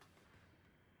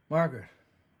Margaret,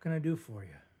 what can I do for you?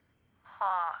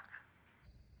 Hawk.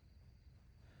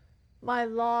 My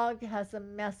log has a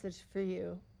message for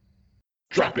you.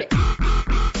 Drop it.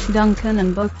 Duncan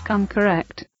and both come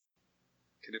correct.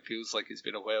 Kind of feels like it's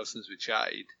been a while since we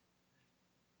chatted.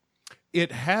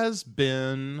 It has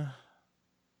been,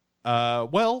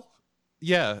 well,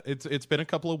 yeah, it's been a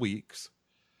couple of weeks.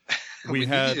 We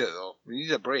needed it, though. We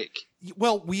needed a break.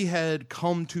 Well, we had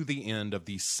come to the end of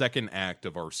the second act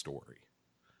of our story,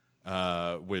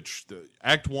 which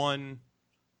Act 1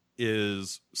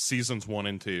 is seasons 1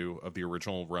 and 2 of the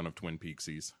original run of Twin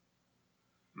Peaksies.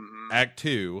 Mm-hmm. Act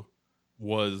 2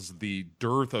 was the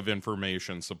dearth of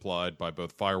information supplied by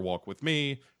both Firewalk with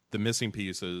Me, The Missing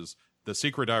Pieces, The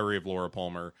Secret Diary of Laura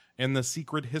Palmer, and The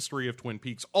Secret History of Twin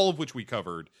Peaks, all of which we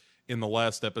covered in the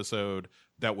last episode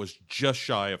that was just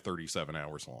shy of 37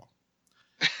 hours long.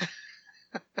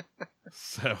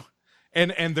 So,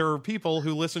 and there are people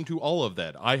who listen to all of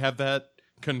that. I have that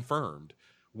confirmed,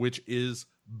 which is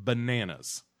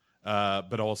bananas.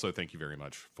 But also thank you very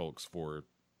much, folks, for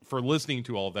listening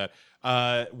to all of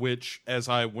that, which, as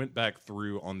I went back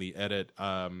through on the edit,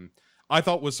 I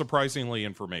thought was surprisingly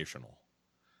informational.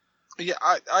 Yeah,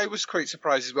 I was quite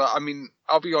surprised as well. I mean,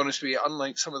 I'll be honest with you,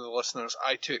 unlike some of the listeners,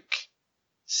 I took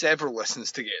several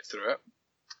listens to get through it.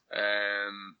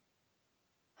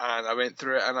 And I went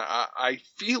through it, and I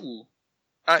feel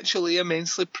actually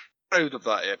immensely proud of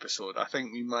that episode. I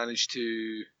think we managed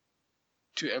to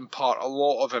impart a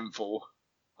lot of info,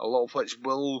 a lot of which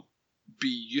will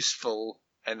be useful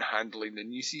in handling the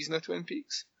new season of Twin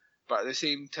Peaks. But at the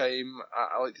same time,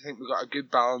 I like to think we got a good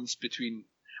balance between...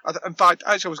 In fact,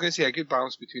 actually, I was going to say a good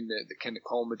balance between the kind of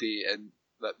comedy and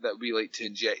that we like to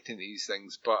inject into these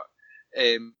things. But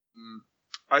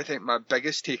I think my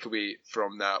biggest takeaway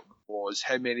from that was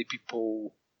how many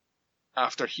people,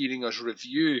 after hearing us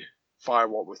review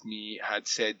Firewalk with Me, had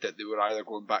said that they were either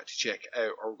going back to check it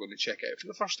out or going to check it out for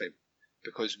the first time,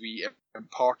 because we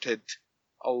imparted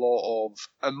a lot of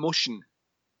emotion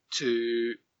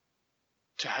to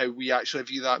how we actually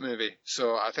view that movie.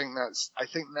 So I think that's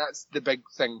the big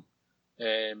thing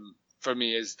for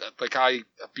me, is that, like, I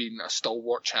have been a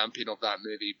stalwart champion of that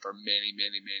movie for many,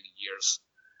 many, many years.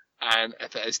 And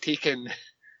if it has taken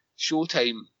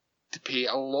Showtime to pay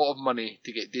a lot of money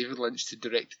to get David Lynch to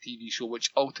direct a TV show,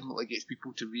 which ultimately gets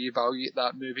people to reevaluate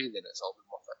that movie, then it's all been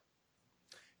worth it.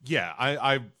 Yeah,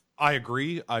 I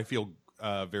agree. I feel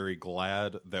very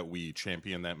glad that we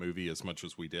championed that movie as much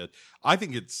as we did. I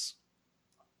think it's,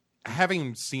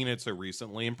 having seen it so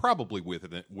recently, and probably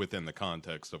within the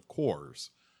context, of course,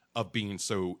 of being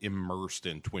so immersed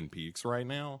in Twin Peaks right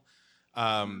now,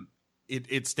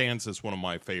 it stands as one of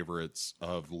my favorites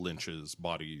of Lynch's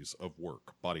body of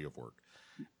work.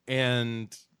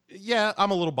 And yeah, I'm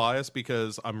a little biased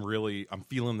because I'm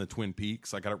feeling the Twin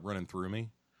Peaks. I got it running through me.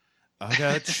 I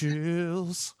got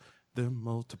chills, they're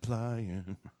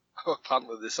multiplying. Oh,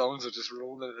 apparently the songs are just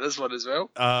rolling into this one as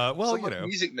well. Well, so much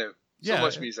music now. So Yeah.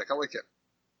 much music. I like it.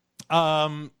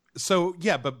 So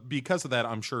yeah, but because of that,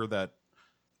 I'm sure that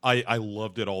I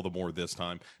loved it all the more this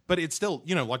time. But it's still,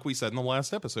 like we said in the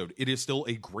last episode, it is still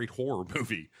a great horror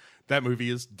movie. That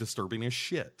movie is disturbing as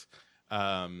shit.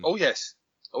 Oh yes.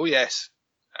 I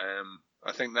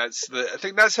think that's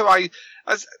how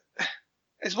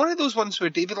it's one of those ones where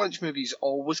David Lynch movies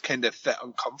always kind of fit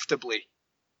uncomfortably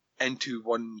into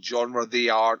one genre. They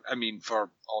are, I mean, for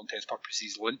all intents and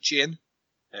purposes, Lynchian,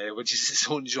 which is its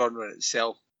own genre in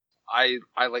itself. I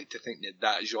like to think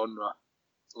that genre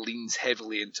leans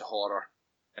heavily into horror.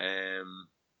 I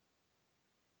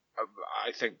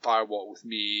think Firewalk with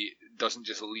Me doesn't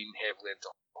just lean heavily into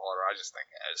horror. I just think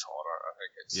it is horror. I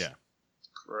think it's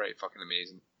right fucking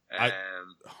amazing. I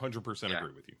 100%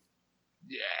 agree with you.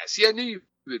 Yeah, see, I knew you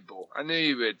would, Bo. I knew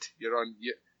you would. You're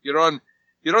on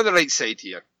the right side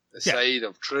here. The side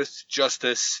of truth,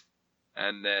 justice,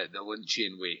 and the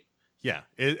Lynchian way. Yeah,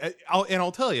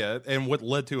 I'll tell you, and what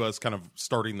led to us kind of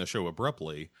starting the show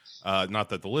abruptly, not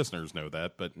that the listeners know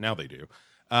that, but now they do,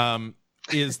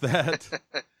 is that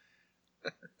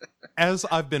as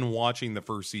I've been watching the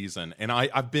first season, and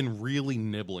I've been really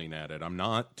nibbling at it, I'm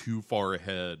not too far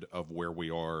ahead of where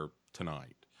we are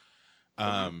tonight.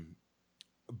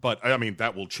 But, I mean,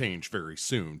 that will change very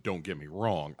soon, don't get me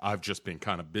wrong. I've just been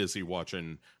kind of busy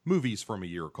watching movies from a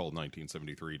year called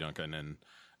 1973, Duncan, and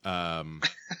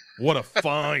what a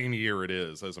fine year it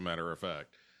is, as a matter of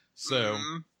fact. So,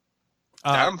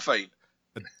 damn fine.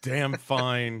 A damn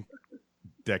fine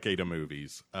decade of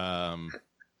movies.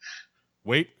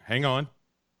 Wait, hang on.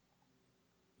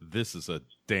 This is a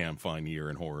damn fine year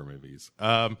in horror movies.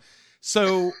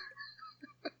 So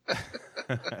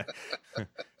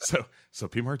So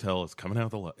P. Martell is coming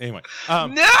out of the anyway.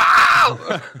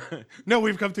 No! No,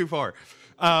 we've come too far.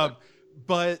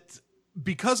 But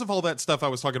because of all that stuff I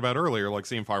was talking about earlier, like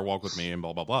seeing Fire Walk with Me and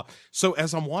blah blah blah. So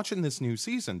as I'm watching this new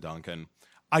season, Duncan,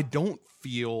 I don't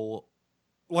feel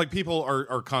like people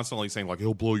are constantly saying like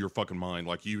it'll blow your fucking mind,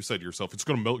 like you said yourself, it's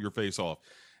going to melt your face off.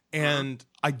 And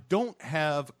I don't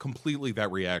have completely that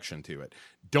reaction to it.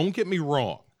 Don't get me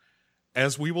wrong.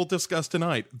 As we will discuss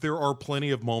tonight, there are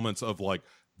plenty of moments of like,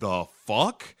 the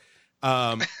fuck?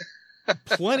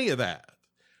 Plenty of that.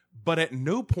 But at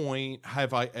no point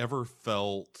have I ever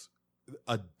felt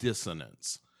a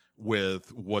dissonance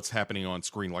with what's happening on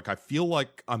screen. Like, I feel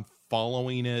like I'm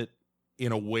following it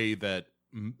in a way that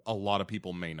a lot of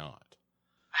people may not.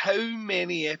 How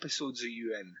many episodes are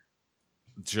you in?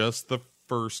 Just the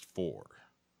first 4.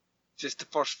 Just the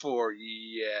first 4,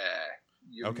 yeah.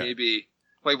 You're Okay. maybe...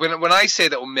 Like, when I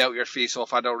said it'll melt your face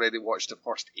off, I'd already watched the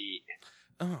first 8.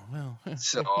 Oh, well.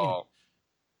 So...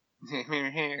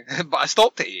 but I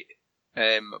stopped at 8.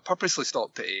 Purposely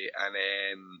stopped at 8,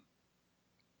 and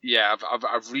yeah,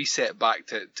 I've reset back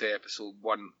to episode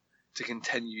 1 to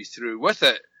continue through with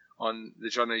it on the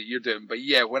journey you're doing. But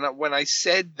yeah, when I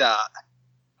said that,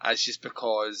 it's just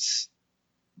because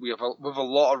we have a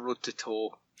lot of road to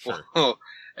toe. Sure.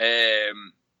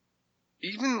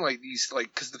 Even like these,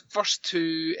 like, because the first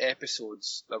 2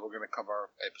 episodes that we're going to cover,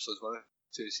 episodes 1 and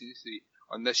 2, season 3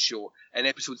 on this show, and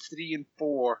episodes 3 and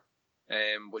 4,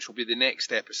 which will be the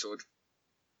next episode,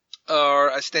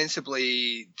 are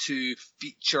ostensibly 2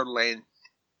 feature-length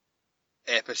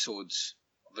episodes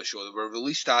of the show. They were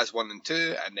released as 1 and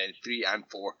 2, and then 3 and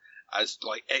 4 as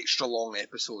like extra long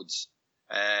episodes.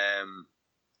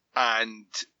 And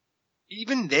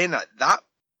even then, at that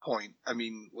point, I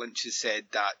mean, Lynch has said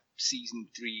that season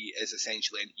 3 is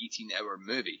essentially an 18-hour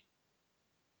movie.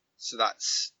 So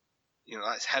that's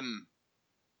him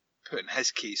putting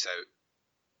his case out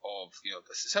of,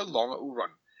 this is how long it will run.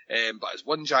 But it's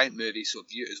one giant movie, so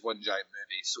view it as one giant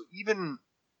movie. So even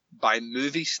by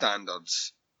movie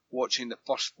standards, watching the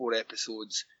first 4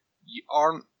 episodes, you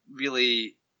aren't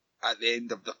really at the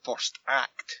end of the first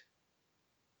act.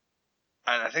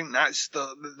 And I think that's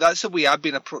the way I've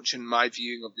been approaching my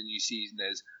viewing of the new season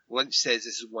is, Lynch says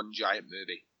this is one giant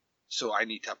movie, so I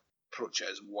need to approach it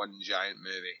as one giant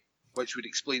movie, which would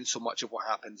explain so much of what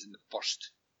happens in the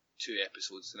first 2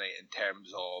 episodes tonight in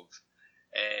terms of,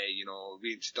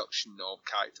 reintroduction of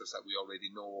characters that we already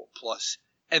know, plus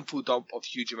info dump of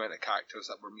huge amount of characters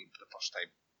that we're meeting for the first time.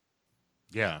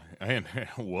 Yeah, and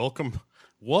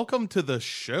welcome to the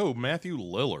show, Matthew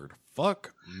Lillard.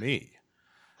 Fuck me.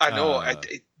 I know.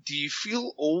 Do you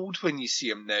feel old when you see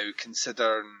him now,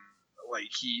 considering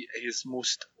like his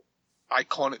most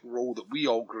iconic role that we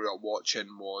all grew up watching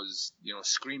was,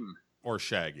 Scream Or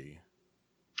Shaggy.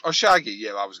 or Shaggy?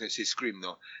 Yeah, I was going to say Scream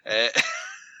though. But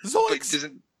Zoinks!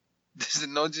 does it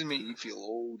not just make you feel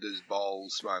old as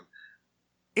balls, man?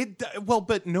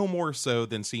 But no more so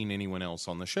than seeing anyone else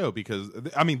on the show, because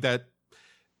I mean that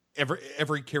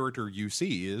every character you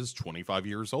see is 25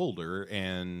 years older,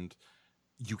 and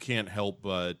you can't help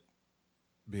but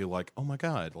be like, oh my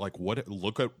god, like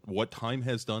look at what time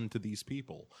has done to these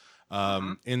people.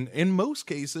 In most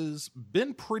cases,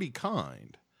 been pretty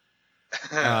kind.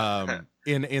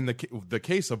 In the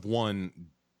case of one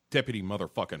Deputy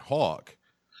Motherfucking Hawk.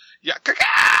 Yeah.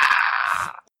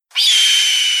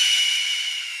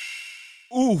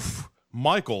 Oof,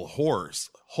 Michael Horse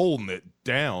holding it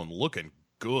down, looking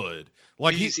good.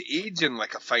 Like He's aging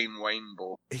like a fine wine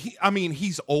bottle.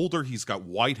 He's older. He's got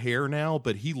white hair now,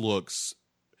 but he looks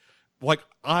like,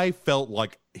 I felt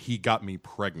like he got me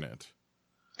pregnant.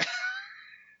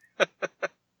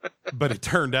 But it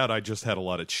turned out I just had a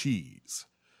lot of cheese.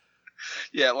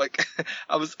 Yeah, like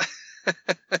I was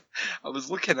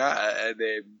looking at it,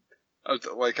 and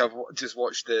I've just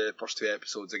watched the first 2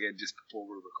 episodes again just before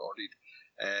we recorded.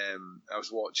 I was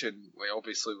watching, like,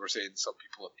 obviously we're saying some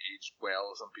people have aged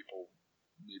well, some people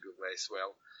maybe less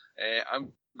well.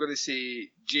 I'm going to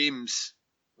say James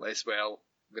less well.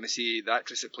 I'm going to say the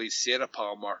actress that plays Sarah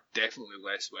Palmer definitely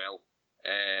less well.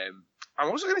 I'm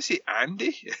also going to say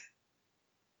Andy.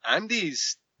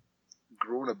 Andy's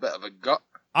grown a bit of a gut.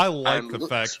 I like and the looks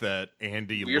fact that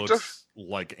Andy weirder. looks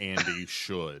like Andy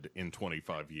should in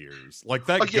 25 years. Like,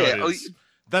 that Oh, yeah, gut is...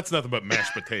 That's nothing but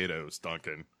mashed potatoes,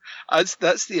 Duncan.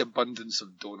 That's the abundance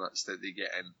of donuts that they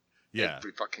get in Yeah.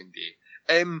 every fucking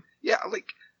day.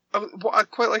 What I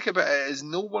quite like about it is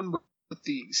no one, with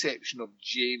the exception of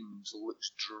James,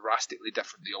 looks drastically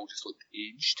different. They all just look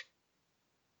aged.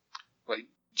 Like,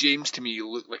 James to me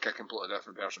looked like a completely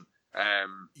different person.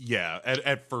 Yeah,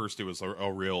 at first it was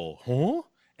a real, huh?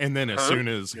 And then as Huh? soon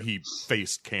as he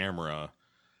faced camera,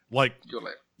 like, You're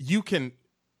like,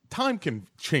 time can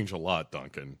change a lot,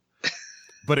 Duncan,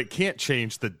 but it can't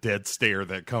change the dead stare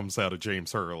that comes out of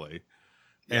James Hurley.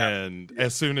 Yeah. And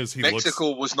as soon as he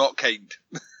Mexico was not kind.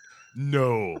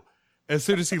 no, as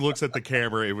soon as he looks at the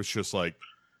camera, it was just like,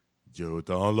 "You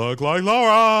don't look like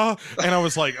Laura," and I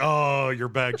was like, "Oh, you're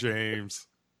back, James."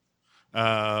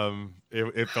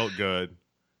 It felt good.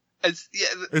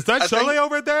 Is that Shelley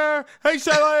over there? Hey,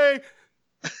 Shelley!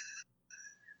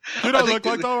 You don't look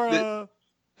like Laura.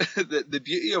 The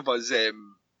beauty of us,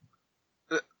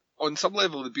 on some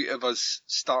level, the beauty of us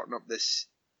starting up this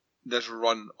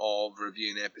run of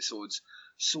reviewing episodes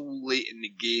so late in the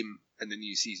game in the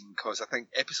new season, because I think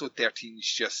episode 13's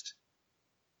just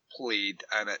played,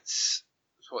 and it's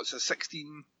a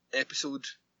 16 episode.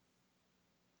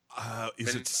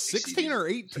 Is it 16 or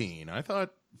 18? I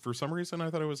thought, for some reason,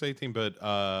 it was 18, but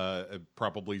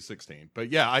probably 16. But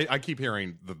yeah, I keep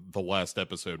hearing the last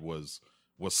episode was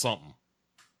something.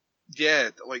 Yeah,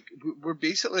 like, we're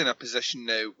basically in a position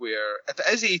now where, if it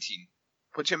is 18,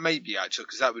 which it might be actually,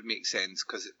 because that would make sense,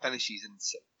 because it finishes in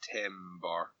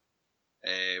September,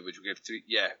 which will give 3,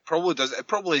 yeah, probably does, it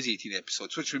probably is 18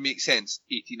 episodes, which would make sense.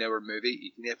 18-hour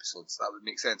movie, 18 episodes, that would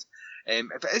make sense.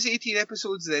 If it is 18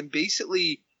 episodes, then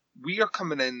basically we are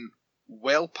coming in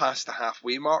well past the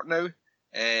halfway mark now,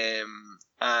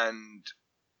 and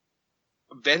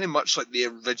very much like the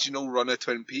original run of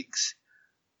Twin Peaks,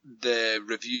 the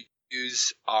reviews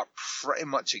are pretty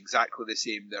much exactly the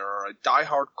same. There are a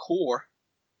diehard core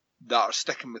that are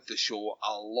sticking with the show.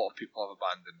 A lot of people have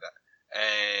abandoned it.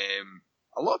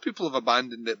 A lot of people have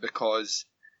abandoned it because,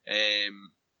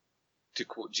 to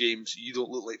quote James, "You don't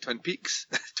look like Twin Peaks."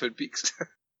 Twin Peaks.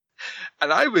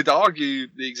 And I would argue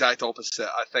the exact opposite.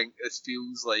 I think it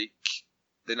feels like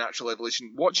the natural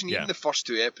evolution. Watching even the first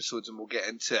 2 episodes, and we'll get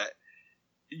into it,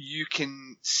 you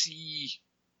can see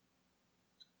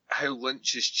how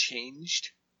Lynch has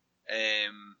changed.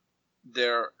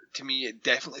 To me, it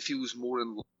definitely feels more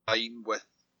in line with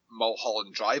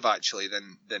Mulholland Drive actually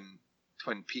than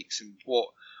Twin Peaks, and what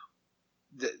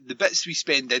the bits we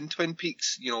spend in Twin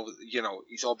Peaks. You know,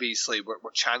 he's obviously we're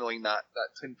channeling that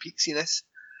Twin Peaksiness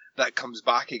that comes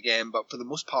back again, but for the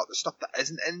most part, the stuff that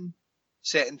isn't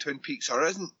set in Twin Peaks or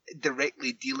isn't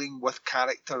directly dealing with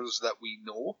characters that we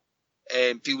know,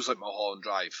 feels like Mulholland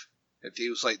Drive. It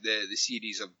feels like the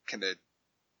series of kind of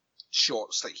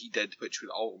shorts that he did, which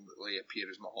would ultimately appear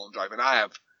as Mulholland Drive, and I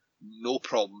have no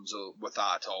problems with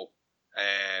that at all.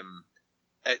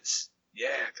 There's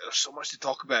so much to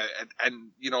talk about,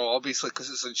 and you know, obviously because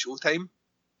it's on Showtime,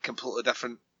 completely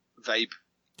different vibe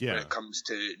when it comes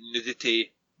to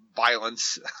nudity,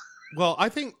 violence. Well, I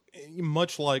think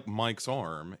much like Mike's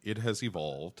arm, it has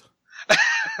evolved,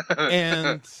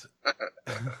 and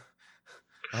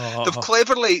they've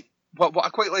cleverly. What I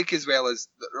quite like as well is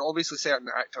that there are obviously certain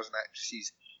actors and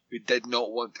actresses who did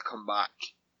not want to come back.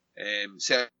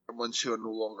 Certain ones who are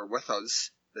no longer with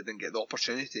us that didn't get the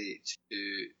opportunity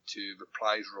to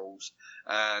reprise roles,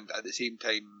 and at the same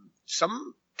time,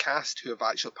 some cast who have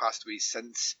actually passed away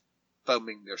since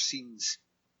filming their scenes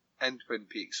in Twin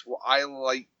Peaks. What I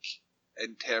like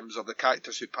in terms of the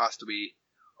characters who passed away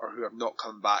or who have not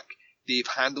come back, they've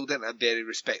handled it in a very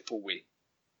respectful way.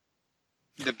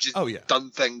 They've just done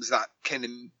things that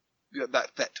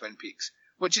that fit Twin Peaks,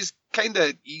 which is kind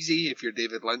of easy if you're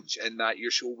David Lynch, in that your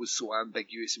show was so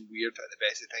ambiguous and weird at the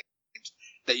best of times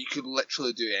that you could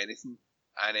literally do anything,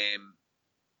 and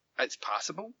it's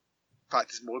passable. In fact,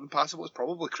 it's more than passable. It's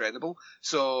probably credible.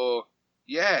 So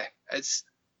yeah,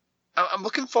 I'm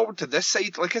looking forward to this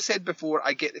side. Like I said before,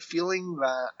 I get the feeling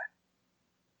that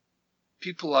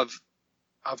people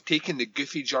have taken the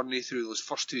goofy journey through those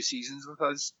first 2 seasons with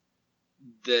us.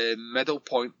 The middle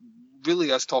point,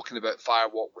 really us talking about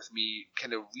Firewalk with Me,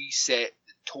 kind of reset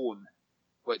the tone,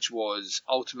 which was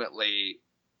ultimately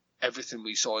everything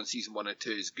we saw in season 1 and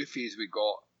 2, as goofy as we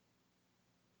got.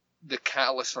 The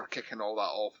catalyst for kicking all that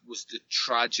off was the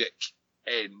tragic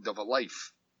end of a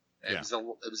life. It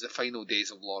was the final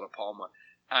days of Laura Palmer,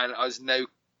 and us now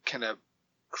kind of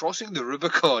crossing the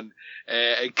Rubicon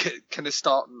and kind of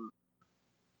starting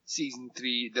season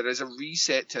 3. There is a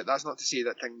reset to it. That's not to say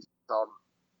that things aren't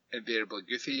invariably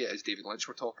goofy, as David Lynch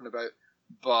were talking about,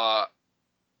 but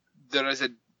there's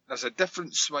a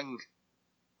different swing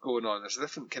going on. There's a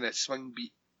different kind of swing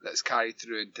beat that's carried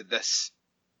through into this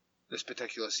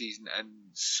particular season, and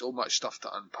so much stuff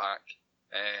to unpack.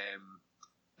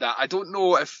 That I don't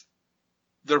know if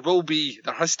there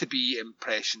has to be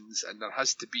impressions, and there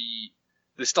has to be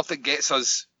the stuff that gets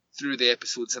us through the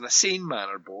episodes in a sane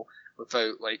manner, Bo,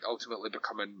 without like ultimately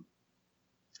becoming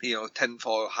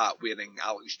tinfoil hat wearing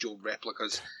Alex Jones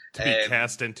replicas. To be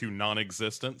cast into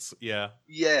non-existence, yeah.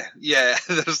 Yeah.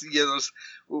 There's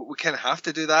we kind of have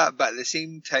to do that, but at the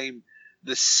same time,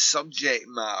 the subject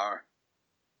matter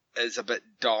is a bit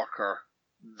darker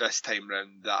this time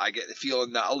round. That I get the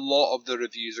feeling that a lot of the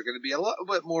reviews are going to be a little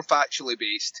bit more factually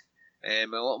based, a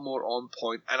lot more on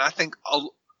point, and I think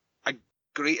a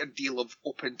greater deal of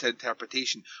open to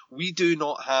interpretation. We do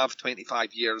not have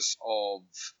 25 years of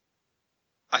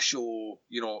a show,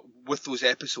 with those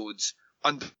episodes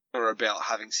under our belt,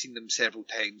 having seen them several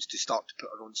times to start to put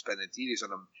our own spin and theories on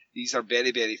them. These are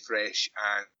very, very fresh,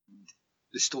 and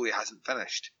the story hasn't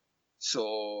finished.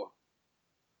 So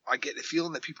I get the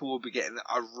feeling that people will be getting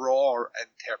a raw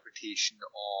interpretation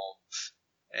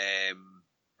of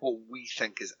what we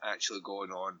think is actually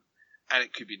going on. And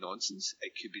it could be nonsense,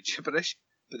 it could be gibberish,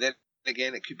 but then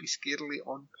again, it could be scarily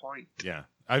on point. Yeah,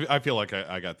 I feel like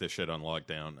I got this shit on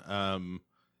lockdown.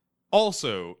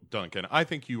 Also, Duncan, I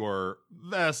think you are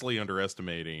vastly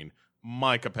underestimating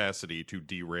my capacity to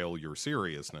derail your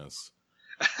seriousness.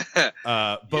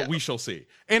 But we shall see.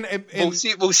 And we'll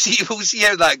see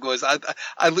how that goes.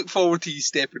 I look forward to you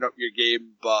stepping up your game,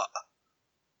 but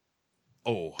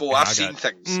I've seen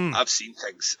things. I've seen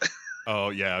things. Oh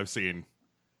yeah, I've seen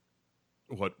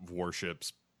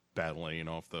warships battling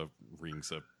off the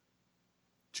rings of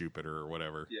Jupiter or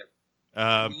whatever.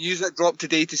 Yeah. News that dropped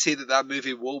today to say that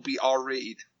movie will be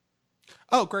R-rated.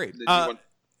 Oh, great. I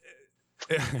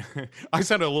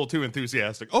sounded a little too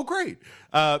enthusiastic. Oh, great.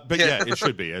 But yeah, it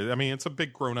should be. I mean, it's a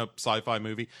big grown-up sci-fi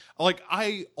movie. Like,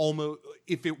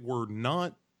 if it were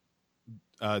not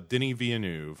Denis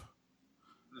Villeneuve,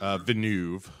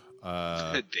 Danny.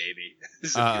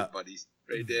 This is your buddies.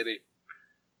 Right, Danny.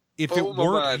 If it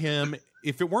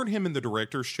weren't him in the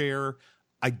director's chair,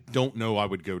 I don't know I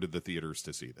would go to the theaters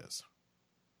to see this.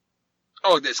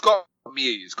 Oh, it's got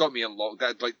me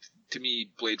unlocked. Like, to me,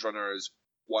 Blade Runner is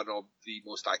one of the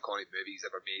most iconic movies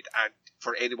ever made, and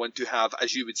for anyone to have,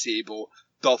 as you would say, Bo,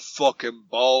 the fucking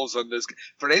balls on this,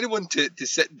 for anyone to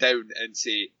sit down and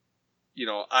say,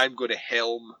 I'm going to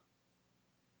helm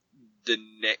the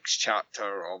next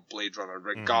chapter of Blade Runner,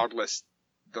 regardless,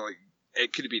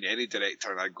 it could have been any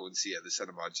director, and I'd go and see it at the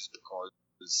cinema just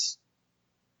because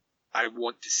I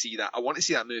want to see that. I want to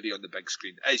see that movie on the big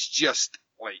screen. It's just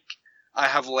like, I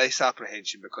have less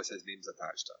apprehension because his name's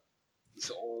attached to it. It's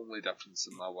the only difference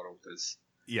in my world is.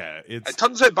 Yeah, it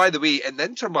turns out, by the way, in the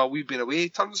interim while we've been away,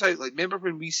 it turns out, like, remember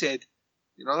when we said,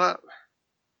 that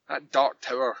Dark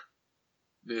Tower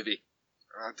movie?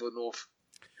 I don't know if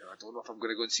I'm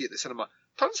going to go and see it at the cinema.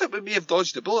 Turns out we may have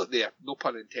dodged a bullet there. No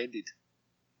pun intended.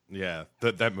 Yeah,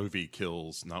 that movie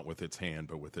kills not with its hand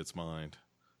but with its mind,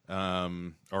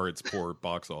 or its poor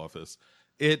box office.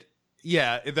 That's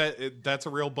a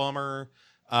real bummer.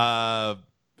 The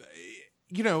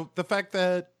fact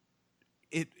that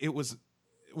it was,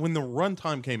 when the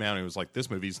runtime came out, it was like, this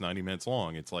movie's 90 minutes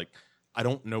long. It's like, I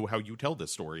don't know how you tell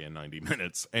this story in 90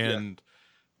 minutes. And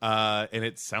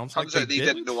it sounds like they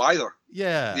didn't know either.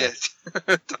 Yeah. Yes.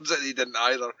 Turns out they didn't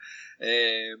either.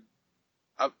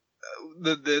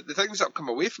 The things that have come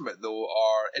away from it, though,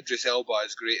 are Idris Elba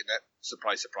is great in it.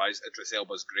 Surprise, surprise. Idris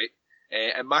Elba's great.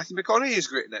 And Matthew McConaughey is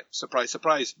great in it. Surprise,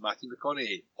 surprise. Matthew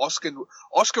McConaughey.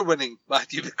 Oscar-winning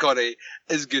Matthew McConaughey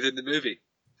is good in the movie.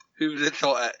 Who would have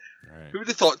thought it? Right. Who would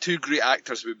have thought two great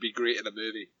actors would be great in a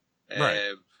movie?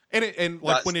 Right. And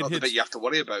like, when it hits, the bit you have to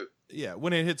worry about. Yeah,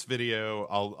 when it hits video,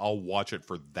 I'll watch it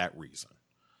for that reason.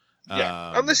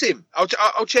 Yeah, I'm the same. I'll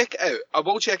check it out. I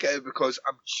will check it out because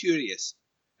I'm curious.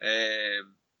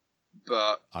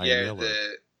 But yeah,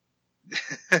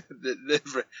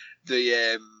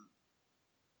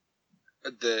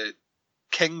 the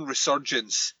King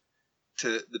resurgence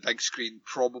to the big screen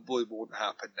probably won't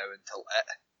happen now until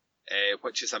It,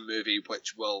 which is a movie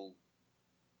which will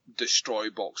destroy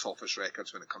box office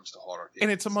records when it comes to horror. And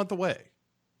it's a month away.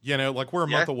 We're a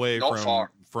month away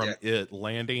from it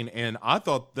landing, and I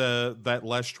thought that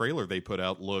last trailer they put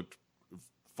out looked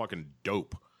fucking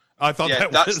dope. I thought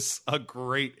that was a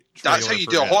great trailer. That's how you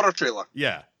do a horror trailer.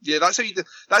 Yeah. Yeah, that's how you do.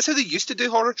 That's how they used to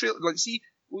do horror trailers. Like, see,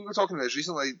 we were talking about this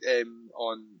recently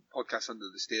on Podcast Under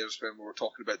the Stairs when we were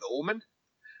talking about The Omen.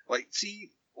 Like, see,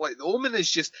 like, The Omen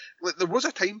is just, like, there was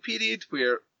a time period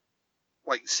where,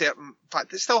 like, in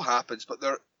fact, it still happens, but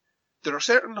there are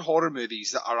certain horror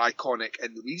movies that are iconic,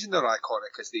 and the reason they're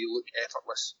iconic is they look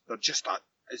effortless. They're just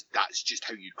that's just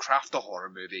how you craft a horror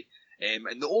movie.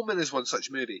 And The Omen is one such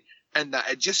movie, and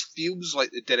that it just feels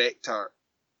like the director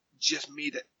just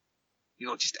made it.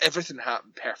 Just everything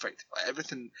happened perfect. Like,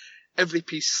 every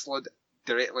piece slid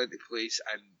directly into place,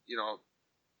 and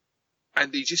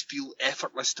and they just feel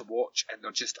effortless to watch, and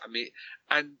they're just amazing.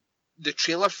 And the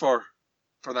trailer for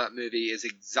that movie is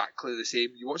exactly the same.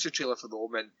 You watch the trailer for The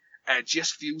Omen, and it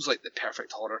just feels like the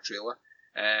perfect horror trailer.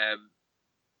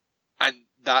 And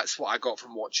that's what I got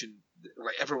from watching.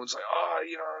 Like, everyone's like, oh,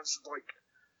 you know, it's like,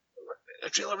 the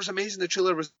trailer was amazing. The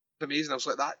trailer was amazing. I was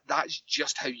like, that's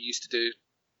just how you used to do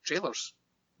trailers.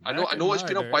 I know it's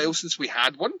been a while since we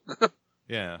had one.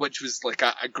 Yeah. Which was like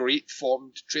a great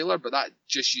formed trailer, but that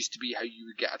just used to be how you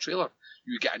would get a trailer.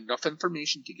 You would get enough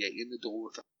information to get you in the door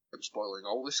without spoiling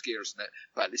all the scares in it,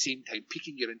 but at the same time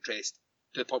piquing your interest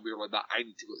to the point where you're like, that I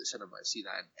need to go to the cinema and see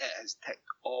that, and it has ticked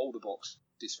all the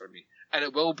boxes for me. And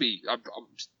it will be, I'm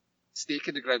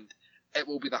staking the ground, it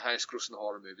will be the highest grossing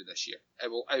horror movie this year.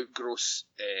 It will outgross,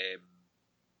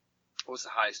 what's the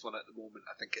highest one at the moment?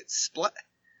 I think it's Split.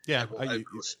 Yeah, It will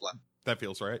outgross Split. That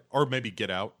feels right. Or maybe Get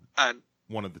Out. And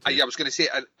one of the two. yeah, I was going to say,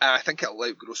 and I think it'll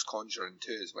outgross Conjuring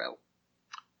 2 as well,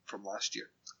 from last year.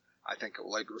 I think it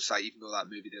will outgross that, even though that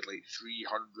movie did like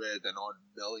 $300 and odd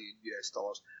million US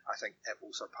dollars. I think it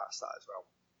will surpass that as well.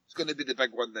 It's going to be the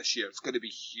big one this year. It's going to be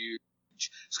huge.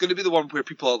 It's going to be the one where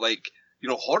people are like, you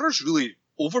know, horror's really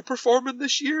overperforming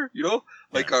this year. You know,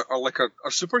 like Yeah.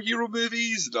 our superhero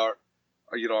movies and our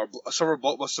you know, our summer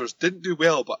blockbusters didn't do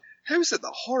well. But how is it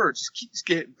that horror just keeps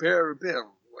getting better and better?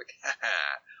 Like,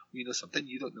 haha, we know something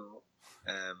you don't know.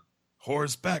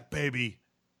 Horror's back, baby.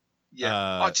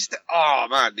 Yeah. Oh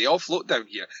man, they all float down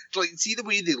here. Like, see the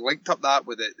way they linked up that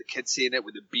with the kids saying it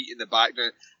with the beat in the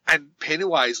background, and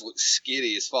Pennywise looks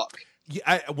scary as fuck.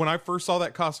 Yeah, when I first saw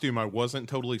that costume, I wasn't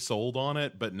totally sold on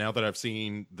it, but now that I've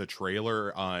seen the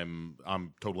trailer, I'm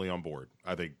totally on board.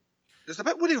 I think There's a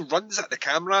bit where he runs at the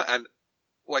camera, and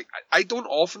like I don't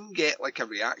often get like a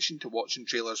reaction to watching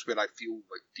trailers where I feel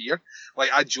like fear.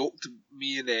 Like, I joked,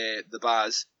 me and the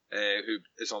Baz, who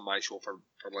is on my show for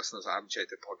listeners that haven't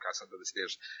checked the podcast Under the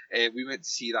Stairs, we went to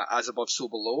see that As Above So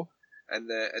Below in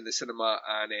the cinema,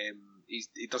 and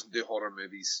he doesn't do horror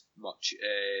movies much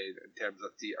in terms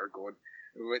of theatre going.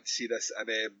 We went to see this, and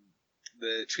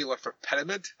the trailer for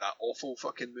Pyramid, that awful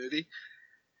fucking movie.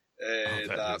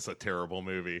 that is a terrible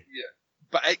movie. Yeah,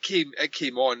 but it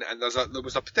came on, and there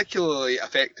was a particularly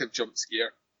effective jump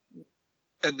scare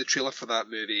in the trailer for that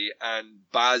movie, and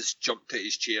Baz jumped at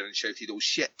his chair and shouted, "Oh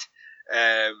shit!"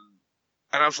 And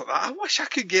I was like, I wish I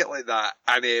could get like that.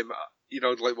 And you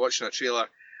know, like watching a trailer,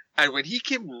 and when he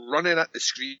came running at the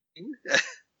screen,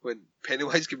 when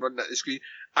Pennywise came running at the screen,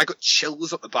 I got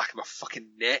chills up the back of my fucking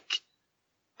neck.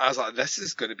 I was like, this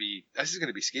is gonna be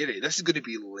scary. This is gonna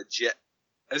be legit.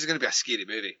 This is gonna be a scary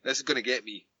movie. This is gonna get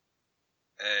me.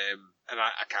 And I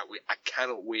can't wait. I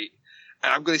cannot wait.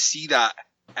 And I'm gonna see that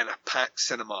in a packed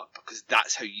cinema, because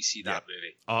that's how you see that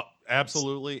movie.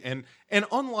 Absolutely. And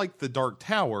unlike The Dark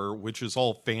Tower, which is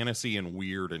all fantasy and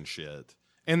weird and shit,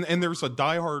 and there's a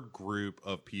diehard group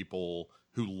of people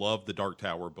who love the Dark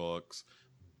Tower books,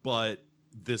 but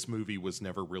this movie was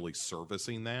never really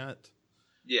servicing that.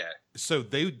 Yeah. So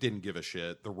they didn't give a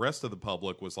shit. The rest of the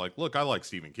public was like, look, I like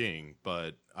Stephen King,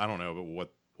 but I don't know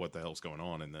what the hell's going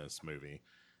on in this movie.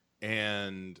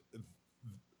 And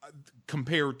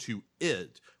compared to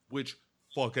It, which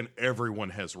fucking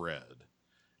everyone has read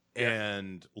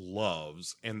and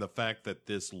loves, and the fact that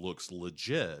this looks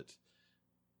legit,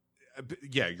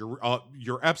 yeah,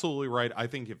 you're absolutely right. I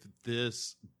think if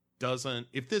this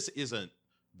isn't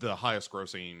the highest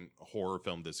grossing horror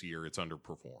film this year, it's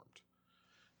underperformed.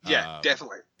 Yeah,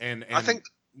 definitely. And I think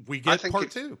we get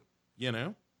part two, you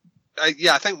know? I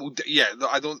think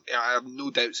I have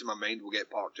no doubts in my mind we'll get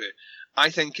part two.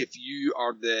 I think if you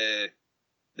are the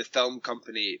film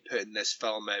company putting this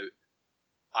film out,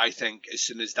 I think as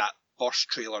soon as that first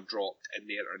trailer dropped and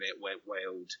the internet went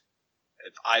wild,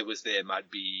 if I was them, I'd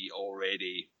be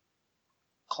already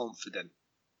confident.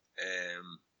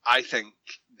 I think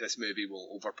this movie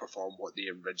will overperform what they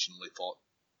originally thought.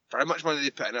 For how much money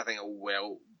they put in, I think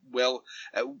it'll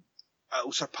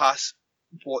surpass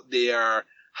what their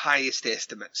highest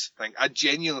estimates think. I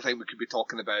genuinely think we could be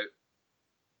talking about.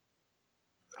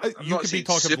 You could be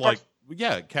talking like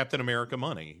Captain America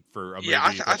money for a movie. Yeah,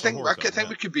 I think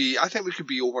we could be. I think we could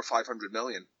be over 500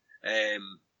 million.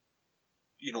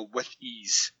 You know, with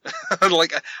ease.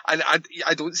 Like,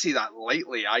 I don't say that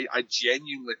lightly. I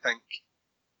genuinely think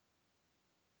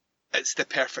it's the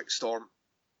perfect storm.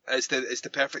 It's the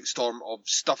perfect storm of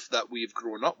stuff that we've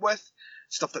grown up with,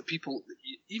 stuff that people,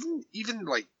 even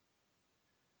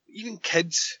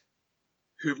kids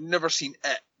who've never seen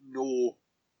it, know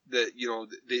that, you know,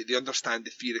 they understand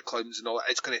the fear of clowns and all that.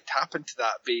 It's going to tap into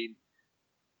that vein.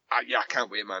 I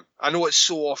can't wait, man. I know it's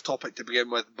so off topic to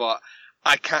begin with, but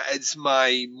I can't. It's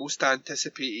my most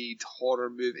anticipated horror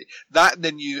movie. That and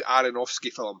the new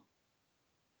Aronofsky film.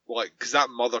 Like, because that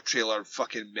Mother trailer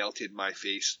fucking melted my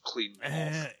face clean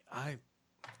off.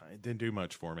 It didn't do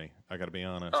much for me. I got to be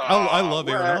honest. Oh, I love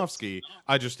what? Aronofsky.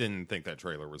 I just didn't think that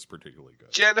trailer was particularly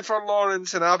good. Jennifer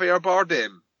Lawrence and Javier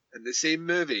Bardem in the same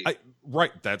movie.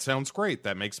 Right, that sounds great.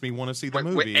 That makes me want to see the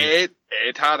With movie. Ed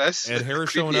Harris. Ed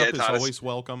Harris Creepy showing up Ed is Harris. always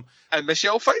welcome. And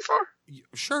Michelle Pfeiffer.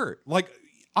 Sure, like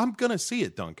I'm gonna see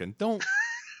it, Duncan. Don't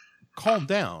calm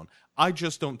down. I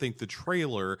just don't think the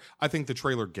trailer. I think the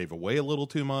trailer gave away a little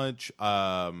too much.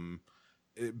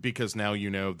 Because now you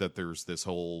know that there's this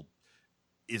whole,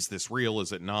 is this real?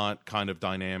 Is it not? Kind of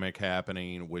dynamic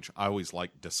happening, which I always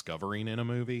like discovering in a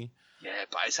movie. Yeah,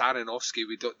 but it's Aronofsky.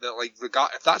 We don't like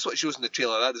regard if that's what shows in the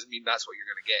trailer. That doesn't mean that's what you're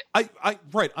gonna get.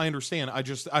 Right. I understand.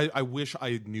 I wish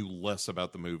I knew less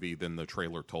about the movie than the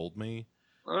trailer told me.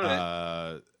 All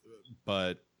right.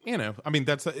 But you know, I mean,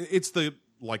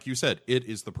 like you said, it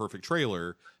is the perfect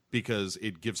trailer because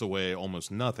it gives away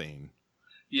almost nothing.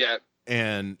 Yeah.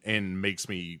 And makes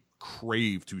me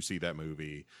crave to see that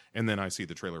movie. And then I see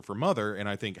the trailer for Mother, and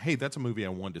I think, hey, that's a movie I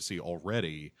wanted to see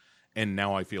already. And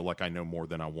now I feel like I know more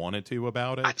than I wanted to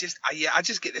about it. I just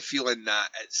get the feeling that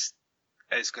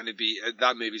it's going to be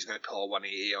that movie's going to pull a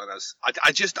 180 on us.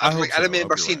 I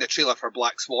remember seeing the trailer for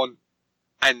Black Swan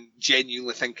and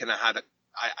genuinely thinking I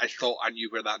thought I knew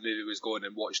where that movie was going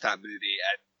and watched that movie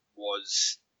and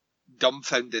was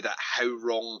dumbfounded at how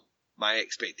wrong my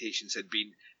expectations had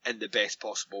been in the best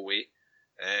possible way.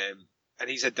 And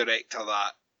he's a director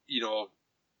that, you know,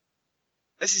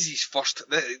 this is his first,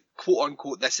 quote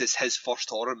unquote, this is his first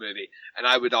horror movie. And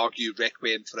I would argue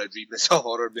Requiem for a Dream is a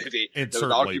horror movie. It's I would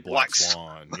certainly argue Black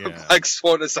Swan. Yeah. Black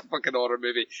Swan is a fucking horror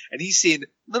movie. And he's saying,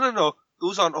 no,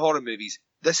 those aren't horror movies.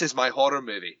 This is my horror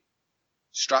movie.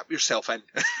 Strap yourself in.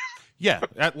 Yeah,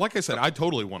 like I said, I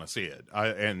totally want to see it.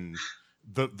 And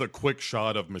the quick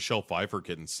shot of Michelle Pfeiffer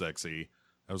getting sexy,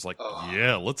 I was like,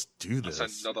 yeah, let's do this.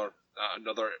 That's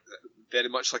another very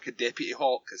much like a Deputy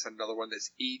Hawk. It's another one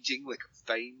that's aging like a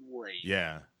fine wine.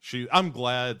 Yeah, I'm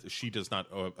glad she does not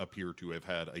appear to have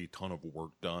had a ton of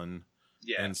work done.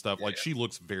 Yeah, and stuff. Yeah, like she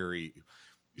looks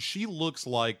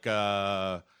like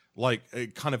kind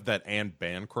of that Anne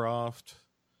Bancroft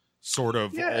sort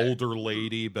of older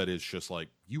lady, but it's just like,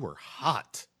 you are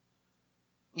hot.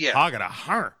 Yeah, I got a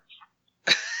her.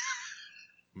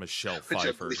 Michelle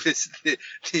Pfeiffer. Which I believe is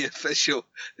the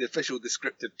official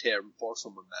descriptive term for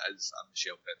someone that is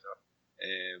Michelle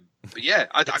Pfeiffer. But yeah,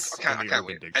 I can't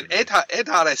wait. And Ed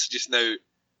Harris just now,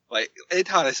 like, Ed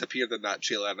Harris appeared in that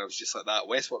trailer, and I was just like, that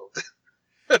Westworld.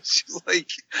 It's just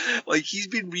like he's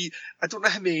been I don't know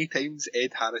how many times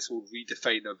Ed Harris will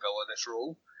redefine a villainous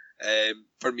role.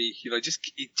 For me, you know,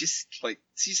 he just like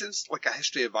seasons like A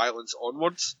History of Violence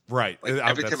onwards. Right. Like,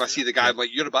 every time I see the guy, I'm like,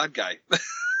 you're a bad guy.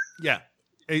 Yeah.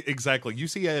 Exactly. You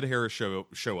see Ed Harris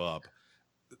show up,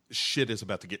 shit is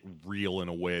about to get real in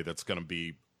a way that's going to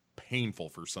be painful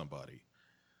for somebody.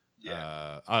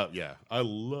 Yeah. I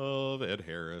love Ed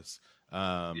Harris.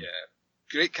 Yeah.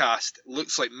 Great cast.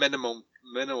 Looks like minimal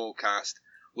cast.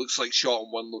 Looks like shot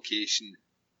in one location.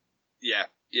 Yeah.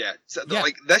 So,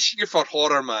 like, this year for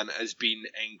horror, man, has been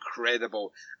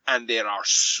incredible, and there are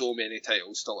so many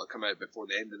titles still to come out before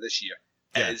the end of this year.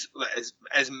 Yeah. It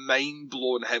is mind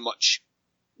blowing how much,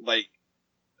 like,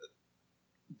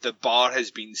 the bar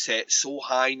has been set so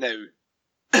high now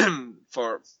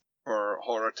for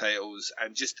horror titles,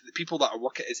 and just the people that are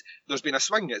working. There's been a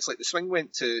swing. It's like the swing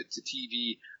went to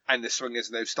TV, and the swing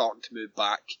is now starting to move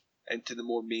back into the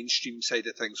more mainstream side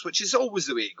of things, which is always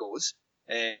the way it goes.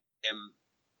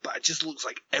 But it just looks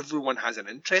like everyone has an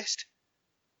interest,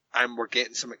 and we're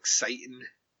getting some exciting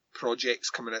projects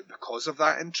coming out because of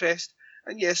that interest.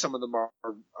 And yes, some of them are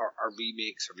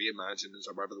remakes or reimaginings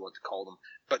or whatever they want to call them.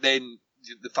 But then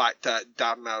the fact that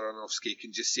Darren Aronofsky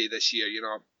can just say this year, you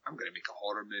know, I'm going to make a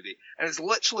horror movie. And it's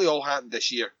literally all happened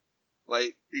this year.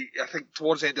 Like, I think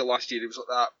towards the end of last year, he was like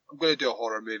that, I'm going to do a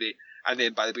horror movie. And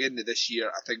then by the beginning of this year,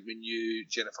 I think we knew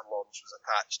Jennifer Lawrence was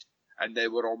attached. And now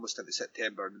we're almost into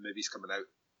September and the movie's coming out.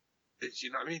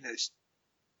 You know what I mean?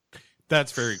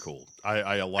 That's very cool.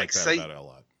 I like that about it a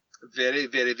lot. Very,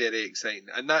 very, very exciting.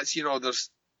 And that's, you know, there's,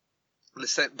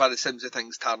 by the Sims of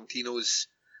things, Tarantino's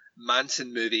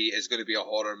Manson movie is going to be a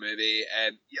horror movie.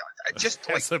 And yeah, just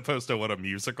like, as opposed to what, a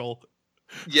musical?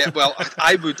 Yeah, well,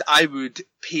 I would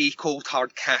pay cold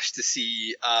hard cash to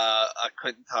see a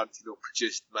Quentin Tarantino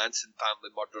produced Manson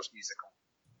Family Murders musical.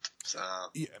 So,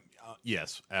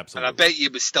 yes, absolutely. And I bet you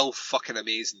it was still fucking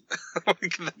amazing.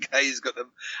 Like, the guy's got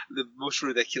the most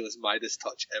ridiculous Midas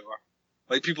touch ever.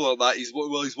 Like, people are that, his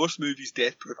worst movie's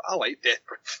Death Proof. I like Death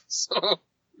Proof. So,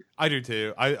 I do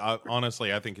too. I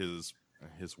honestly, I think his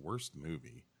worst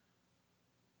movie.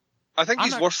 I think I'm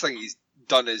his not- worst thing he's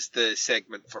done is the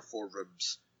segment for 4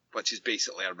 Rooms, which is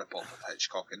basically a rip-off of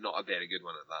Hitchcock, and not a very good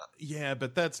one at that. Yeah,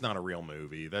 but that's not a real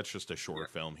movie. That's just a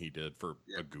short film he did for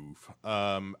Yeah. a goof.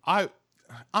 I'm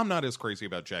not as crazy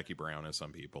about Jackie Brown as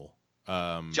some people.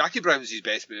 Jackie Brown's his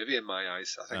best movie in my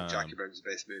eyes. I think Um, Jackie Brown's the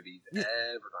best movie yeah.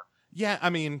 ever done. Yeah, I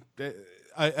mean,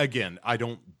 I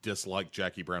don't dislike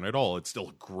Jackie Brown at all. It's still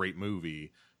a great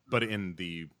movie, but in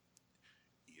the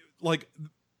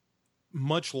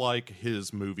much like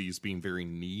his movies being very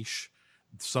niche,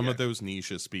 some of those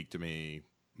niches speak to me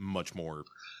much more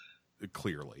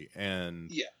clearly. And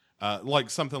like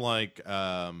something like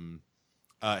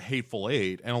Hateful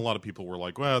Eight, and a lot of people were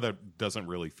like, well, that doesn't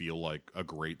really feel like a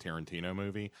great Tarantino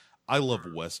movie. I love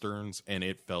Westerns, and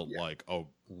it felt like a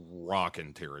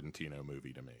rockin' Tarantino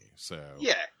movie to me. So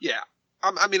Yeah.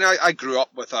 I mean, I grew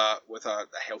up with a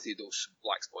healthy dose of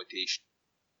blaxploitation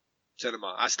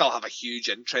cinema. I still have a huge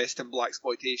interest in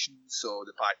blaxploitation, so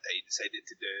the fact that he decided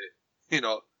to do,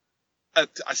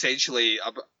 essentially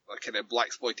a kind of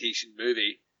blaxploitation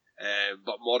movie,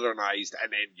 but modernized,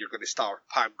 and then you're going to star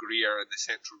Pam Grier in the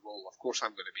central role. Of course,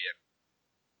 I'm going to be in.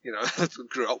 I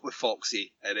grew up with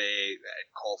Foxy and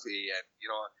Coffee, and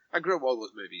I grew up with all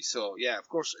those movies. So yeah, of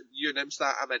course, you announced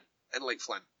that, I'm in like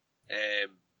Flynn.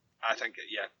 I think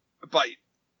but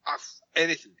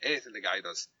anything the guy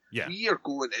does. yeah, We are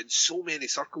going in so many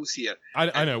circles here.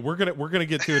 I know we're gonna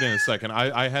get to it in a second.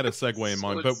 I had a segue in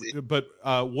mind, but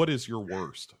what is your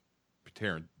worst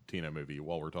Tarantino movie?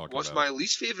 While we're talking, What's about my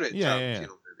least favorite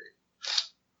Tarantino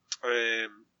movie?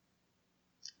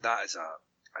 That is a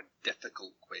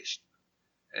difficult question.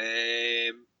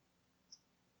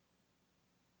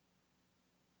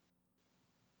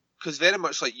 Because very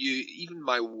much like you, even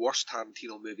my worst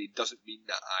Tarantino movie doesn't mean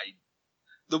that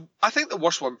I think the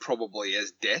worst one probably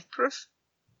is Death Proof,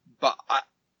 but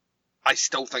I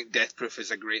still think Death Proof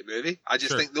is a great movie. I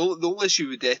just think the only issue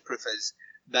with Death Proof is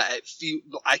that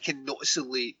I can notice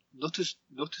I can't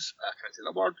say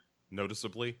that word.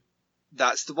 Noticeably.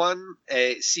 That's the one.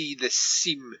 See the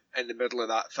seam in the middle of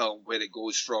that film where it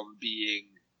goes from being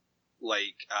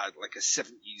like a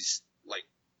 70s like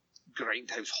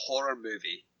grindhouse horror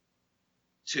movie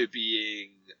to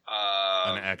being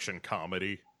an action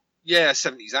comedy. Yeah, a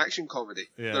 70s action comedy.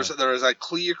 Yeah. There is a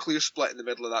clear split in the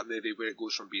middle of that movie where it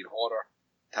goes from being horror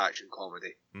to action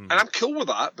comedy. And I'm cool with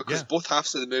that because both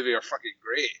halves of the movie are fucking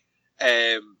great.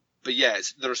 But yeah,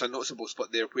 there's a noticeable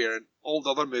split there where in all the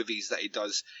other movies that he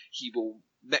does, he will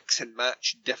mix and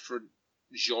match different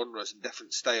genres and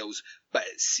different styles, but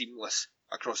it's seamless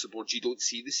across the board. You don't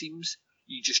see the seams.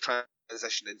 You just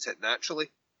transition into it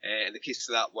naturally. In the case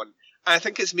of that one, I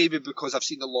think it's maybe because I've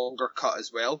seen the longer cut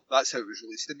as well. That's how it was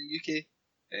released in the UK.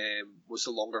 Was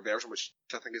the longer version, which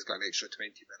I think has got an extra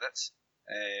 20 minutes.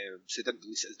 So they didn't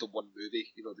release it as the one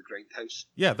movie, the Grindhouse.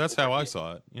 Yeah, that's how I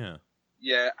saw it. Yeah.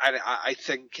 Yeah, and I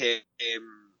think the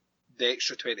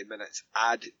extra 20 minutes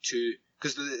add to...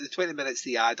 Because the 20 minutes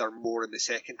they add are more in the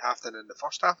second half than in the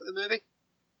first half of the movie.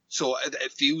 So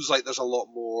it feels like there's a lot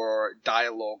more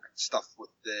dialogue and stuff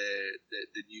with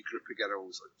the new group of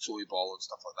girls, like Zoe Ball and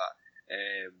stuff like that.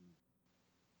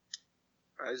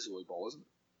 It is Zoe Ball, isn't it?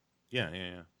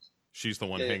 Yeah. She's the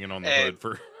one hanging on the hood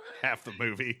for half the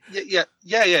movie. Yeah.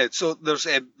 So there's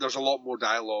a lot more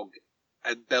dialogue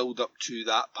and build up to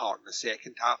that part in the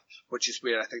second half, which is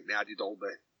where I think they added all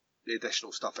the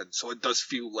additional stuff in. So it does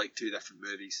feel like two different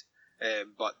movies.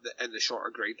 But in the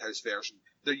shorter Grindhouse version,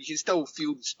 you can still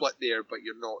feel the split there, but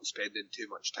you're not spending too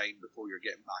much time before you're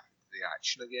getting back into the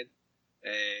action again.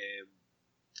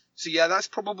 So yeah, that's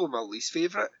probably my least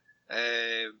favourite.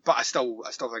 But I still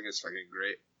think it's fucking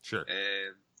great. Sure.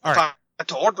 All right.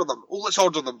 To order them. Oh, let's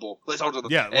order them, Bo. Let's order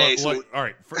them. Yeah. All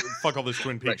right. Fuck all this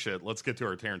Twin Peaks shit. Let's get to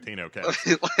our Tarantino cast.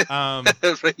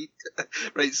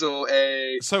 Right.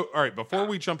 So, all right. Before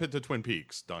we jump into Twin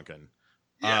Peaks, Duncan.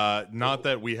 Not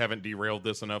that we haven't derailed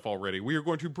this enough already. We are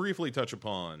going to briefly touch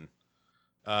upon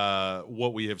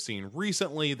what we have seen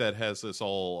recently that has us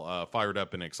all fired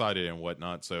up and excited and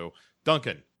whatnot. So,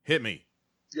 Duncan, hit me.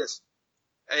 Yes.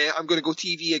 I'm going to go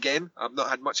TV again. I've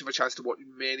not had much of a chance to watch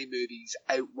many movies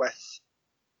out with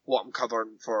what I'm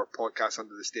covering for Podcast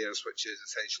Under the Stairs, which is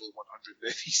essentially 100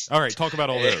 movies. All right, talk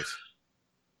about all those.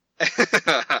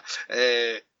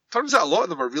 Turns out a lot of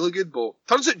them are really good, Bo.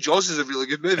 Turns out Jaws is a really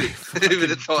good movie.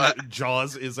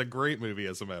 Jaws is a great movie,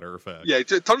 as a matter of fact. Yeah,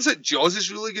 it turns out Jaws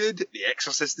is really good. The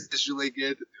Exorcist is really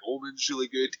good. The Omen's really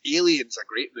good. Alien's a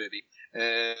great movie.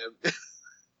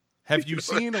 Have you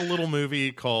seen a little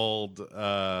movie called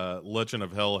Legend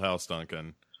of Hell House,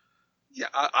 Duncan? Yeah,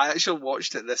 I actually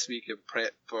watched it this week in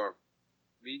prep for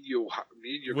me and you.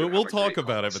 We'll talk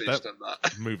about it, but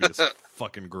that movie is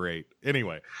fucking great.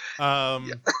 Anyway,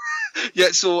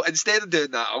 yeah. So instead of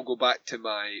doing that, I'll go back to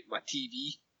my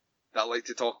TV that I like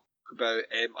to talk about.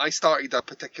 I started a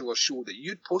particular show that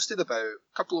you'd posted about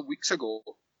a couple of weeks ago,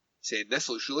 saying this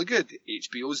looks really good.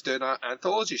 HBO's doing an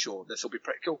anthology show. This will be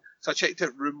pretty cool. So I checked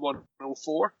out Room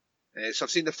 104. So I've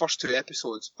seen the first 2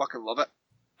 episodes. Fucking love it.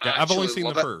 Yeah, I've only seen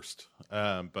the first.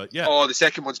 But yeah. Oh, the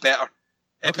second one's better.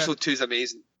 Okay. Episode 2 is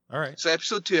amazing. All right. So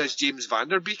episode 2 has James Van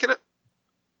Der Beek in it.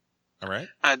 All right.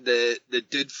 And the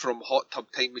dude from Hot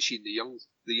Tub Time Machine, the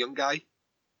young guy.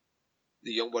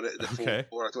 The young one at the Okay.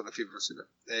 floor. I don't know if you've ever seen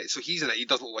it. So he's in it. He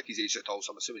doesn't look like he's aged at all,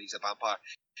 so I'm assuming he's a vampire.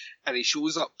 And he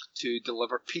shows up to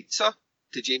deliver pizza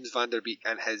to James Van Der Beek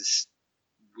and his,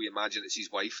 we imagine it's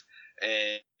his wife.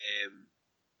 And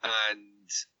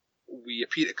we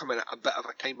appear to come in at a bit of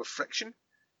a time of friction.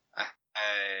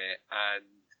 And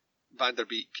Van Der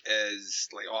Beek is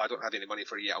like, oh, I don't have any money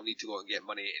for you yet. I'll need to go and get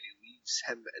money. And he leaves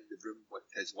him in the room with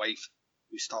his wife,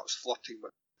 who starts flirting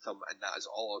with him, and that is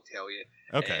all I'll tell you.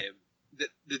 Okay.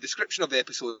 The description of the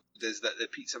episode is that the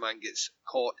pizza man gets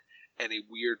caught in a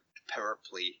weird power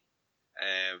play.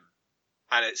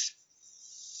 And it's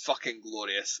fucking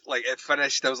glorious. Like, it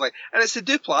finished, I was like, and it's the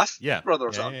Duplass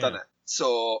brothers that have done it.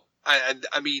 So, and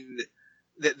I mean,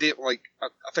 they like,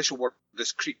 official word,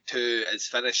 this Creep 2 is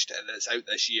finished and it's out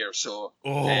this year, so.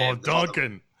 Oh,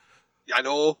 Duncan! I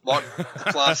know, Mark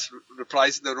Duplass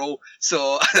reprising the role,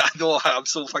 so I know, I'm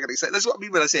so fucking excited. That's what I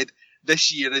mean when I said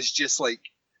this year is just like,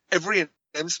 every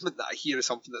announcement that I hear of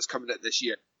something that's coming out this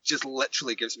year just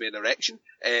literally gives me an erection.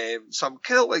 So I'm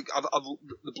kind of like,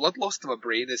 the blood loss to my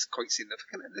brain is quite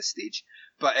significant at this stage.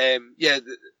 But yeah,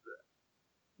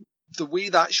 the way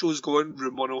that show's going,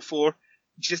 Room 104,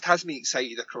 just has me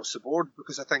excited across the board,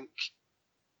 because I think,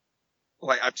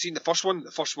 like, I've seen the first one.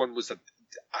 The first one was a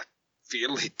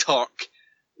fairly dark,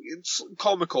 it's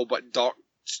comical but dark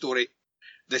story.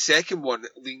 The second one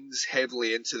leans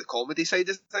heavily into the comedy side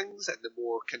of things and the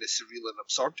more kind of surreal and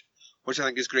absurd, which I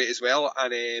think is great as well.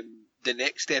 And the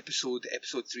next episode,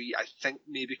 episode 3, I think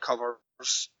maybe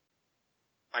covers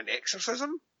an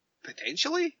exorcism,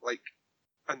 potentially, like,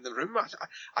 in the room.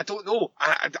 I don't know.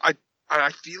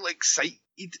 I feel excited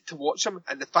to watch them,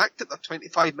 and the fact that they're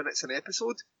 25 minutes an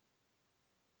episode,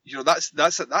 you know, that's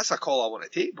a call I want to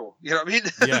take, bro. You know what I mean?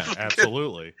 Yeah,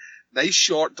 absolutely. Nice,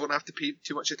 short, don't have to pay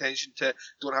too much attention to,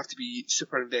 don't have to be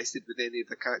super invested with any of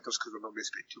the characters because we're not going to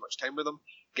spend too much time with them.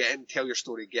 Get in, tell your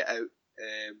story, get out.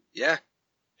 Yeah,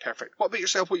 perfect. What about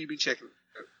yourself? What have you been checking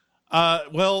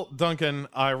out? Well, Duncan,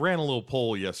 I ran a little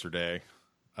poll yesterday.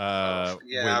 I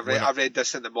read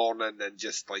this in the morning and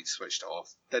just like switched it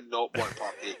off. Did not want to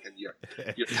partake, and you're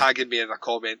tagging me in a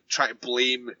comment trying to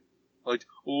blame, like,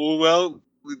 oh well,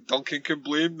 Duncan can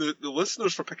blame the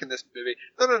listeners for picking this movie.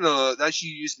 No, that's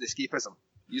you using escapism,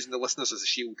 using the listeners as a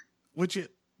shield. Would you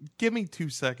give me 2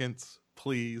 seconds,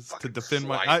 please, Fucking to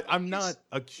defend I'm not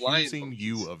accusing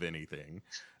you of anything.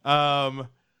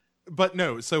 But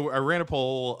no, so I ran a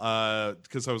poll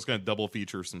because I was going to double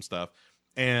feature some stuff.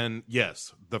 And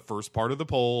yes, the first part of the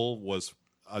poll was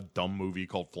a dumb movie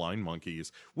called Flying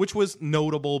Monkeys, which was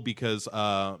notable because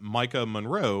Micah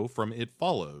Monroe from It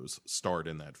Follows starred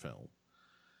in that film.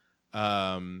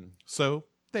 So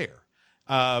there.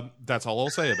 That's all I'll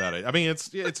say about it. I mean,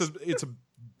 it's a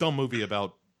dumb movie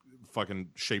about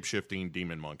fucking shape-shifting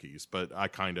demon monkeys, but I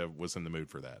kind of was in the mood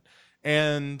for that.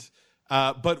 And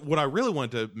but what I really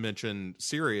wanted to mention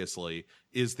seriously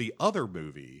is the other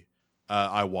movie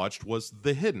I watched was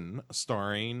The Hidden,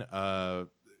 starring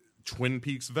Twin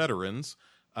Peaks veterans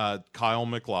Kyle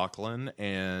MacLachlan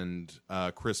and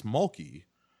Chris Mulkey,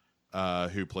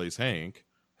 who plays Hank.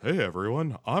 Hey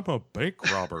everyone, I'm a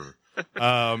bank robber.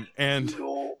 And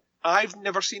no, I've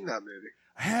never seen that movie.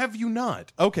 Have you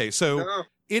not? Okay, so No.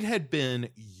 It had been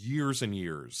years and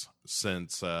years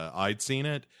since I'd seen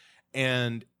it,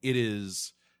 and it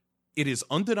is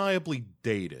undeniably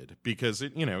dated because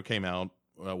it came out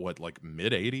like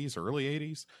mid 80s, early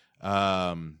 80s,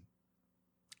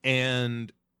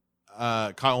 and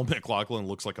Kyle MacLachlan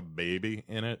looks like a baby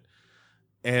in it.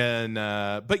 And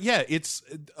but yeah, it's,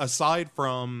 aside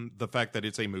from the fact that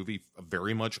it's a movie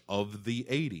very much of the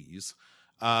 80s,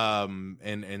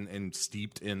 and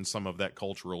steeped in some of that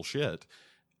cultural shit,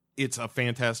 it's a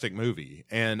fantastic movie.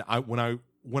 And when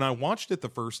I watched it the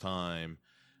first time,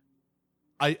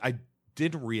 I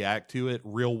did react to it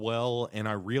real well, and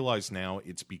I realize now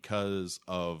it's because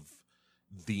of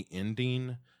the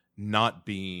ending not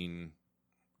being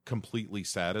completely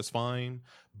satisfying,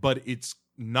 but it's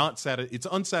not it's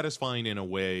unsatisfying in a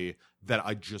way that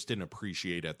I just didn't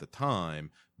appreciate at the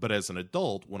time. But as an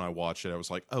adult, when I watched it, I was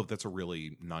like, oh, that's a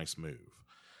really nice move.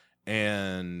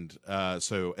 And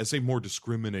so as a more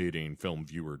discriminating film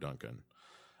viewer, Duncan,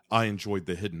 I enjoyed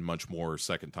The Hidden much more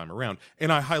second time around,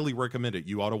 and I highly recommend it.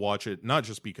 You ought to watch it, not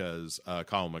just because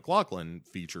Kyle MacLachlan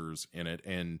features in it,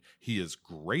 and he is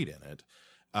great in it,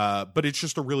 but it's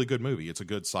just a really good movie. It's a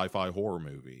good sci-fi horror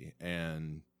movie,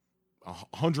 and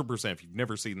 100%, if you've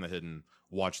never seen The Hidden,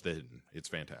 watch The Hidden. It's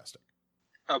fantastic.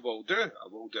 I will do. I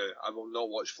will not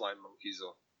watch Flying Monkeys,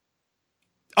 though.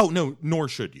 Oh, no, nor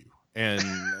should you. And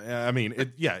I mean,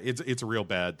 it's a real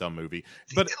bad, dumb movie.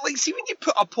 But like, see when you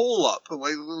put a poll up,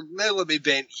 like, now let me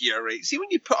vent here, right? See when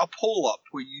you put a poll up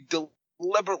where you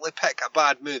deliberately pick a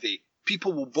bad movie,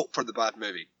 people will vote for the bad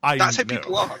movie. That's how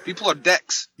people are. People are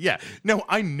dicks. Yeah. No,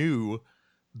 I knew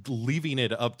leaving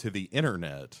it up to the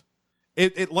internet.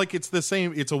 It like it's the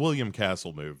same. It's a William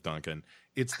Castle move, Duncan.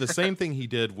 It's the same thing he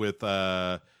did with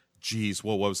what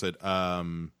was it?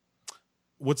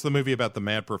 What's the movie about the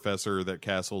mad professor that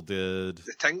Castle did?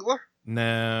 The Tingler?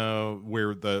 No,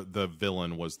 where the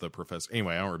villain was the professor.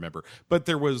 Anyway, I don't remember. But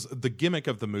there was the gimmick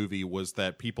of the movie was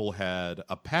that people had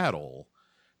a paddle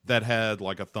that had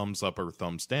like a thumbs up or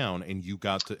thumbs down, and you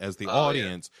got to, as the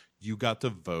audience, you got to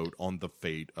vote on the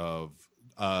fate of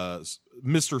Mr.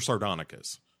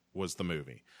 Sardonicus was the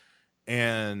movie.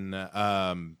 And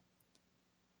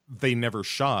they never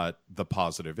shot the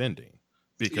positive ending.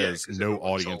 Because no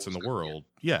audience in the world,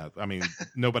 I mean,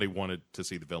 nobody wanted to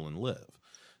see the villain live.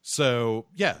 So,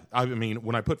 I mean,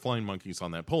 when I put Flying Monkeys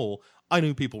on that poll, I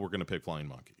knew people were going to pick Flying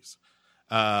Monkeys.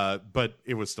 But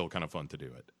it was still kind of fun to do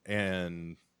it.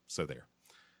 And so there.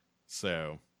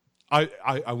 So,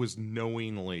 I was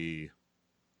knowingly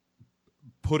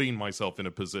putting myself in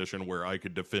a position where I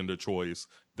could defend a choice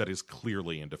that is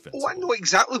clearly indefensible. Oh, I know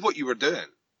exactly what you were doing.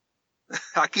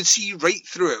 I could see right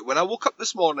through it. When I woke up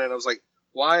this morning, I was like,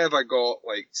 why have I got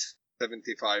like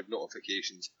 75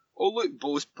 notifications? Oh, look,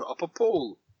 Bo's put up a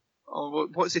poll. Oh,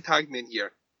 what's he tagged me in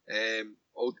here?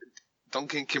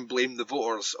 Duncan can blame the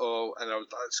voters. Oh, and I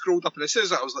scrolled up, and as soon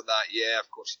as I was like that, yeah, of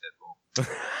course she did, Bo.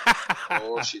 Of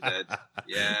course she did.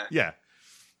 Yeah. Yeah.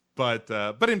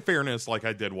 But in fairness, like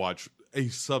I did watch a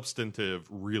substantive,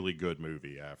 really good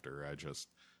movie after.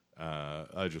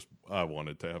 I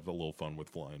wanted to have a little fun with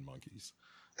Flying Monkeys.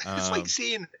 It's like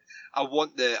saying I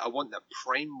want the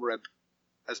prime rib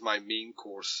as my main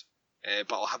course,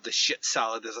 but I'll have the shit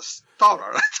salad as a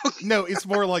starter. No, it's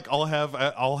more like I'll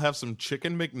have some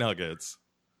chicken McNuggets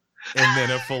and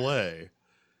then a fillet.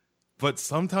 But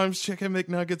sometimes chicken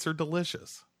McNuggets are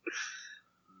delicious.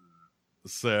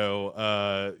 So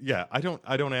I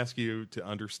don't ask you to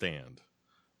understand.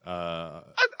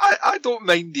 I don't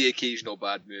mind the occasional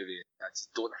bad movie. I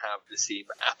just don't have the same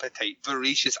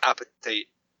voracious appetite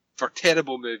for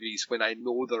terrible movies when I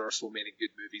know there are so many good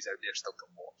movies out there still to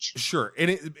watch. Sure, and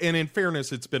in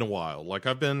fairness, it's been a while. Like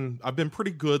I've been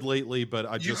pretty good lately,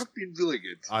 but you have been really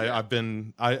good. I've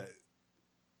been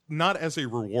not as a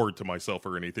reward to myself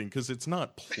or anything, because it's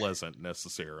not pleasant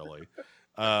necessarily.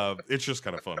 It's just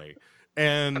kind of funny,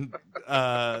 and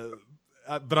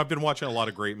but I've been watching a lot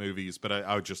of great movies. But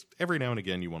I would just every now and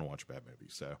again you want to watch a bad movie.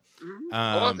 So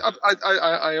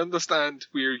I understand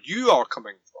where you are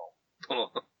coming from.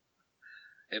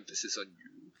 Emphasis on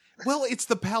you. Well, it's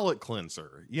the palate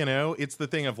cleanser, you know? It's the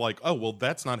thing of like, oh, well,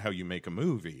 that's not how you make a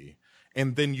movie.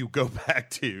 And then you go back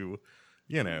to,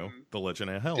 you know, The Legend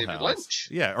of Hell David House. Lynch.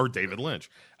 Yeah, or David Lynch.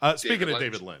 Speaking of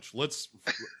David Lynch,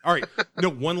 all right, no,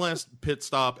 one last pit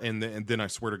stop, and then I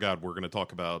swear to God, we're going to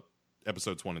talk about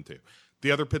episodes 1 and 2.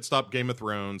 The other pit stop, Game of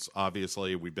Thrones,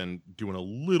 obviously, we've been doing a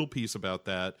little piece about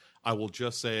that. I will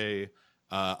just say,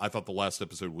 I thought the last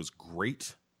episode was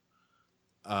great.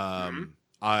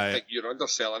 I think you're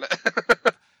underselling it.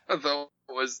 I thought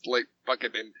it was like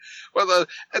fucking in. Well,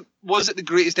 was it the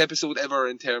greatest episode ever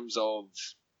in terms of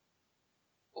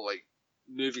like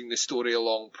moving the story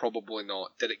along? Probably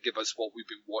not. Did it give us what we've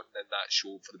been wanting in that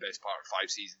show for the best part of 5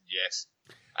 seasons? Yes.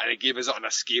 And it gave us it on a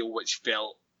scale which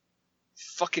felt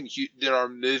fucking huge. There are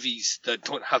movies that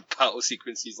don't have battle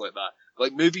sequences like that.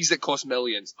 Like movies that cost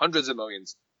millions, hundreds of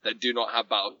millions, that do not have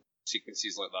battle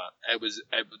sequences like that.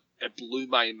 It blew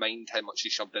my mind how much he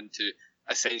shoved into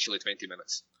essentially 20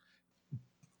 minutes.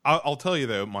 I'll tell you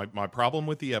though, my problem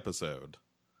with the episode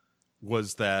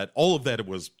was that all of that it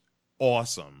was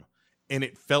awesome, and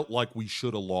it felt like we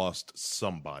should have lost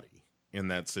somebody in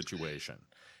that situation.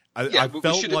 I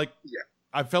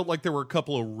felt like there were a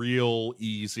couple of real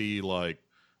easy, like,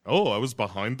 oh, I was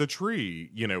behind the tree,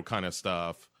 you know, kind of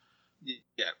stuff.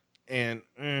 Yeah. And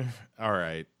all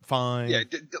right, fine. Yeah,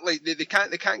 like they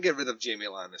can't get rid of Jamie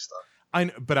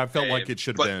Lannister. But I felt like it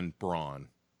should have but- been Bronn.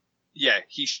 Yeah,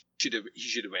 he should have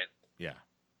went. Yeah.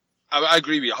 I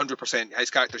agree with you 100%. His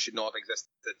character should not have existed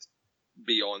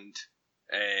beyond.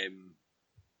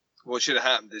 What should have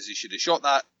happened is he should have shot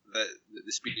the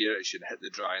spear. It should have hit the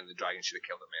dragon. The dragon should have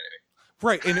killed him anyway.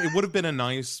 Right, and it would have been a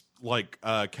nice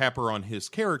capper on his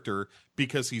character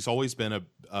because he's always been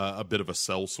a bit of a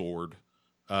sellsword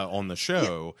on the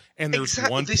show. And there's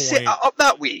exactly. one They point set it up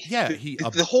that way. Yeah,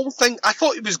 the whole thing. I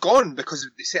thought he was gone because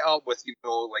they set up with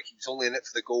like he was only in it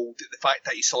for the gold. The fact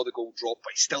that he saw the gold drop,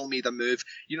 but he still made a move.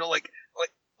 Like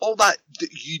all that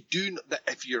you do. That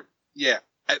if you're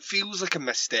it feels like a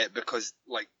misstep because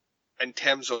like in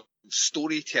terms of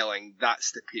storytelling,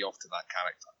 that's the payoff to that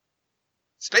character.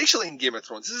 Especially in Game of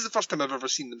Thrones. This is the first time I've ever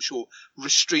seen them show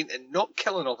restraint and not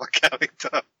killing off a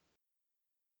character.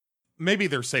 Maybe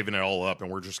they're saving it all up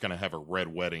and we're just going to have a red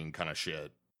wedding kind of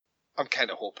shit. I'm kind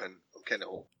of hoping.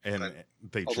 And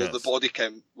they although just... the body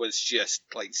count was just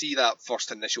like, see that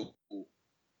first initial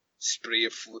spray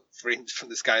of frames from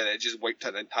the sky that just wiped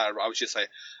out an entire... I was just like,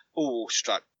 oh,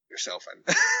 strap yourself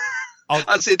in.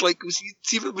 I said, like,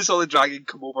 see when we saw the dragon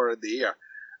come over in the air,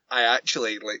 I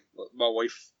actually, like, my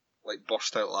wife, like,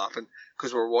 burst out laughing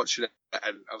because we were watching it,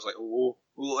 and I was like, oh,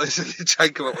 as the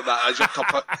dragon come up with that, I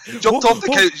jumped off the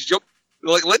couch,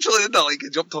 like, literally did that, like, I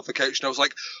jumped off the couch, and I was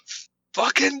like,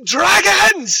 fucking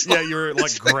dragons! Yeah, you were,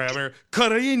 like, grabbing her,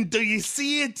 Corinne, do you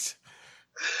see it?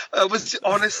 I was,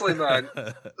 honestly, man,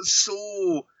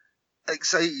 so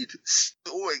excited.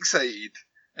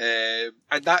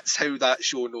 And that's how that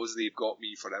show knows they've got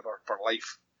me forever, for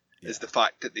life, is the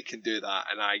fact that they can do that,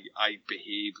 and I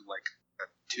behave like a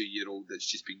 2-year-old that's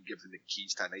just been given the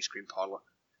keys to an ice cream parlour.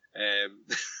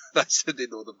 That's how they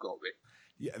know they've got me.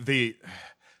 Yeah,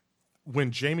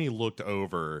 when Jamie looked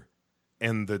over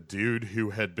and the dude who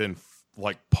had been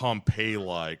like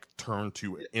Pompeii-like turned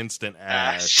to instant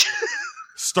ash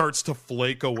starts to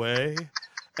flake away,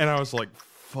 and I was like,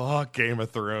 fuck Game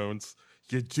of Thrones.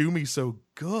 You do me so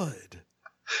good.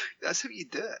 That's how you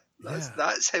do it.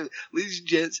 That's how, ladies and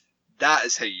gents, that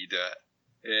is how you do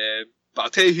it. But I'll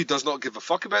tell you who does not give a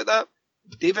fuck about that.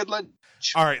 David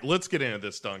Lynch. All right, let's get into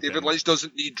this, Duncan. David Lynch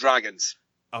doesn't need dragons.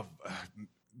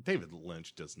 David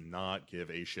Lynch does not give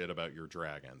a shit about your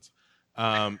dragons.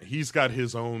 He's got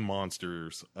his own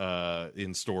monsters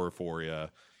in store for you,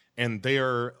 and they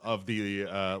are of the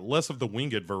less of the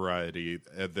winged variety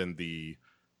than the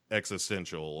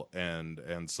existential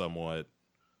and somewhat,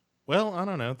 well, I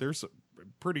don't know, there's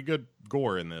pretty good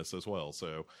gore in this as well,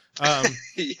 so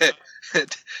yeah,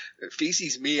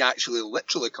 faces may actually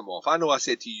literally come off. I know I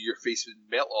said to you your face would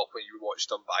melt off when you watched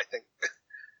them, but I think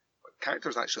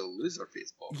characters actually lose their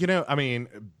face off. I mean,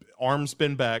 arms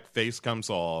bend back, face comes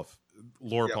off.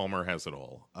 Laura Palmer has it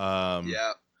all.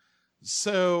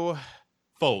 So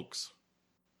folks,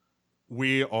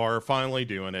 we are finally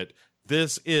doing it.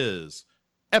 This is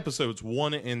episodes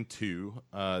 1 and 2,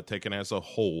 taken as a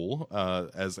whole,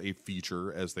 as a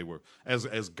feature, as they were,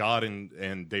 as God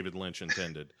and David Lynch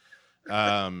intended.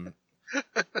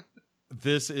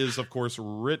 This is, of course,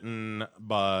 written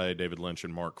by David Lynch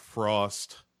and Mark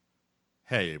Frost.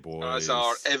 Hey, boys. As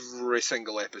are every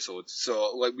single episode.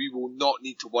 So, like, we will not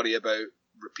need to worry about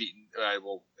repeating,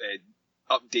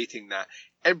 updating that.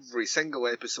 Every single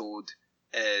episode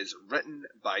is written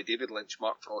by David Lynch,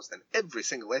 Mark Frost, and every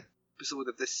single episode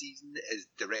of this season is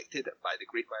directed by the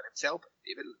great man himself,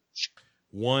 David Lynch.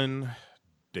 One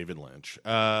David Lynch.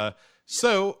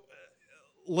 So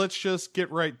let's just get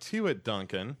right to it,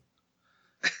 Duncan.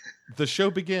 The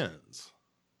show begins.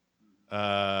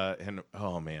 And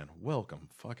oh man, welcome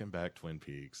fucking back, Twin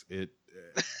Peaks.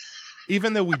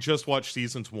 Even though we just watched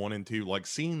seasons 1 and 2, like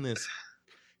seeing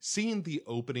the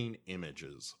opening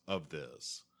images of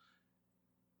this,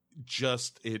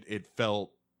 just it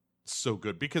felt so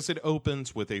good because it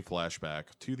opens with a flashback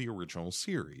to the original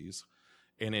series,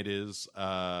 and it is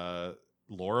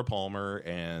Laura Palmer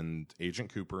and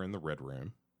Agent Cooper in the Red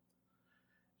Room,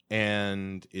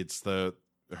 and it's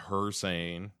her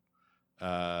saying,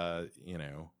 I'll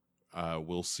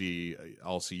see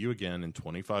you again in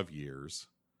 25 years,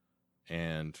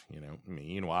 and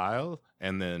meanwhile,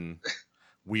 and then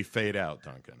we fade out,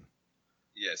 Duncan.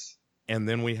 Yes. And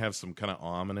then we have some kind of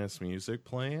ominous music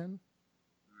playing.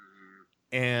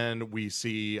 And we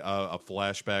see a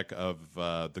flashback of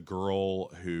the girl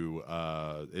who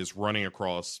is running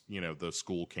across, the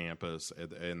school campus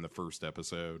in the first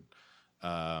episode,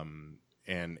 and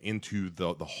into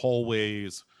the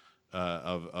hallways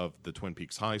of the Twin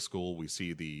Peaks High School. We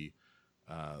see the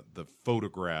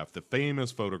photograph, the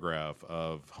famous photograph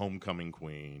of Homecoming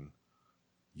Queen,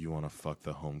 You want to fuck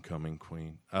the homecoming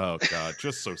queen? Oh God,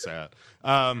 just so sad.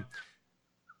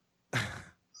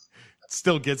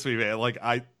 Still gets me, man. Like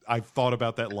I've thought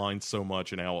about that line so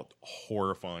much and how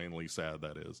horrifyingly sad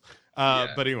that is.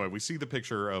 But anyway, we see the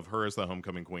picture of her as the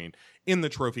homecoming queen in the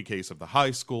trophy case of the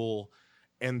high school,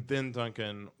 and then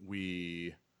Duncan,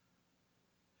 we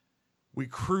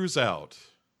cruise out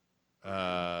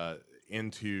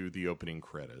into the opening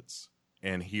credits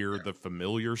and hear the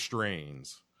familiar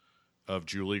strains of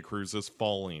Julie Cruz's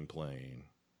Falling playing.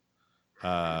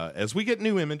 As we get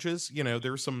new images, you know,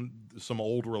 there's some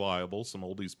old reliable, some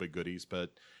oldies but goodies,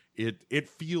 but it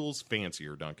feels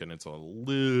fancier, Duncan. It's a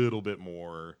little bit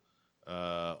more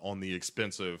on the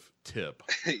expensive tip.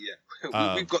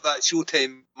 Yeah, we've got that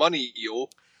Showtime money, yo.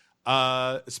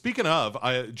 Speaking of,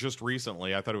 I just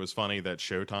recently, I thought it was funny that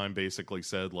Showtime basically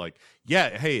said, like,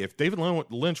 yeah, hey, if David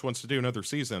Lynch wants to do another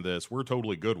season of this, we're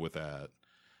totally good with that.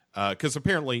 Because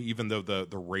apparently, even though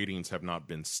the ratings have not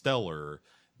been stellar,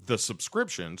 the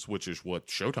subscriptions, which is what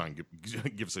Showtime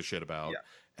gives a shit about,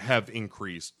 have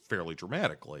increased fairly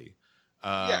dramatically.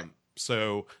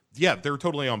 So, yeah, they're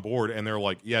totally on board, and they're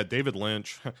like, yeah, David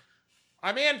Lynch,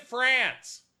 I'm in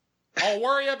France. I'll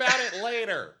worry about it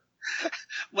later.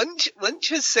 Lynch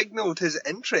has signalled his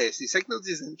interest. He signalled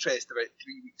his interest about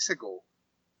 3 weeks ago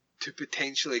to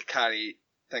potentially carry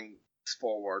things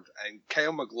forward, and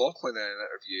Kyle MacLachlan in an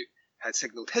interview had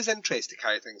signalled his interest to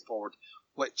carry things forward,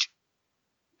 which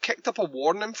kicked up a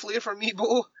warning flare for me,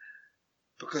 Bo,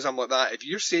 because I'm like that. If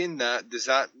you're saying that, does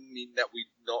that mean that we're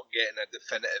not getting a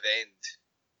definitive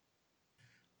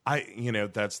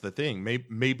end? That's the thing.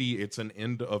 Maybe it's an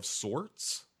end of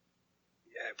sorts.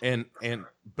 Yeah,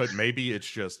 but maybe it's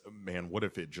just, man, what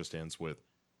if it just ends with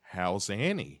How's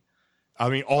Annie? I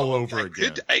mean, all over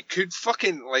again. It could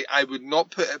fucking, like, I would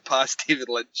not put it past David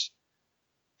Lynch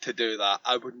to do that.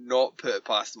 I would not put it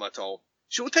past him at all.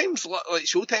 Showtime's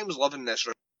loving this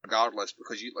regardless,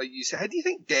 because you said, how do you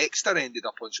think Dexter ended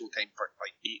up on Showtime for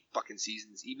like 8 fucking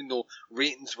seasons, even though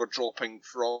ratings were dropping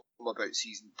from about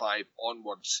season 5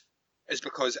 onwards? Is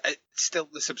because still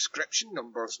the subscription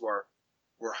numbers were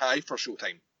high for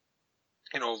Showtime,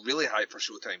 really high for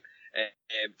Showtime,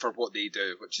 for what they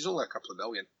do, which is only a couple of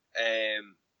million.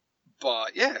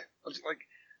 But yeah, like,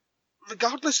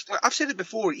 regardless, like I've said it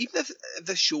before, even if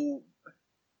the show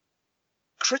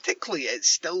critically, it's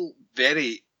still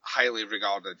very highly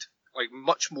regarded, like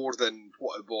much more than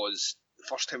what it was the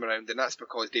first time around, and that's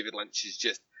because David Lynch is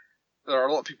just. There are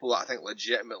a lot of people that I think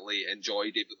legitimately enjoy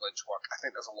David Lynch work. I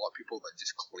think there's a lot of people that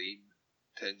just claim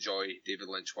to enjoy David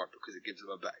Lynch work because it gives them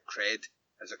a bit of cred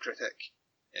as a critic.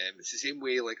 It's the same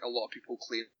way like a lot of people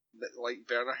claim that like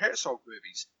Werner Herzog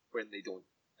movies when they don't.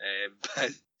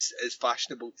 But it's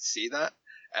fashionable to say that.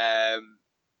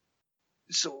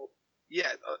 So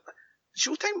yeah,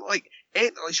 Showtime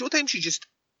Showtime should just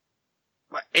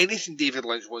anything David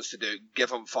Lynch wants to do,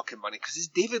 give him fucking money, because it's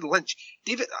David Lynch.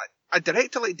 A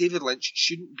director like David Lynch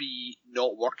shouldn't be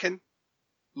not working.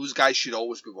 Those guys should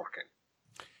always be working.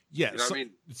 Yeah, you know what I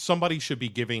mean? Somebody should be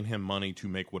giving him money to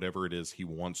make whatever it is he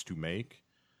wants to make.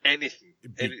 Anything,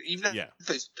 even if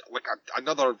it's like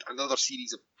another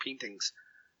series of paintings.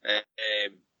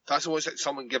 That's always like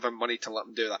someone give him money to let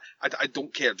him do that. I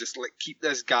don't care. Just like keep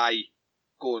this guy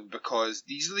going, because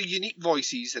these are the unique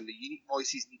voices, and the unique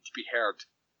voices need to be heard.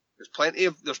 There's plenty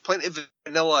of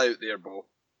vanilla out there, Bo.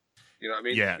 You know what I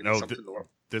mean? Yeah, no,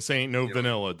 this ain't no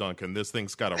vanilla, Duncan. This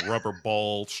thing's got a rubber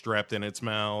ball strapped in its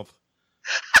mouth.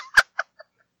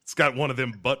 It's got one of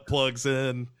them butt plugs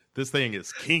in. This thing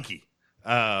is kinky.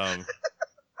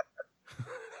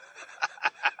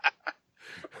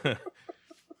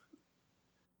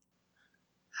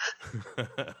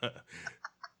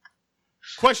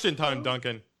 Question time,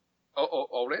 Duncan. Oh,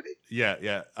 already?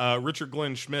 Yeah. Richard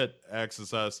Glenn Schmidt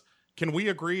asks us, can we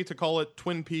agree to call it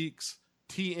Twin Peaks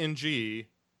TNG,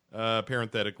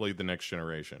 parenthetically, The Next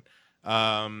Generation?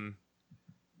 No.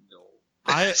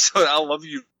 Sorry, I love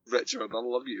you, Richard. I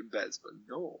love you in bits, but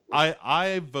no.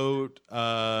 I vote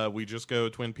we just go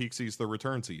Twin Peaksies The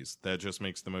Returnsies. That just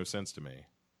makes the most sense to me.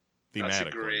 Thematically. That's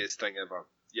the greatest thing ever.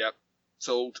 Yep.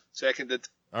 Sold. Seconded.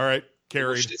 All right.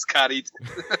 Carried. It's carried.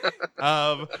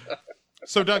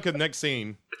 So, Duncan, next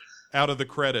scene, out of the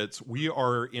credits, we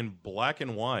are in black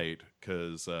and white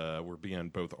because we're being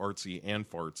both artsy and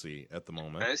fartsy at the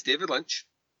moment. And it's David Lynch.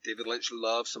 David Lynch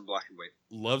loves some black and white.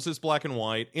 Loves his black and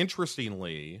white.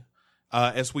 Interestingly,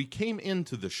 as we came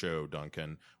into the show,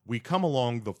 Duncan, we come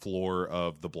along the floor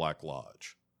of the Black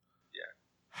Lodge. Yeah.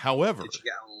 However... Did you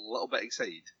get a little bit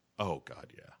excited? Oh,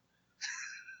 God,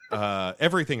 yeah.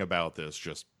 Everything about this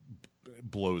just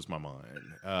blows my mind.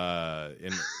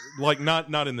 And like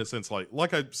not in the sense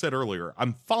like I said earlier,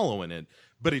 I'm following it,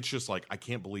 but it's just like I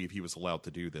can't believe he was allowed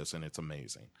to do this, and it's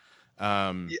amazing.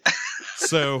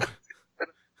 So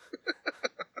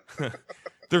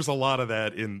there's a lot of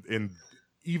that in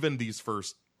even these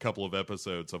first couple of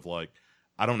episodes of like,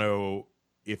 I don't know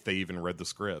if they even read the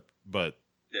script, but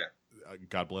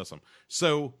God bless them.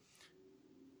 So,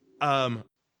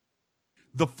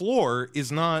 the floor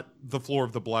is not the floor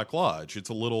of the Black Lodge. It's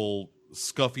a little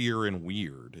scuffier and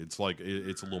weird. It's like,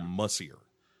 it's a little mussier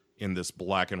in this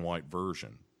black and white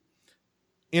version.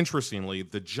 Interestingly,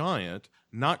 the giant,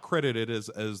 not credited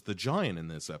as the giant in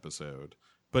this episode,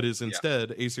 but is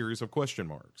instead a series of question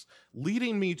marks,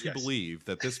 leading me to believe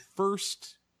that this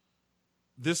first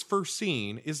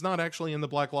scene is not actually in the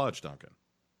Black Lodge, Duncan.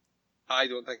 I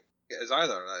don't think it is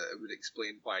either. It would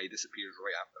explain why he disappears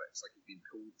right after it. It's like he's been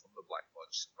pulled from the Black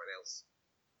Lodge somewhere else.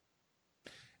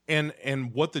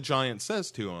 And what the giant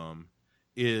says to him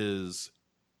is,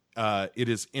 it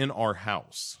is in our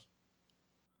house.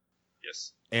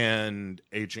 Yes. And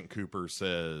Agent Cooper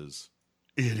says,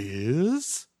 "It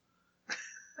is?"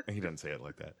 He doesn't say it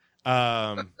like that.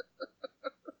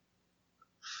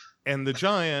 And the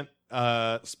giant,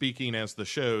 speaking as the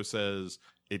show, says,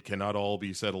 "It cannot all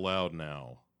be said aloud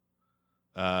now."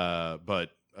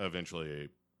 But eventually,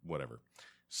 whatever.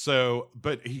 So,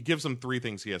 but he gives him 3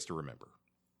 things he has to remember.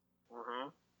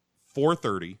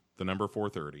 4:30, the number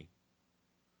 4:30.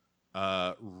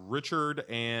 Richard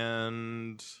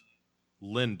and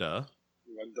Linda,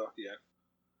 yeah.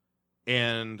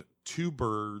 And 2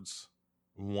 birds,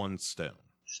 1 stone.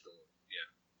 Yeah.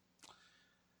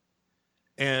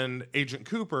 And Agent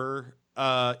Cooper,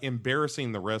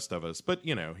 embarrassing the rest of us, but,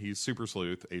 you know, he's super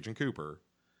sleuth, Agent Cooper,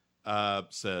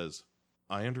 says,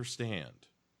 "I understand."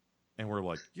 And we're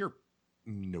like,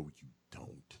 no, you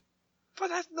don't. But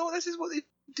this is what they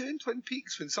do in Twin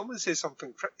Peaks when someone says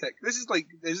something cryptic. This is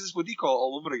what do you call it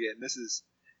all over again? This is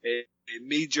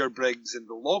Major Briggs and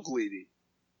the Log Lady.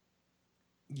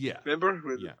 Yeah. Remember?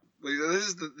 Yeah. Like,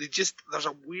 there's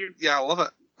a weird, I love it.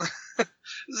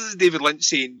 This is David Lynch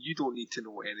saying, you don't need to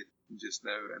know anything just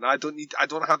now, and I don't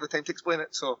have the time to explain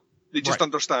it, so they just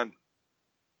understand.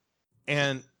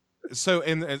 And so,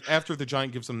 and after the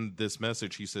giant gives him this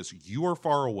message, he says, "You are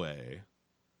far away."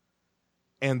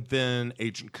 And then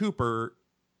Agent Cooper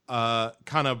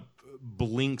kind of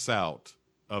blinks out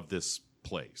of this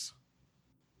place.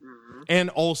 Mm-hmm.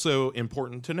 And also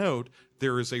important to note,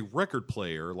 there is a record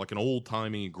player, like an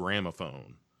old-timey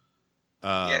gramophone,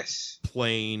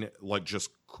 playing like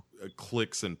just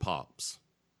clicks and pops.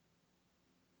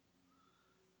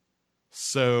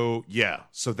 So,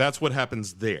 so that's what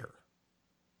happens there.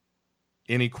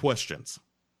 Any questions?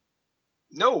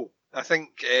 No, I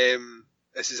think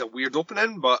this is a weird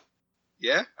opening, but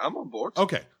yeah, I'm on board.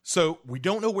 Okay, so we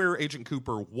don't know where Agent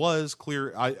Cooper was.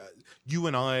 You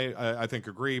and I think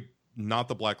agree, not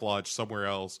the Black Lodge, somewhere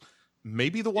else.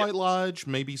 Maybe the White Lodge,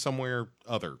 maybe somewhere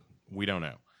other. We don't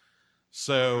know.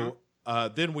 So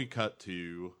then we cut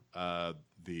to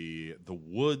the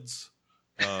woods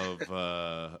of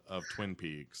Twin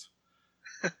Peaks,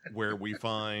 where we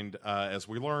find, as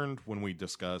we learned when we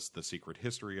discussed the secret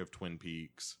history of Twin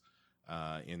Peaks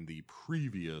in the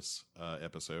previous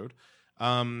episode,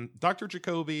 Dr.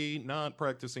 Jacoby not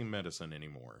practicing medicine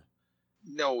anymore.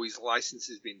 No, his license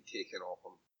has been taken off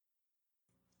him.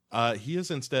 He is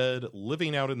instead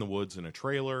living out in the woods in a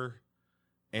trailer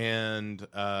and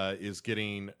is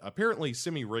getting apparently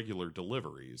semi-regular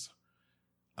deliveries.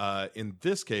 In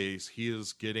this case, he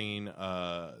is getting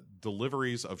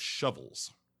deliveries of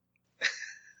shovels.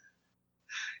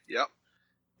 Yep.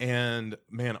 And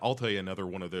man, I'll tell you another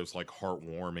one of those like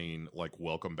heartwarming, like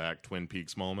welcome back Twin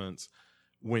Peaks moments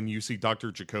when you see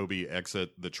Dr. Jacoby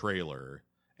exit the trailer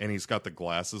and he's got the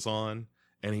glasses on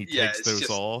and he takes those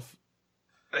off.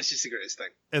 That's just the greatest thing.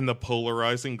 And the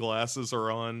polarizing glasses are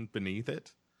on beneath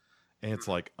it. And it's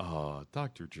like,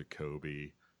 Dr.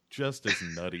 Jacoby, just as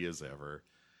nutty as ever.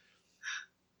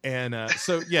 And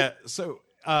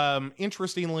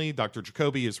interestingly, Dr.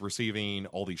 Jacoby is receiving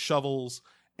all these shovels.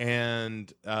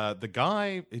 And the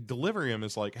guy delivering him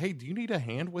is like, "Hey, do you need a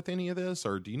hand with any of this?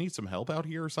 Or do you need some help out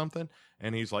here or something?"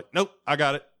 And he's like, "Nope, I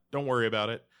got it. Don't worry about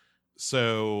it."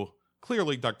 So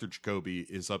clearly Dr. Jacoby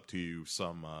is up to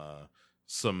some,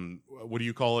 what do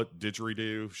you call it?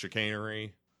 Didgeridoo?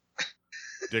 Chicanery?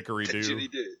 Dickery-doo?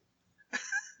 Didgeridoo.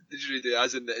 Didgeridoo,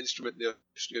 as in the instrument the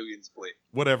Australians play.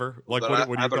 Whatever. Like, what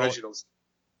do you Aboriginals.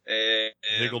 call it?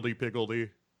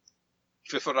 Higgledy-piggledy?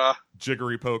 Fifera.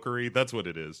 Jiggery-pokery. That's what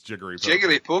it is. Jiggery-pokery.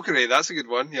 Jiggery-pokery. That's a good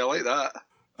one. Yeah, I like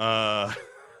that.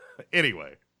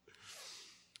 Anyway.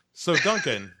 So,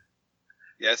 Duncan,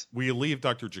 Yes, we leave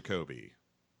Dr. Jacoby.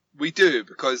 we do,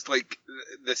 because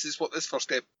this is what this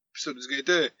first episode is going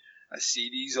to do: a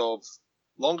series of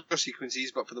longer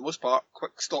sequences, but for the most part,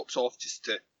 quick stops off just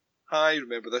to, hi,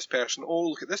 remember this person? Oh,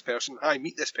 look at this person. Hi,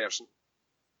 meet this person.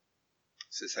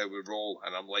 This is how we roll,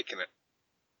 and I'm liking it.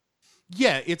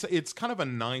 Yeah, it's kind of a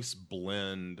nice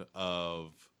blend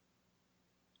of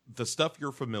the stuff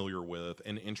you're familiar with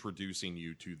and introducing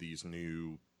you to these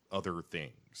new other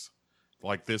things.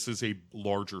 Like, this is a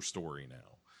larger story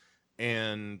now.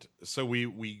 And so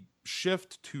we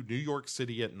shift to New York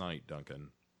City at night, Duncan.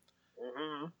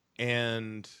 Mm-hmm.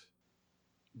 And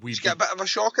we Did you get a bit of a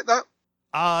shock at that?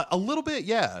 a little bit,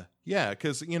 yeah. Yeah,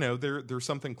 because, there's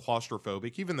something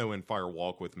claustrophobic, even though in Fire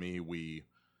Walk with Me, we,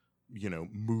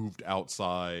 moved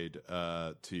outside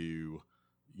to,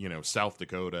 South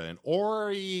Dakota and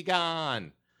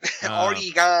Oregon.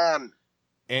 Oregon!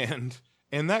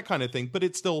 And that kind of thing, but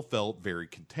it still felt very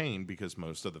contained because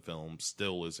most of the film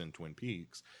still is in Twin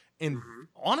Peaks. And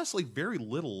honestly, very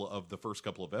little of the first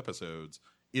couple of episodes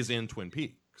is in Twin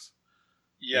Peaks.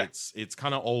 Yeah. It's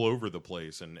kind of all over the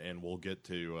place, and we'll get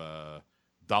to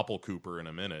Doppelcooper in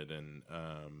a minute, and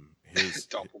his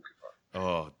Doppelcooper.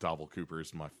 Oh, Doppelcooper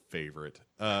is my favorite.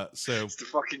 So It's the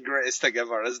fucking greatest thing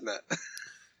ever, isn't it?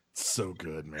 so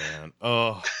good, man.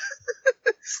 Oh,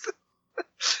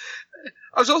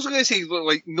 I was also going to say,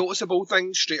 noticeable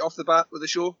things straight off the bat with the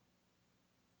show.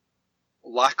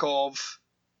 Lack of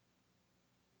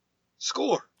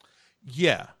score.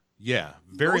 yeah.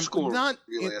 Very No score, not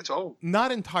really, at all.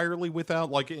 Not entirely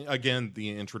without, again, the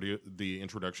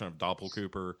introduction of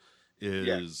Doppelcooper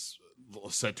is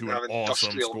set to an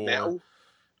awesome Industrial score. metal.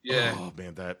 Yeah. Oh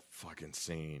man, that fucking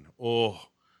scene. Oh,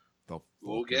 the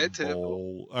We'll fucking get to it.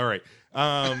 bowl. All right.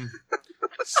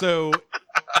 So,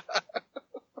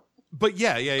 but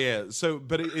yeah. So,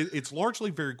 but it's largely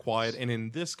very quiet, and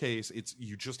in this case,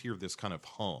 you just hear this kind of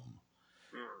hum,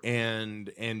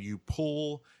 and you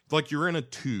pull, like you're in a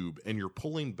tube, and you're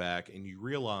pulling back, and you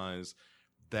realize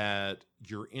that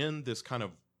you're in this kind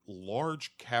of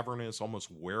large, cavernous, almost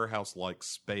warehouse-like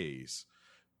space,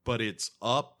 but it's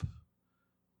up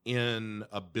in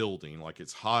a building, like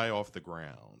it's high off the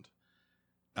ground.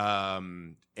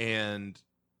 And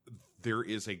there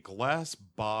is a glass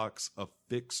box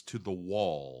affixed to the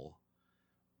wall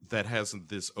that has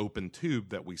this open tube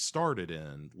that we started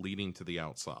in leading to the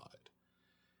outside.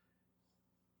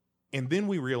 And then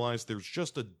we realize there's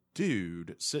just a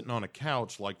dude sitting on a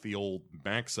couch like the old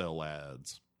Maxell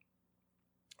ads,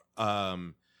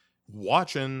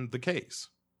 watching the case.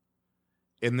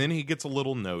 And then he gets a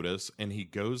little notice, and he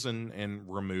goes in and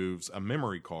removes a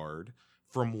memory card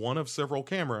from one of several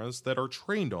cameras that are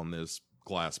trained on this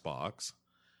glass box.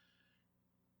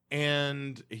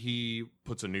 And he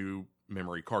puts a new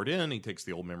memory card in. He takes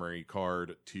the old memory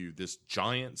card to this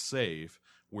giant safe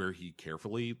where he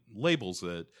carefully labels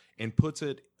it and puts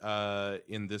it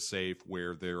in this safe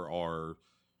where there are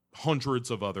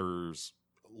hundreds of others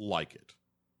like it.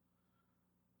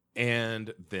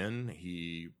 And then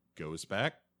he goes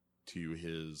back to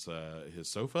his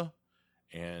sofa,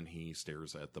 and he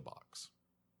stares at the box.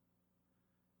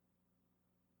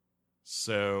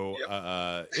 So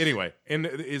anyway, and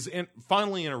is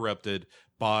finally interrupted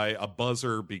by a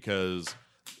buzzer because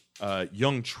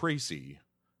young Tracy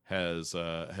has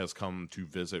come to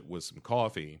visit with some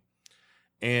coffee,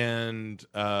 and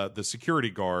the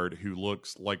security guard, who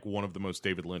looks like one of the most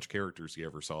David Lynch characters you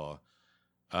ever saw.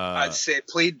 I'd say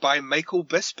played by Michael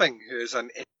Bisping, who is an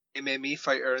MMA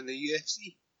fighter in the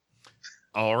UFC.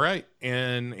 All right.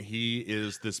 And he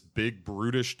is this big,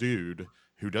 brutish dude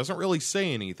who doesn't really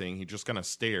say anything. He just kind of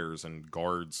stares and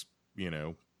guards,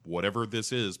 whatever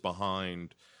this is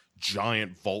behind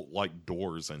giant vault-like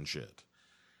doors and shit.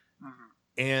 Mm-hmm.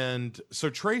 And so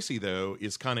Tracy, though,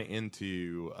 is kind of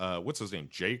into, what's his name?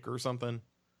 Jake or something?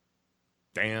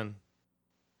 Dan?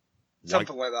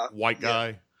 Something like that. White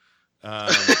guy.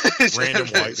 Random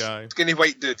white guy. Skinny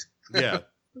white dude. Yeah.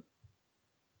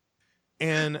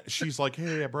 And she's like,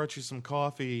 hey, I brought you some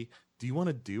coffee. Do you want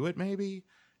to do it maybe?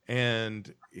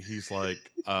 And he's like,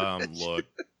 look,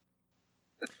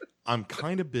 I'm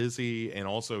kind of busy, and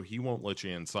also he won't let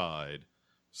you inside.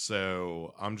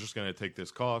 So I'm just going to take this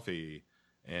coffee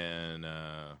and,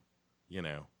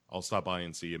 I'll stop by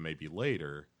and see you maybe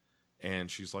later. And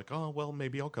she's like, oh, well,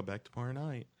 maybe I'll come back tomorrow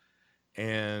night.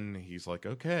 And he's like,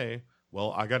 okay,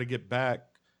 well, I got to get back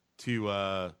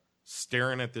to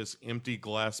staring at this empty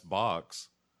glass box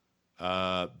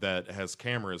that has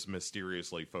cameras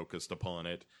mysteriously focused upon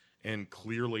it, and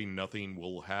clearly nothing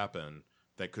will happen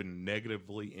that could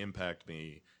negatively impact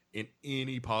me in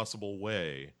any possible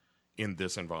way in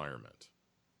this environment.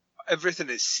 everything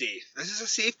is safe. This is a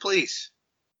safe place.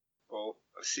 Well,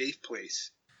 a safe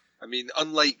place. I mean,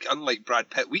 unlike Brad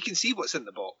Pitt, we can see what's in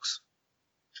the box.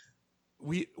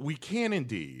 We can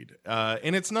indeed,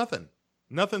 and it's nothing.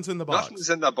 Nothing's in the box. Nothing's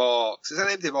in the box. It's an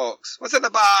empty box. What's in the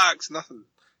box? Nothing.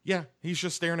 Yeah, he's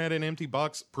just staring at an empty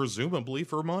box, presumably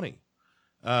for money.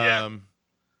 Yeah.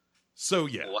 So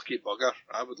yeah. Lucky bugger.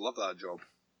 I would love that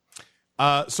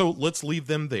job. So let's leave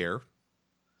them there.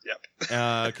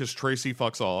 Yep. Because Tracy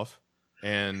fucks off,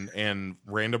 and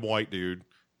random white dude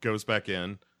goes back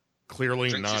in. Clearly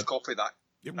Drinks his not. coffee. That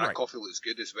Right. coffee looks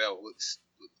good as well. Looks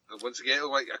once again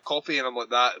like a coffee, and I'm like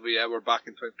that. Yeah, we're back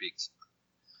in Twin Peaks.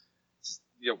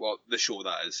 Yeah, well, the show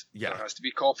that is. Yeah. There has to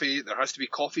be coffee. There has to be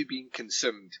coffee being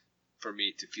consumed for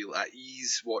me to feel at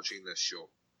ease watching this show.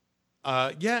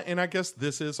 Yeah, and I guess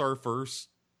this is our first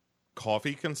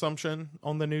coffee consumption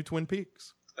on the new Twin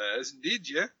Peaks. Is indeed,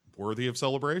 yeah. Worthy of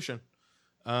celebration.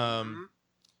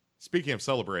 Speaking of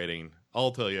celebrating,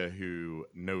 I'll tell you who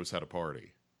knows how to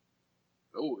party.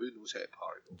 Oh, who knows how to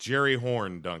party? Jerry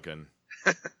Horn, Duncan.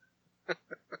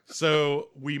 So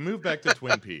we move back to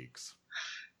Twin Peaks,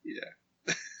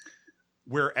 Yeah.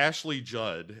 where Ashley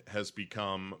Judd has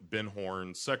become Ben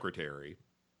Horn's secretary.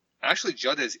 Actually,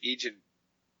 Judd is aging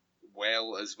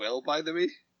well as well, by the way.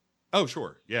 Oh,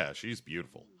 sure. Yeah, she's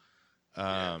beautiful.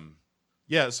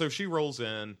 Yeah, so she rolls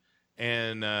in,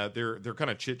 and they're kind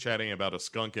of chit-chatting about a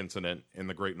skunk incident in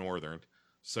the Great Northern.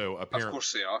 So apparently, Of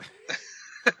course they are.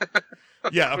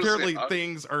 yeah, Of course apparently they are.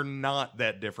 things are not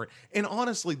that different. And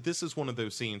honestly, this is one of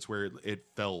those scenes where it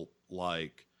felt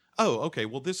like, oh, okay,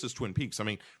 well, this is Twin Peaks. I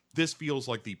mean, this feels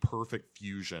like the perfect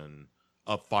fusion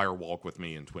of Fire Walk with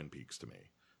Me and Twin Peaks to me.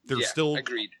 There's Yeah, still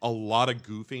agreed. a lot of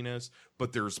goofiness,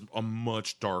 but there's a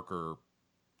much darker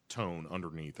tone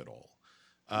underneath it all.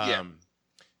 Yeah.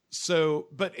 So,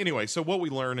 but anyway, so what we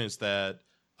learn is that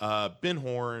Ben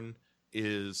Horn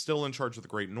is still in charge of the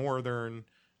Great Northern.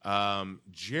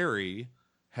 Jerry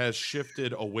has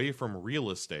shifted away from real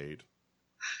estate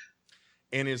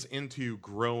and is into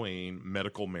growing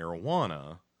medical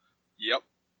marijuana. Yep.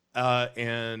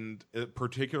 And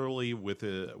particularly with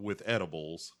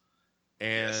edibles.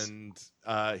 And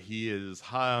he is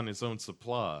high on his own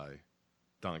supply,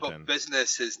 Duncan. But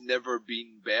business has never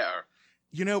been better.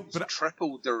 You know, It's but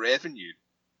tripled the revenue.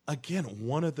 again,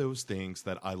 one of those things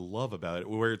that I love about it,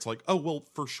 where it's like, oh, well,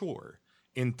 for sure.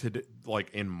 In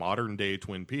modern day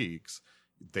Twin Peaks,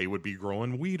 they would be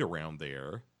growing weed around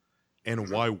there. And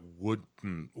why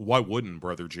wouldn't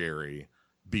Brother Jerry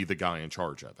be the guy in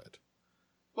charge of it?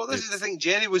 Well, this is the thing.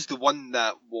 Jerry was the one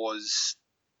that was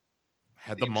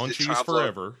Had the He was the munchies traveler.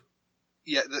 forever.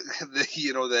 yeah,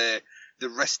 the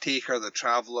risk taker, the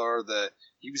traveler.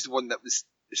 He was the one that was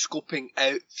scoping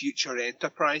out future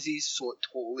enterprises, so it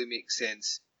totally makes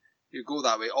sense. You go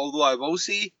that way. Although I will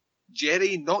say,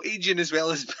 Jerry not aging as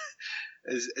well as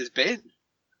Ben.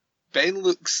 Ben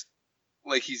looks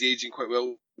like he's aging quite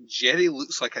well. Jerry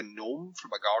looks like a gnome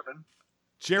from a garden.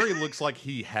 Jerry looks like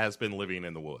he has been living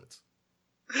in the woods.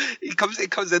 He comes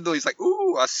in though. He's like,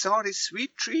 "Ooh, a sorry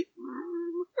sweet treat."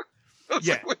 It's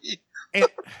Yeah. like, what you- And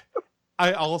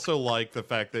I also like the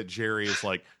fact that Jerry is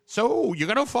like, so you're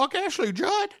gonna fuck Ashley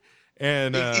Judd?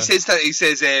 And he says that. He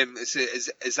says,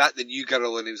 "Is that the new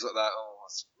girl?" And he was like, "That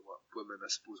that's what woman. I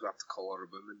suppose we have to call her a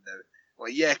woman now." I'm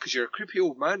like, yeah, because you're a creepy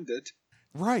old man, dude.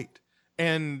 right.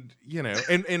 And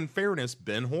in fairness,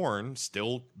 Ben Horn,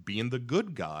 still being the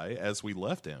good guy as we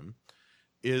left him,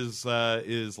 is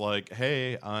like,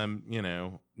 hey,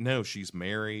 no, she's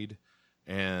married,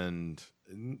 and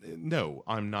no,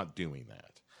 I'm not doing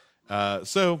that.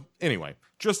 So anyway,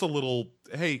 just a little,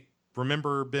 hey,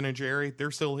 remember Ben and Jerry?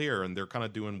 They're still here, and they're kind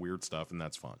of doing weird stuff, and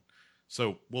that's fun.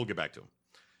 So we'll get back to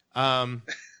them.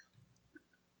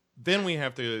 Then we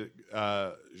have to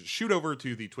shoot over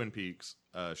to the Twin Peaks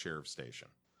Sheriff's Station.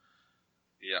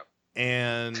 Yeah.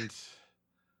 And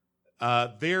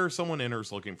there someone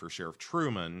enters looking for Sheriff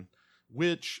Truman,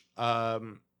 which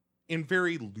in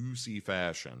very Lucy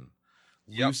fashion,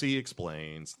 Yep. Lucy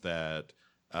explains that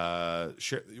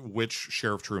which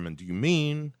Sheriff Truman do you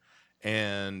mean?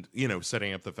 And,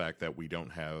 setting up the fact that we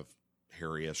don't have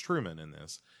Harry S. Truman in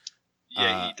this.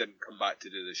 Yeah, he didn't come back to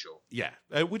do the show. Yeah,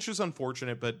 which is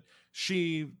unfortunate, but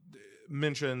she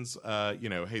mentions,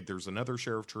 hey, there's another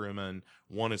Sheriff Truman.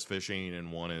 One is fishing,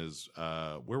 and one is,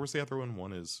 where was the other one?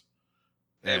 One is...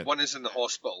 One is in the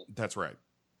hospital, That's right.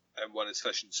 and one is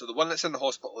fishing. So the one that's in the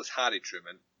hospital is Harry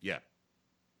Truman. Yeah.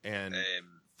 And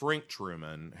Um, Frank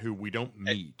Truman, who we don't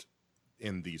meet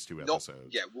in these two no, episodes.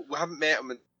 yeah, we haven't met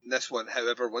him in this one.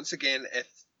 However, once again, if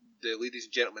the ladies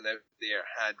and gentlemen out there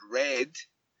had read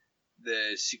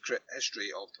the secret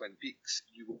history of Twin Peaks,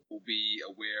 you will be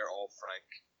aware of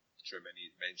Frank Truman.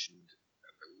 He's mentioned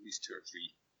at least 2 or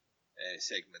 3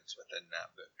 segments within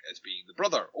that book as being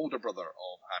the older brother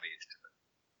of Harry S. Truman.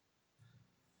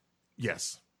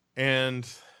 Yes. And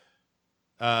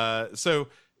so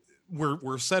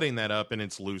we're setting that up, and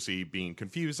it's Lucy being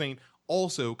confusing.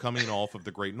 Also coming off of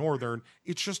the Great Northern,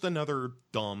 it's just another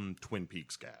dumb Twin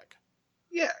Peaks gag.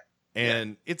 Yeah.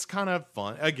 And it's kind of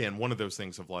fun. Again, one of those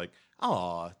things of like,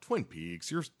 ah, Twin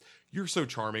Peaks, you're so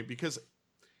charming, because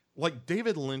like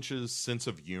David Lynch's sense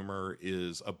of humor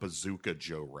is a Bazooka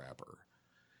Joe rapper.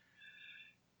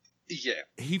 Yeah.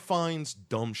 He finds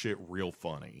dumb shit real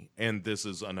funny, and this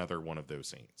is another one of those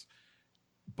scenes.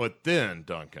 But then,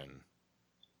 Duncan,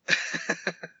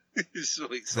 He's so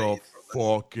the excited.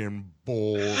 fucking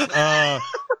balls.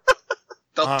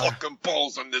 The fucking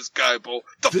balls on this guy, bro.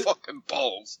 The fucking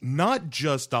balls. Not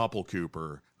just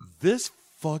Doppelcooper. This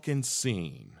fucking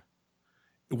scene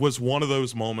was one of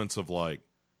those moments of like,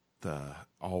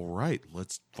 all right,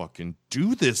 let's fucking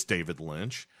do this, David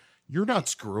Lynch. You're not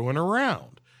screwing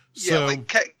around. Yeah, So,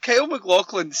 like Kyle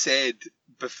MacLachlan said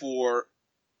before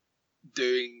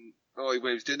when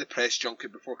he was doing the press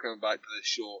junket before coming back to the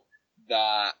show,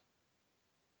 that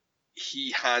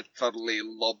he had thoroughly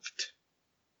loved,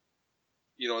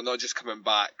 not just coming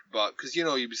back, but because, he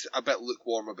was a bit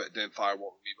lukewarm about doing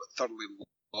Firewalk with Me, but thoroughly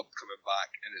loved coming back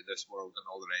into this world and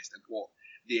all the rest, and what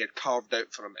they had carved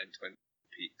out for him in Twin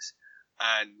Peaks.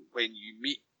 And when you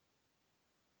meet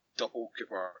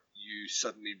Doppelcooper, you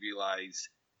suddenly realise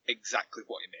exactly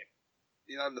what he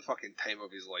meant. In the fucking time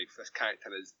of his life, this character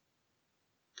is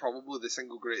probably the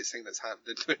single greatest thing that's happened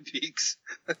in Twin Peaks.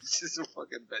 It's just a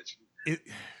fucking bitch.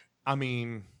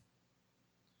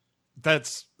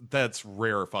 that's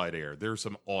rarefied air. There's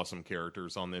some awesome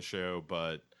characters on this show,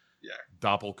 but Yeah.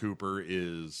 Doppelcooper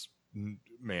is,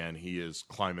 man, he is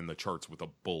climbing the charts with a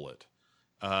bullet.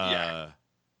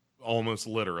 Almost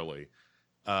literally.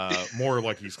 More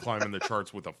like he's climbing the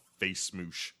charts with a face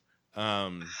smoosh.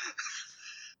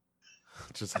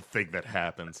 Just a thing that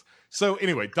happens. So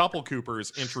anyway, Doppelcooper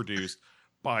is introduced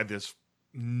by this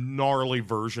gnarly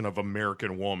version of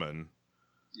American Woman.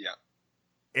 Yeah.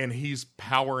 And he's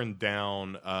powering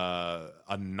down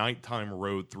a nighttime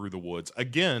road through the woods.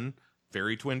 Again,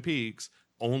 very Twin Peaks,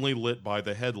 only lit by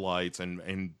the headlights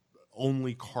and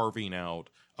only carving out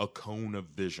a cone of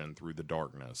vision through the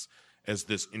darkness as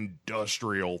this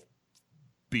industrial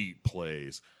beat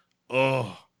plays.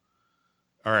 Ugh.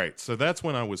 All right, so that's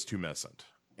when I was tumescent.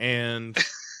 And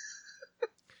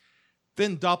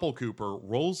then Doppelcooper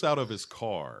rolls out of his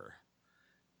car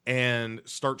and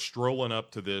starts strolling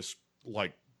up to this,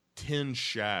 like, tin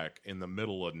shack in the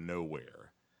middle of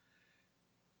nowhere.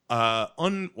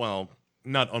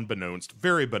 Not unbeknownst,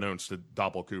 very beknownst to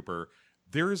Doppelcooper,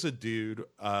 there is a dude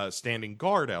standing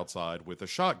guard outside with a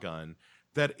shotgun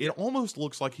that it almost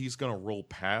looks like he's going to roll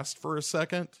past for a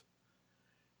second.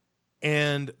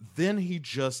 And then he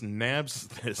just nabs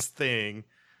this thing,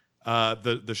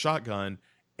 the shotgun,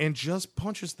 and just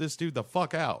punches this dude the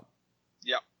fuck out.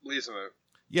 Yeah, leaves him out.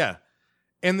 Yeah.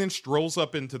 And then strolls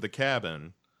up into the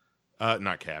cabin.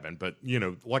 Not cabin, but,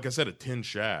 like I said, a tin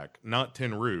shack, not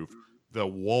tin roof. The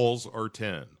walls are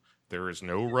tin. There is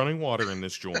no running water in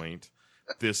this joint.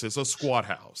 This is a squat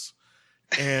house.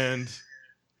 And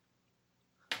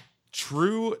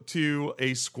true to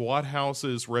a squat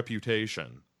house's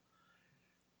reputation,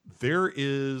 there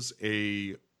is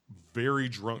a very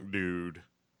drunk dude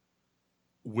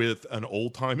with an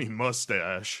old-timey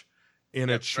mustache in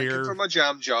a chair. Drinking from a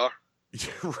jam jar.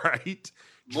 Right?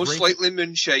 Most likely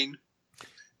moonshine.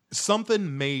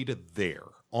 Something made there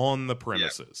on the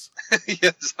premises.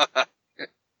 Yes.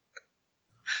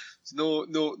 It's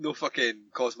no fucking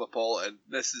Cosmopolitan.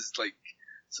 This is like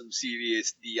some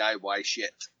serious DIY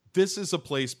shit. This is a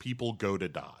place people go to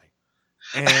die.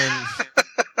 And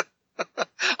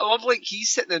I love, like, he's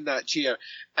sitting in that chair,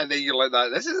 and then you're like,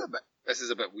 this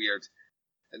is a bit weird.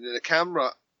 And then the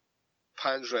camera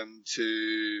pans round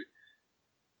to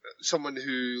someone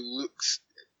who looks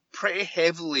pretty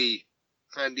heavily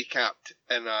handicapped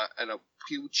in a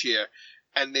wheelchair,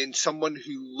 and then someone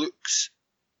who looks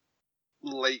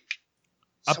like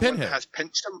a someone pinhead has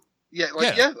pinched him. Yeah,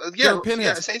 they're pinheads.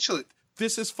 Yeah, essentially.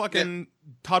 This is fucking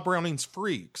Todd Browning's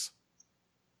Freaks.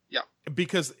 Yeah.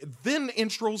 Because then in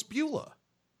strolls Beulah.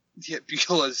 Yeah,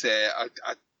 Beulah's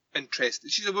interesting.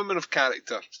 She's a woman of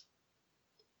character.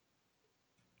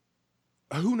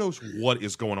 Who knows what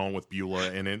is going on with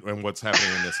Beulah and what's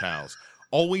happening in this house?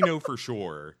 All we know for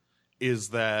sure is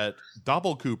that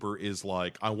Doppelcooper is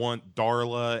like, I want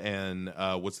Darla and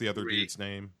what's the other Ray. dude's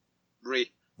name?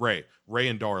 Ray. Ray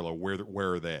and Darla.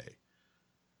 Where are they?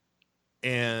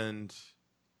 And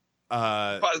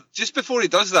But just before he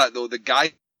does that, though, the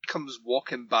guy comes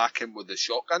walking back in with the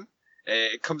shotgun.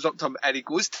 It comes up to him, and he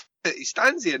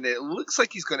stands there, and it looks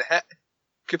like he's going to hit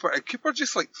Cooper. And Cooper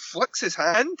just like flicks his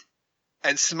hand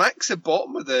and smacks the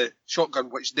bottom of the shotgun,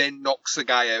 which then knocks the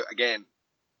guy out again.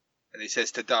 And he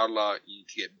says to Darla, "You need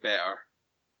to get better.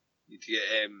 You need to get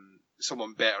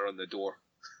someone better on the door."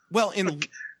 well, and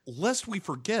lest we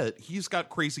forget, he's got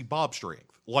crazy Bob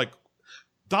strength. Like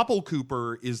Doppel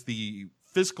Cooper is the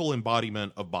physical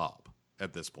embodiment of Bob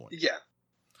at this point. Yeah.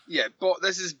 But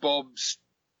this is Bob's.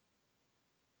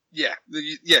 Yeah,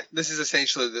 this is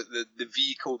essentially the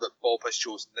vehicle that Bob has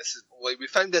chosen. This is like we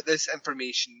found out this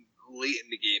information late in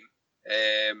the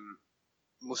game,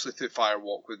 mostly through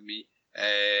Firewalk with Me,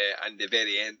 and the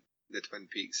very end of the Twin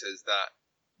Peaks is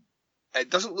that it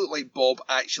doesn't look like Bob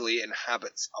actually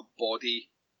inhabits a body,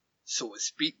 so to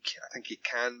speak. I think he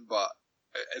can, but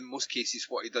in most cases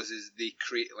what he does is they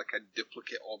create like a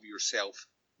duplicate of yourself,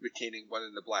 retaining one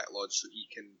in the Black Lodge so he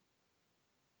can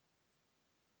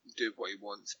do what he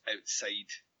wants outside.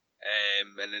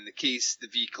 And in the case, the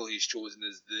vehicle he's chosen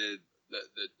is the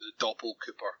Doppel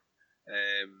Cooper,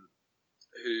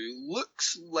 who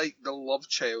looks like the love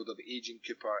child of Agent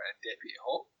Cooper and Deputy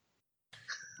Hawk.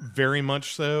 Very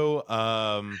much so.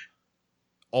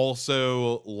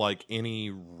 Also, like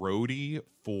any roadie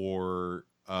for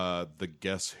the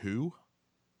Guess Who.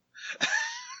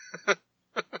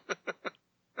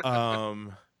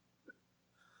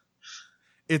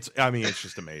 It's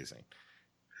just amazing.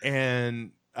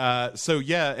 And so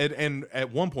yeah, and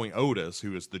at one point Otis,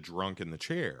 who is the drunk in the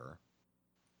chair,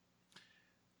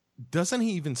 doesn't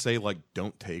he even say like,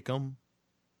 "Don't take him"?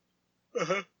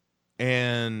 Uh-huh.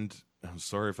 And I'm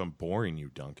sorry if I'm boring you,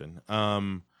 Duncan.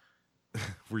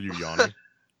 Were you yawning?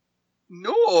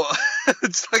 No,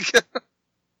 it's like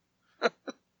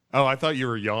Oh, I thought you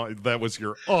were yawn. That was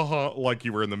your like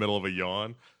you were in the middle of a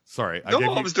yawn. Sorry, I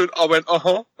went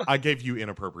I gave you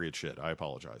inappropriate shit. I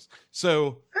apologize.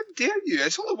 So, how dare you?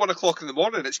 It's only 1 o'clock in the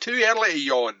morning. It's too early to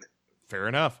yawn. Fair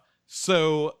enough.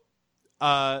 So,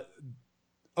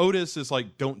 Otis is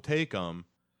like, "Don't take him,"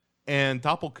 and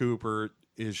Doppel Cooper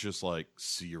is just like,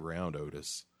 "See you around,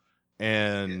 Otis,"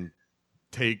 and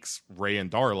takes Ray and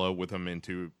Darla with him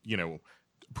into,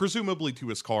 presumably to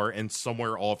his car and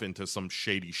somewhere off into some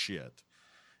shady shit.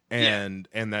 And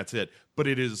that's it. But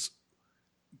it is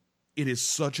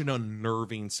such an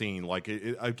unnerving scene. Like,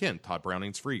 again, Todd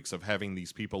Browning's Freaks, of having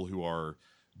these people who are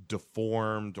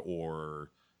deformed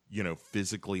or,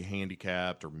 physically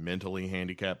handicapped or mentally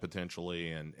handicapped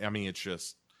potentially. And I mean, it's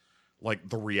just like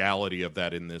the reality of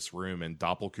that in this room, and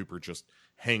Doppel Cooper just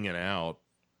hanging out.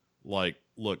 Like,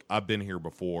 look, I've been here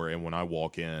before, and when I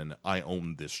walk in, I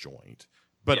own this joint.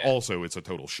 But also, it's a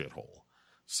total shithole.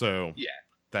 So,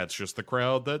 that's just the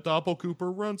crowd that Doppel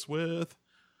Cooper runs with.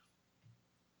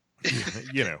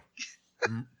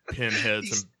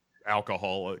 Pinheads and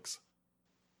alcoholics.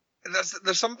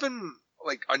 There's something,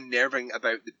 like, unnerving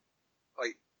about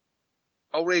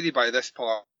already by this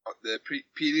part, the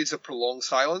periods of prolonged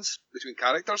silence between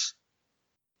characters.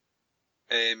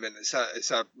 And it's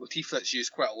a motif that's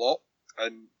used quite a lot,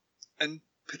 and in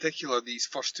particular these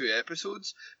first 2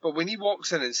 episodes. But when he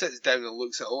walks in and sits down and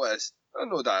looks at Otis, there's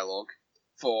no dialogue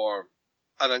for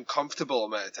an uncomfortable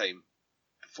amount of time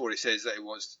before he says that he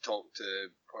wants to talk to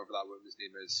whatever that woman's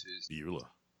name is, who's Beulah.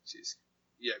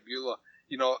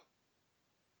 Beulah.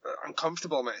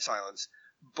 Uncomfortable amount of silence.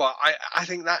 But I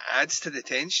think that adds to the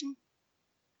tension.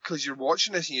 Because you're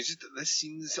watching this and this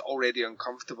scene's already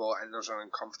uncomfortable, and there's an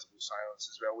uncomfortable silence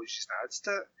as well, which just adds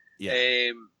to it.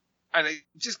 Yeah. And it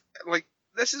just, like,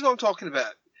 this is what I'm talking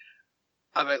about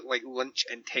like Lynch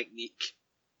and technique.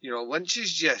 Lynch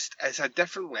is just, it's a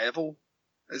different level.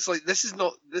 It's like,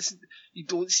 you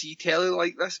don't see telly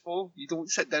like this, Paul. You don't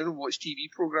sit down and watch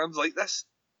TV programs like this.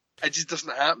 It just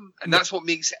doesn't happen. And that's what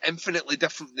makes it infinitely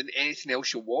different than anything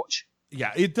else you watch.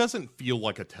 Yeah, it doesn't feel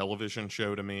like a television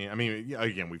show to me. I mean,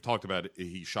 again, we've talked about it.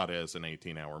 He shot it as an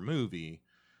 18-hour movie.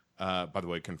 By the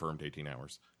way, confirmed 18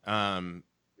 hours.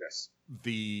 Yes.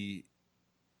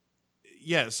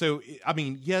 So, I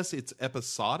mean, yes, it's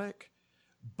episodic,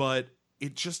 but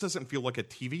it just doesn't feel like a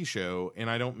TV show. And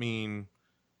I don't mean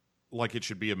like it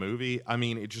should be a movie. I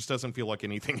mean, it just doesn't feel like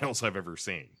anything else I've ever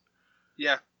seen.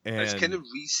 Yeah. And it's kind of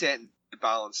resetting the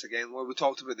balance again. When we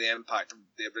talked about the impact of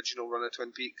the original run of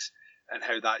Twin Peaks, and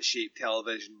how that shaped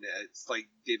television. It's like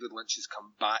David Lynch has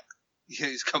come back.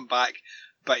 He's come back,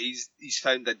 but he's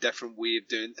found a different way of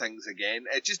doing things again.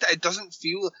 It doesn't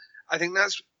feel. I think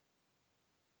that's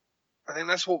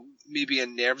what maybe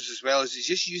unnerves as well, is he's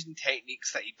just using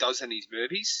techniques that he does in his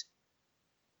movies.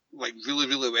 like really,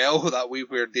 really well, that way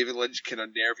where David Lynch can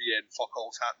unnerve you and fuck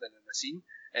all's happening in the scene.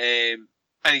 And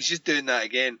he's just doing that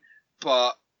again.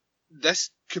 But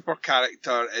this Cooper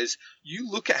character is, you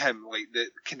look at him, like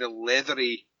the kind of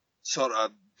leathery, sort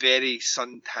of very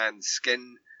suntan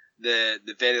skin, the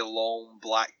very long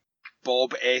black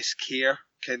bob-esque hair,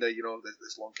 kind of, you know,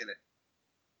 this long kind of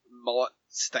mullet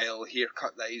style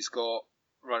haircut that he's got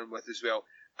running with as well.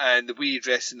 And the way he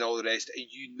dresses and all the rest, and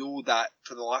you know that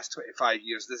for the last 25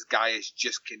 years, this guy is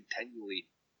just continually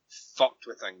fucked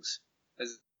with things.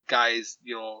 This guy is,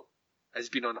 you know, has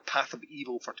been on a path of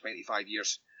evil for 25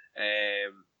 years.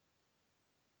 And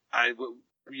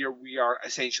we are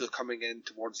essentially coming in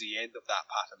towards the end of that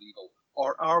path of evil.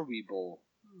 Or are we, Bo?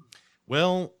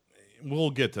 Well, we'll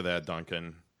get to that,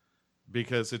 Duncan,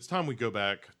 because it's time we go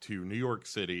back to New York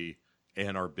City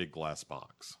and our big glass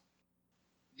box.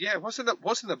 Yeah, what's in the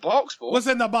box, Bo? What's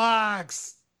in the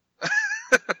box?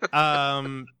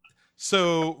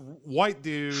 So white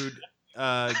dude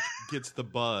gets the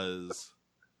buzz.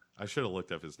 I should have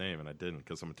looked up his name and I didn't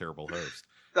because I'm a terrible host.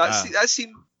 That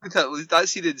scene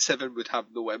in Seven would have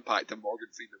no impact on Morgan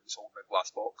Freeman's whole big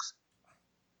glass box.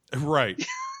 Right.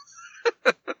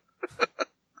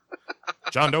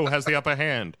 John Doe has the upper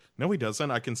hand. No, he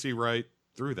doesn't. I can see right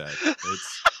through that.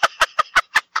 It's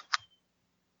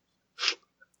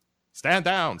stand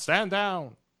down, stand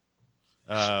down.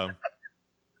 But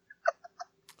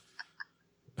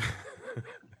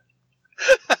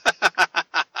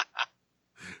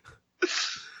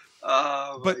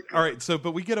all right,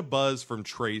 but we get a buzz from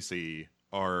Tracy,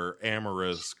 our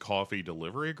amorous coffee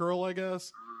delivery girl, I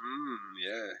guess.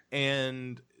 Yeah.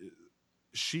 And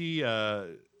she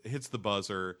hits the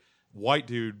buzzer. White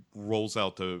dude rolls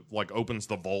out to, like, opens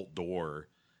the vault door,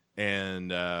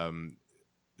 and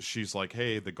she's like,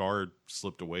 "Hey, the guard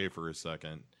slipped away for a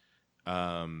second.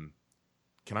 Can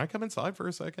I come inside for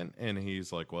a second?" And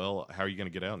he's like, "Well, how are you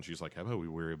going to get out?" And she's like, "How about we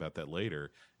worry about that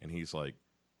later?" And he's like,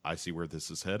 "I see where this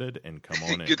is headed, and come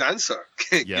on in." Good answer.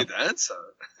 Yep. Good answer.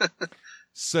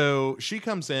 So she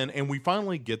comes in, and we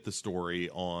finally get the story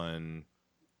on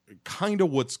kind of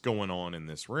what's going on in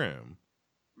this room,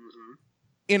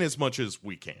 in as much as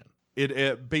we can.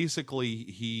 It basically,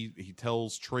 he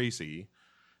tells Tracy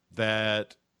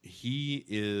that he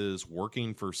is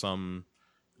working for some,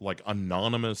 like,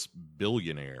 anonymous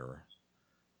billionaire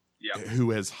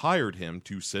who has hired him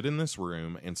to sit in this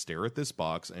room and stare at this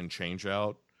box and change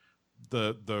out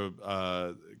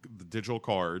the digital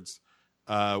cards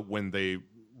when they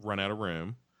run out of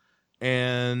room,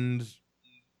 and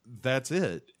that's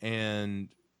it. And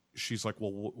she's like,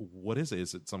 "Well, what is it?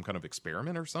 Is it some kind of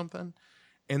experiment or something?"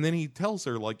 And then he tells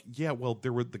her, like, "Yeah, well,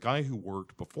 the guy who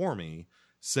worked before me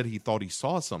said he thought he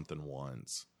saw something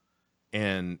once,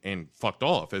 and fucked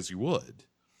off, as you would."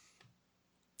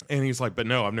 And he's like, "But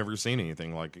no, I've never seen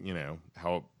anything like, you know,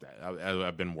 how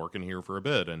I've been working here for a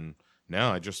bit, and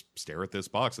now I just stare at this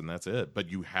box and that's it. But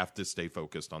you have to stay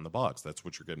focused on the box. That's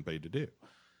what you're getting paid to do."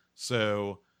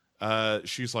 So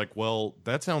she's like, "Well,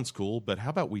 that sounds cool, but how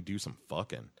about we do some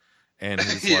fucking?" And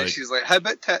he's like, she's like, "How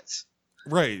about tits?"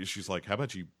 Right. She's like, "How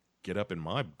about you get up in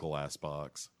my glass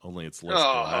box? Only it's less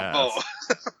glass."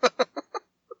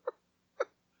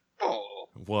 Oh.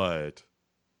 What?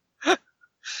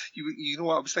 You know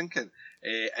what I was thinking?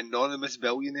 Anonymous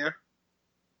billionaire.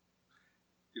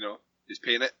 You know, who's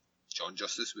paying it? John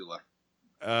Justice Wheeler.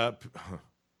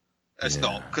 It's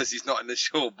not, because he's not in the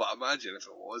show, but imagine if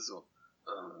it was, though.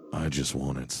 I just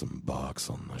wanted some box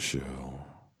on the show.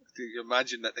 Do you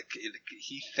imagine that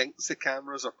he thinks the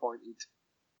cameras are pointed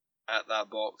at that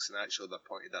box, and actually they're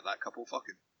pointed at that couple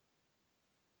fucking?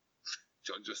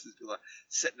 John Justice Wheeler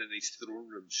sitting in his throne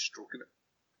room stroking it.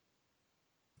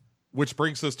 Which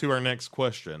brings us to our next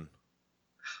question.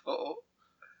 Uh-oh.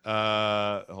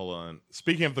 Hold on.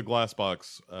 Speaking of the glass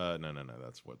box, no,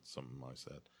 that's what something I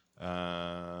said.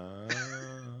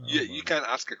 You can't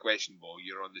ask a question, Bo.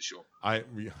 You're on the show.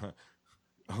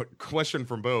 Question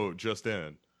from Bo just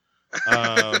in.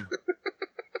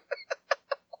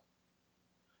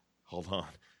 Hold on.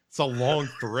 It's a long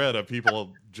thread of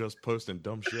people just posting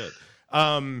dumb shit.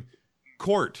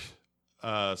 Court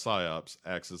Psyops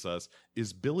asks us,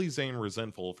 is Billy Zane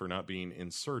resentful for not being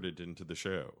inserted into the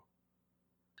show?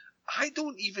 I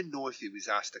don't even know if he was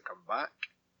asked to come back.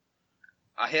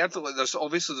 I heard that there's a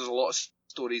lot of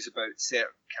stories about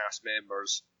certain cast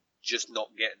members just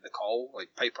not getting the call.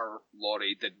 Like Piper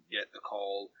Laurie didn't get the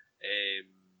call.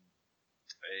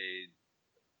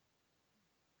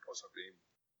 What's her name?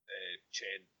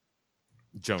 Chen.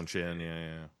 Joan Chen,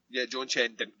 yeah. Yeah, Joan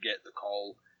Chen didn't get the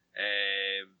call.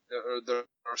 There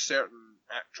are certain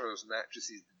actors and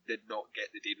actresses that did not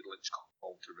get the David Lynch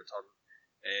call to return.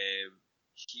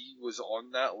 he was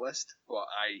on that list, but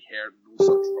I heard no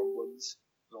such rumblings.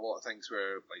 There's a lot of things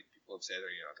where like people have said,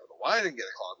 I don't know why I didn't get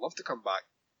the call. I'd love to come back.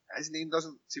 His name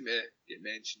doesn't seem to get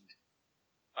mentioned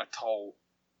at all.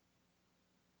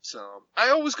 So I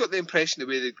always got the impression the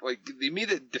way they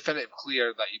made it definitive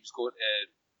clear that he was going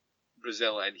to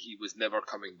Brazil and he was never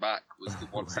coming back was the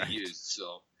words Right. they used.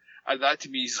 So and that to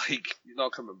me is like he's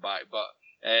not coming back. But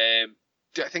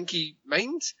do I think he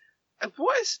minds? And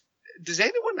does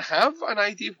anyone have an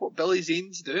idea of what Billy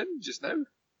Zane's doing just now?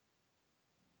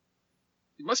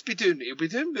 He'll be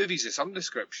doing movies of some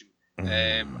description.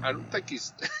 I don't think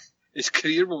his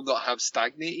career will not have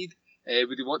stagnated.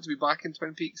 Would he want to be back in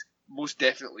Twin Peaks? Most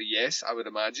definitely, yes, I would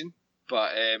imagine.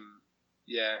 But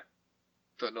yeah,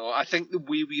 don't know. I think the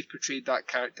way we've portrayed that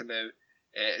character now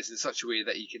is in such a way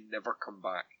that he can never come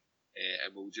back,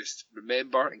 and we'll just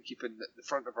remember and keep in the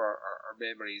front of our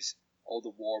memories all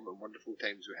the warm and wonderful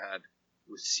times we had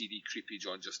with seedy, creepy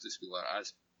John Justice Wheeler,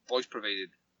 as voice provided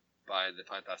by the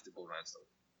fantastic Bo Ransdell.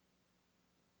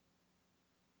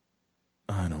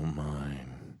 I don't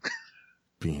mind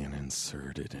being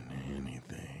inserted in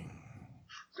anything.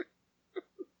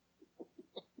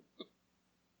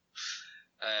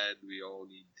 And we all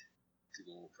need to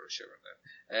go for a shower now.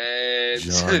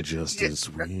 John Justice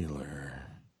Wheeler.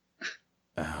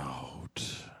 Out.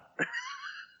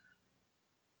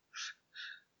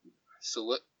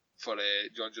 Salute for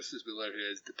John Justice Wheeler, who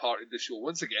has departed the show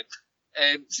once again.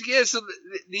 So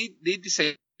they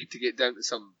decided to get down to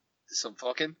some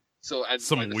fucking. So and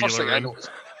Some the first thing I wheelering.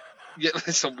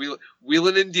 noticed, some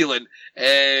wheeling and dealing.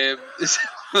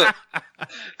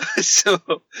 So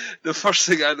the first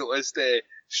thing I noticed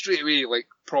straight away, like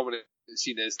prominent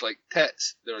scene is like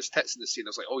tits. There was tits in the scene. I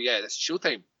was like, oh yeah, this is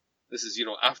Showtime. This is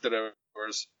after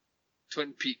hours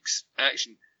Twin Peaks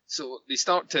action. So they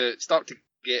start to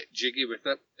get jiggy with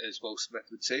it, as Will Smith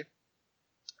would say,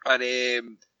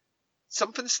 and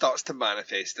something starts to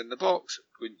manifest in the box,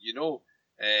 when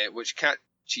which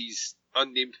catches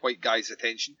unnamed white guy's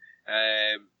attention.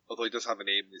 Although he does have a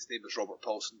name, his name is Robert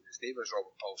Paulson.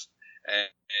 And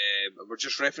we're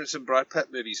just referencing Brad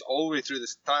Pitt movies all the way through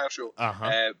this entire show.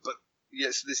 But yeah,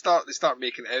 so they start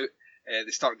making it out.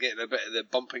 They start getting a bit of the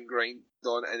bump and grind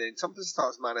on, and then something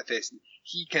starts manifesting.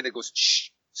 He kind of goes, "Shh,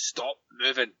 stop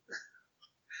moving."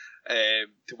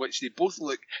 To which they both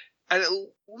look, and it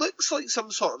looks like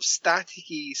some sort of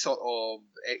staticky, sort of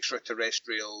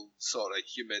extraterrestrial, sort of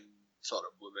human, sort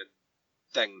of woman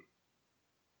thing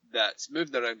that's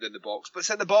moving around in the box. But it's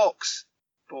in the box.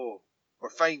 Oh, we're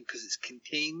fine because it's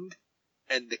contained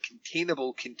in the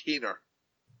containable container.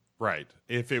 Right.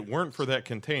 If it weren't for that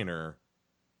container,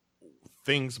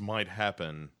 things might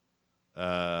happen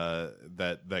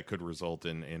that could result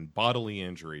in bodily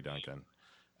injury, Duncan.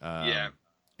 Yeah.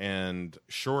 And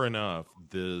sure enough,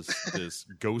 this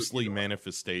ghostly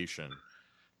manifestation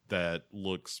that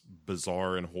looks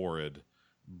bizarre and horrid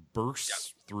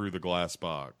bursts through the glass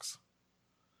box.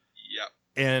 Yep.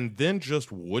 And then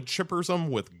just wood chippers them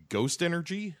with ghost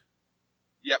energy.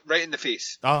 Yep, right in the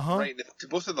face. Uh-huh. To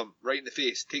both of them, right in the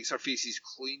face. Takes our faces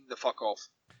clean the fuck off.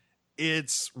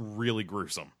 It's really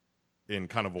gruesome in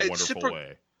kind of a It's wonderful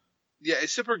way. Yeah,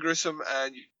 it's super gruesome,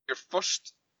 and your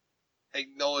first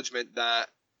acknowledgement that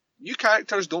new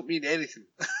characters don't mean anything,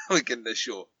 like in this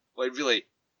show. Like, really.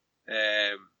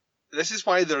 This is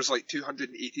why there's like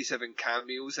 287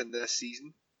 cameos in this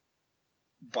season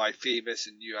by famous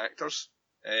and new actors.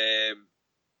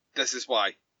 This is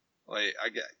why. Like,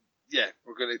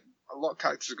 a lot of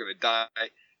characters are gonna die.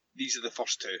 These are the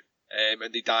first two.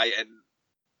 And they die in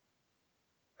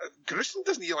gruesome,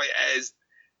 doesn't he? Like,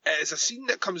 it is a scene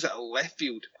that comes out of left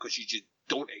field because you just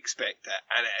don't expect it,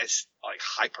 and it is like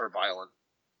hyper violent.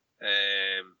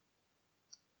 And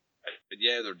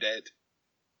yeah, they're dead.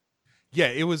 Yeah,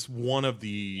 it was one of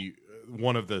the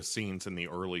scenes in the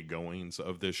early goings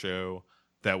of this show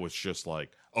that was just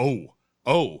like, oh,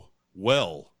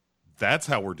 well, that's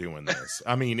how we're doing this.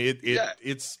 I mean,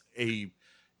 it's a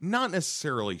not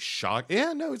necessarily shock.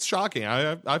 Yeah, no, it's shocking.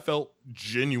 I felt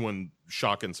genuine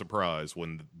shock and surprise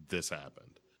when this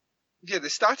happened. Yeah,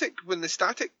 when the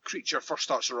static creature first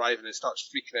starts arriving and starts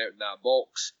freaking out in that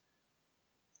box,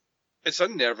 it's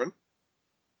unnerving.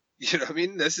 You know what I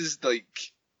mean? This is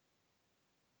like,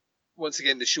 once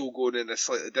again, the show going in a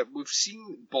slightly different. We've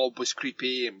seen Bob was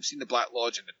creepy, and we've seen the Black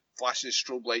Lodge and the flashing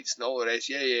strobe lights and all the rest.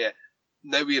 Yeah.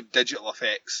 Now we have digital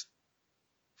effects.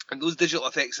 And those digital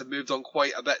effects have moved on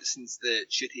quite a bit since the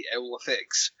shitty owl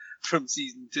effects from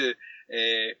season 2.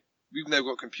 We've now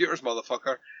got computers,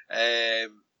 motherfucker.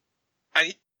 And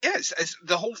yeah, it's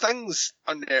the whole thing's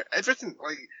everything.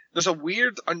 Like, there's a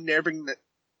weird unnerving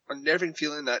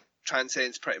feeling that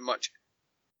transcends pretty much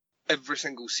every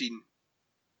single scene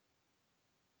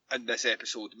in this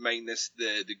episode, minus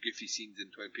the goofy scenes in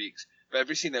Twin Peaks. But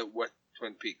every scene out with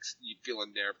Twin Peaks, you feel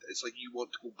unnerved. It's like you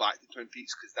want to go back to Twin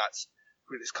Peaks because that's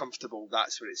where it's comfortable,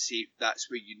 that's where it's safe, that's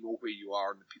where you know where you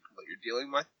are and the people that you're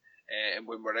dealing with. And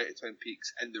when we're out of Twin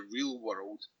Peaks in the real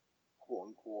world, quote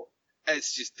unquote,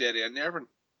 it's just very unnerving.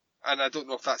 And I don't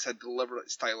know if that's a deliberate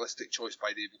stylistic choice by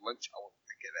David Lynch. I don't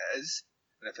think it is.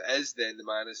 And if it is, then the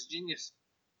man is a genius.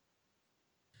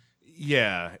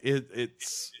 Yeah,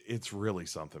 it's really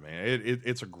something, man.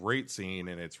 It's a great scene,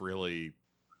 and it's really,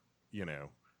 you know,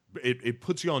 it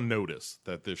puts you on notice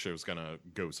that this show's gonna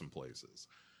go some places.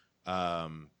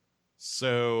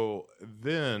 So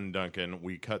then, Duncan,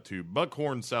 we cut to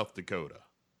Buckhorn, South Dakota.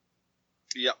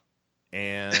 Yep.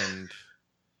 And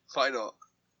why not?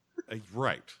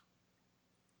 Right.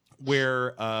 Where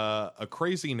a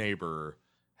crazy neighbor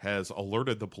has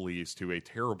alerted the police to a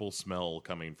terrible smell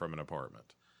coming from an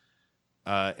apartment.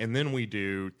 And then we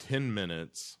do 10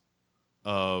 minutes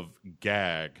of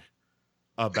gag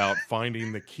about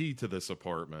finding the key to this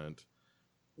apartment,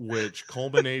 which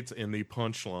culminates in the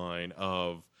punchline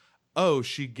of, "Oh,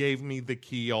 she gave me the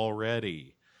key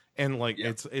already." And like,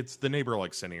 Yeah. it's the neighbor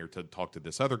like sending her to talk to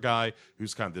this other guy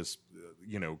who's kind of this,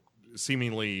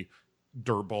 seemingly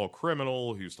dirtball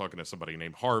criminal who's talking to somebody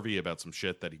named Harvey about some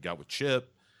shit that he got with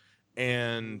Chip.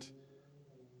 And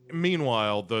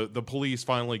meanwhile, the police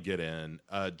finally get in.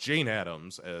 Jane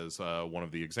Addams, as one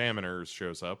of the examiners,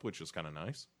 shows up, which is kind of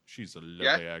nice. She's a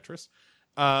lovely actress.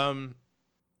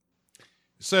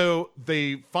 So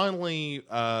they finally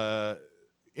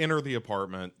enter the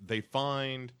apartment. They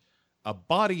find a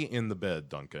body in the bed,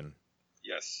 Duncan.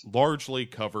 Yes. Largely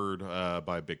covered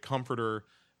by a big comforter,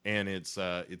 and it's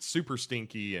super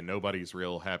stinky, and nobody's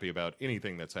real happy about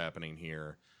anything that's happening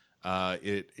here.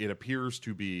 It appears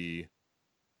to be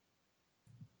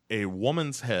a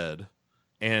woman's head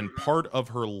and part of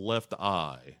her left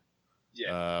eye.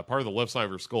 Yeah. Part of the left side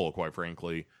of her skull, quite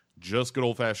frankly, just good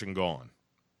old fashioned gone.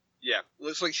 Yeah.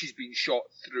 Looks like she's been shot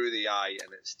through the eye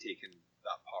and it's taken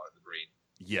that part of the brain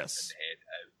Yes. and the head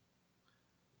out.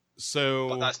 So,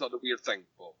 But that's not the weird thing,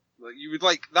 Bob. Like, you would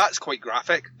like, that's quite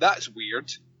graphic. That's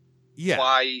weird. yeah.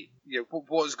 Why,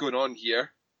 what is going on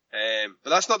here? But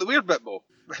that's not the weird bit, Bob.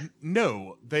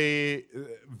 No, they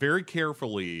very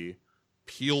carefully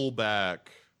peel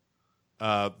back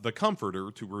the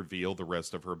comforter to reveal the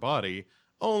rest of her body.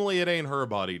 Only it ain't her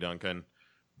body, Duncan.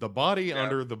 The body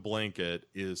under the blanket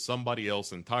is somebody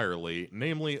else entirely,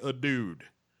 namely a dude.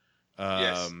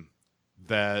 Yes.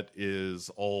 That is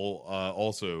all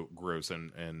also gross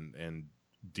and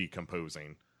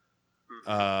decomposing.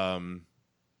 And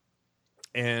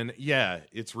yeah,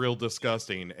 it's real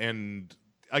disgusting. And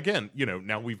again,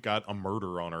 now we've got a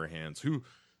murder on our hands.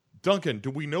 Duncan, do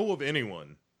we know of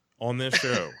anyone on this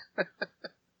show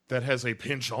that has a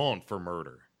penchant for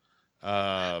murder?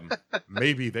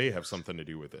 Maybe they have something to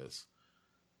do with this.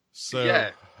 So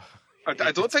Yeah.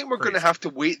 I don't think we're going to have to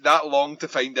wait that long to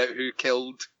find out who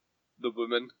killed the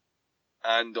woman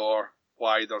and or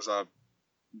why there's a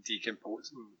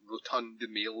decomposing rotund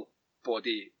male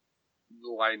body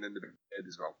lying in the bed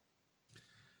as well.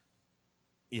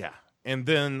 yeah. And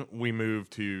then we move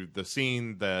to the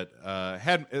scene that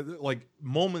had, like,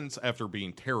 moments after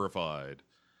being terrified,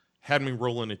 had me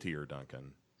rolling a tear,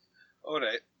 Duncan. All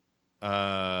right.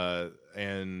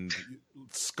 And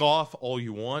scoff all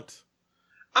you want.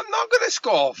 I'm not going to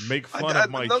scoff. Make fun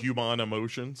of my human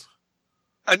emotions.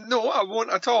 And no, I won't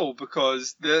at all,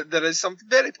 because there is something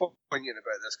very poignant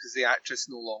about this, because the actress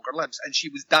no longer lives, and she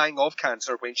was dying of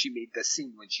cancer when she made this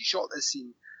scene. When she shot this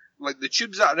scene, like, the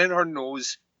tubes that are in her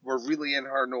nose were really in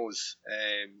her nose.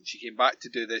 She came back to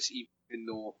do this even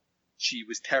though she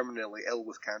was terminally ill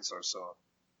with cancer. So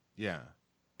Yeah.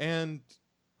 And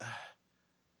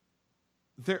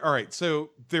all right, so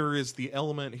there is the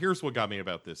element, here's what got me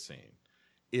about this scene,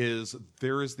 is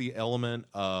there is the element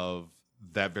of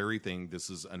that very thing.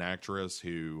 This is an actress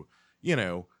who,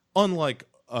 unlike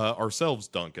ourselves,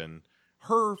 Duncan,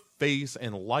 her face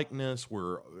and likeness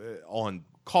were on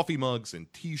coffee mugs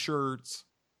and t-shirts.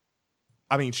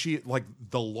 I mean,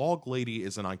 the Log Lady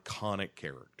is an iconic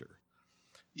character.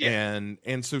 yeah,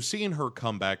 And so seeing her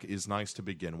come back is nice to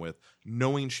begin with,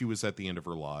 knowing she was at the end of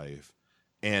her life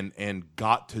and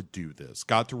got to do this,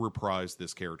 got to reprise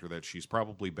this character that she's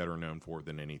probably better known for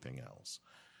than anything else.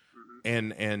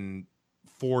 And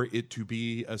for it to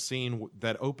be a scene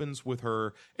that opens with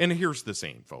her, and here's the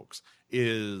scene, folks,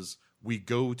 is we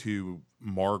go to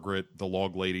Margaret, the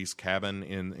Log Lady's cabin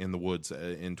in the woods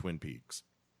in Twin Peaks.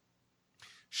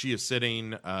 She is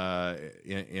sitting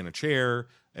in a chair,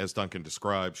 as Duncan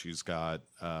described. She's got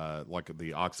like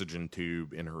the oxygen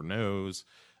tube in her nose.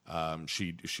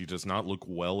 She does not look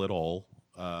well at all,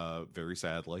 very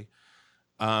sadly.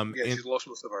 She's lost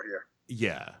most of her hair.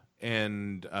 Yeah,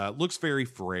 and looks very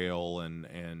frail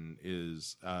and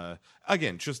is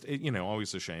again just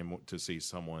always a shame to see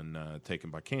someone taken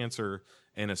by cancer,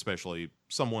 and especially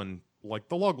someone like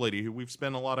the log lady who we've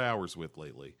spent a lot of hours with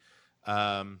lately.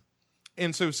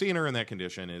 And so seeing her in that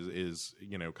condition is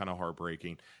kind of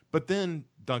heartbreaking. But then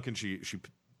Duncan, she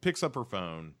picks up her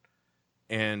phone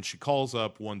and she calls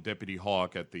up one Deputy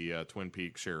Hawk at the Twin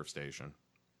Peaks Sheriff Station.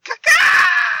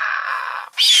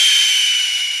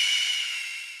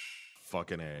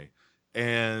 Fucking A.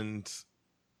 And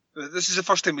this is the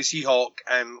first time we see Hawk,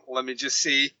 and let me just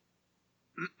say,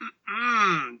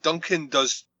 Duncan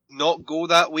does not go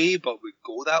that way, but would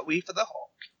go that way for the Hawk.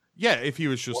 yeah, if he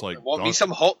was just Want me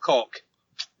some hot cock?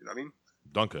 You know what I mean?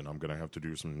 Duncan, I'm going to have to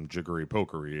do some jiggery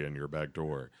pokery in your back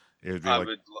door. It'd be I like,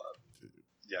 would,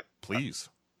 yeah. please.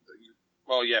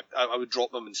 Well, yeah, I would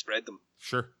drop them and spread them.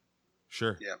 Sure.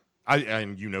 Yeah.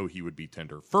 And he would be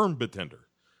tender. Firm but tender.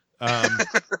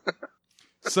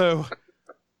 So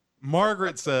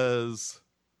Margaret says,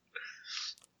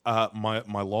 my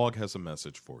log has a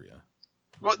message for you.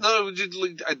 Well, no,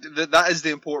 that is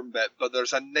the important bit, but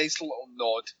there's a nice little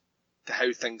nod to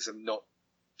how things have not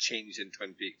changed in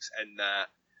Twin Peaks, and that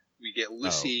we get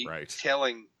Lucy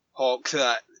telling Hawk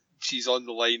that she's on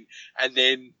the line, and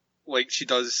then she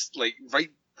does right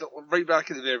back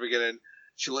at the very beginning,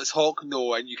 she lets Hawk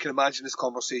know, and you can imagine this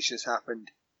conversation has happened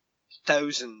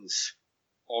thousands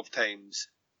of times,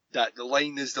 that the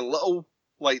line is the little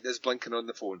light that's blinking on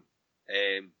the phone.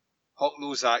 Hawk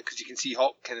knows that because you can see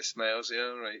Hawk kind of smiles. Yeah,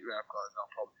 right, I've got it, no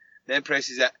problem. Then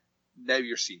presses it. Now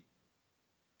you're seen.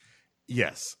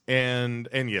 Yes, and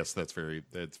yes, that's very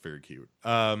cute.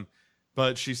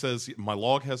 But she says, my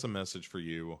log has a message for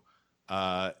you,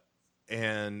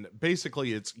 and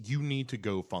basically it's you need to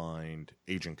go find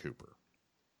Agent Cooper.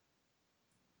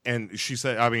 And she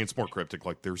said, I mean, it's more cryptic,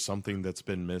 like there's something that's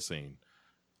been missing,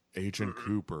 Agent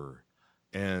Cooper,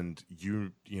 and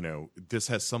you know this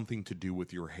has something to do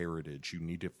with your heritage. You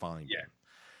need to find him.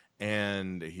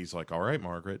 And he's like, all right,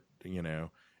 Margaret,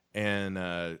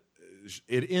 and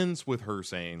it ends with her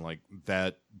saying like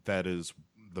that is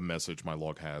the message my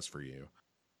log has for you.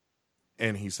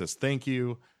 And he says thank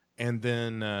you, and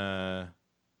then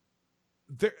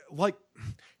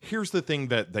here's the thing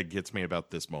that gets me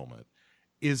about this moment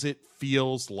is it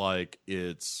feels like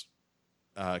it's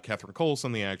Catherine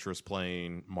Coulson, the actress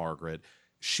playing Margaret.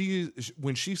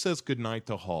 When she says goodnight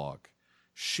to Hawk,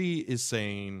 she is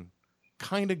saying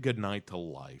kind of goodnight to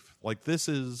life. Like this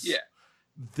is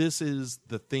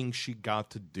the thing she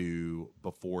got to do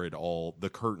before the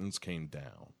curtains came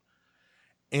down.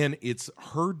 And it's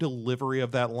her delivery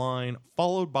of that line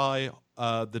followed by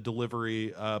the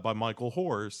delivery by Michael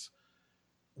Horse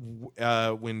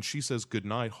when she says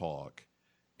goodnight, Hawk,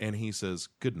 and he says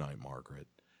goodnight, Margaret.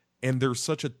 And there's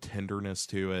such a tenderness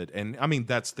to it. And I mean,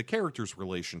 that's the characters'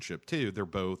 relationship too. They're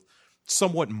both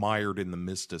somewhat mired in the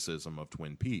mysticism of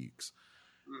Twin Peaks.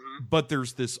 Mm-hmm. But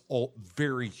there's this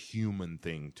very human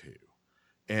thing too.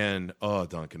 And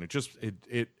Duncan,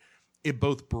 it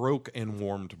both broke and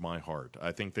warmed my heart.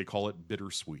 I think they call it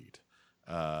bittersweet.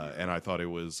 And I thought it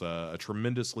was a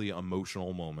tremendously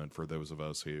emotional moment for those of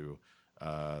us who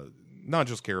not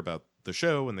just care about the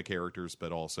show and the characters,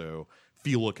 but also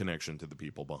feel a connection to the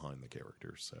people behind the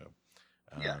characters. So,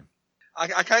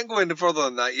 I can't go any further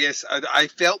than that. Yes, I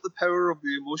felt the power of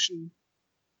the emotion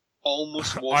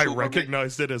almost wash over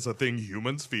recognized me. It as a thing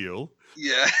humans feel.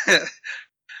 Yeah.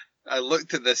 I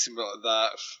looked at this and went that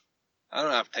I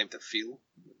don't have time to feel.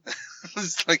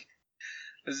 It's like,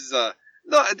 this is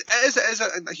it is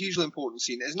a hugely important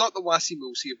scene. It's not the Lassie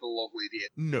Milsey of the Log Lady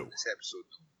in this episode.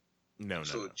 No.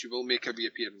 She will make a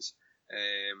reappearance.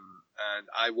 And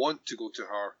I want to go to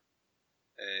her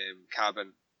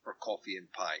cabin for coffee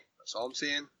and pie. That's all I'm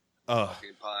saying. Coffee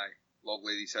and pie, Log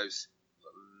Lady's house.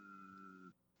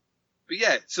 But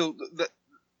yeah, so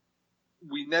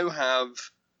we now have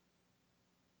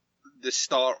the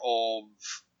start of,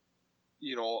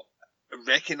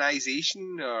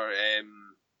 recognition or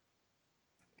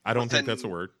I don't think that's a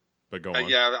word, but go on.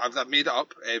 Yeah, I've made it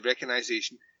up.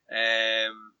 Recognition.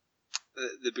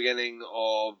 The beginning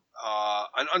of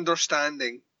an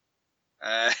understanding.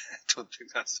 I don't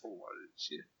think that's the word.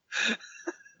 Shit.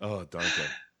 Oh, Duncan.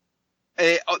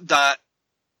 That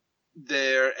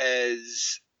there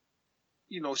is,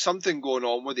 something going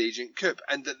on with Agent Coop,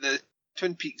 and that the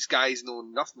Twin Peaks guys know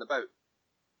nothing about.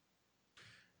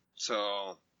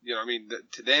 So You know what I mean?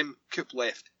 To them, Coop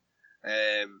left.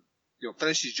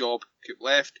 Finished his job, Coop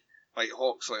left. Like,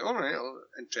 Hawk's like, alright,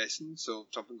 interesting, so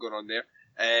something going on there.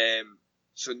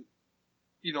 So,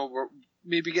 we're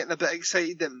maybe getting a bit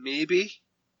excited that maybe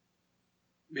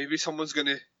someone's going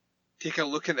to take a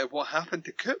look into what happened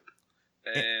to Coop.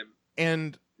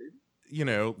 And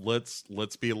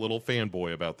let's be a little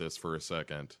fanboy about this for a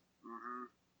second. Mm-hmm.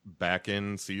 Back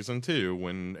in season 2,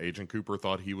 when Agent Cooper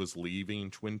thought he was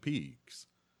leaving Twin Peaks,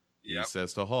 he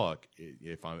says to Hawk,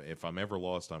 "If I'm ever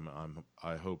lost,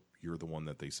 I hope you're the one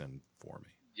that they send for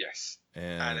me." Yes,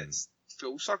 and it's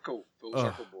full circle,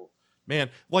 bro.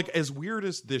 Man, like, as weird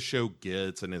as this show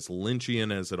gets and as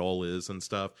Lynchian as it all is and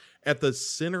stuff, at the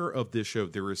center of this show,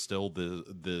 there is still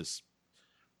this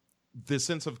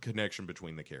sense of connection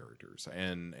between the characters.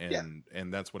 And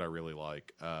that's what I really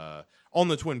like on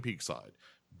the Twin Peaks side.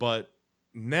 But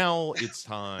now it's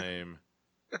time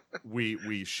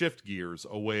we shift gears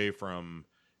away from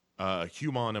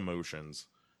human emotions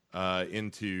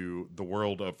into the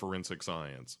world of forensic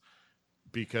science,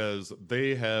 because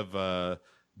they have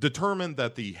determined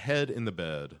that the head in the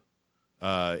bed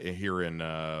here in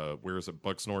where is it,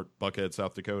 Buckhead,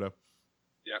 South Dakota.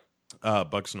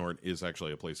 Bucksnort is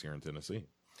actually a place here in Tennessee.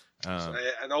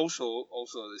 And also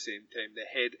at the same time, the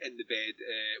head in the bed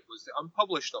was the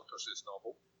unpublished Dr. Seuss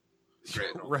novel.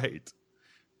 Great novel. Right.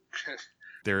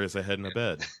 There is a head in a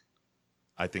bed.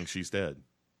 I think she's dead.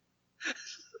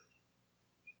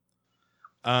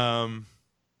 It's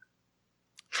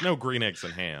no green eggs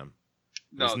and ham.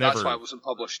 No, that's why it wasn't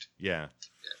published. Yeah.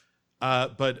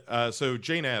 So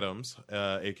Jane Addams,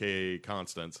 aka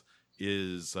Constance,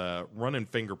 is running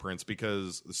fingerprints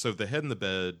because the head in the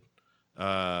bed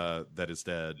that is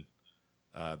dead,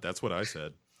 that's what I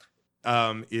said,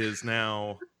 is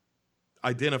now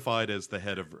identified as the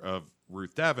head of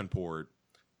Ruth Davenport.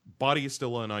 Body is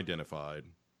still unidentified,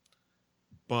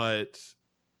 but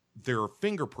there are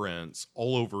fingerprints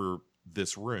all over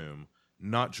this room,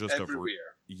 not just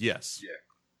everywhere. Yes. Yeah.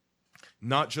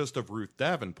 Not just of Ruth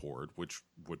Davenport, which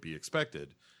would be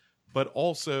expected, but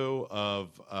also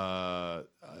of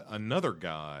another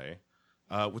guy,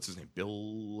 what's his name?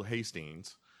 Bill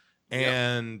Hastings.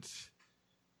 And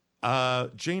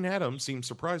Jane Addams seems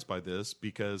surprised by this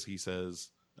because she says,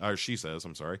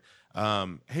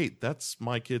 hey, that's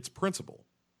my kid's principal.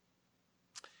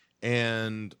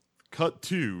 And cut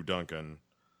to, Duncan,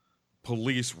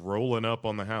 police rolling up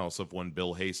on the house of one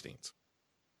Bill Hastings.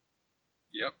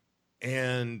 Yep.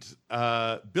 And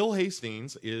Bill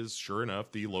Hastings is, sure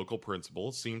enough, the local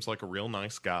principal. Seems like a real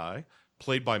nice guy,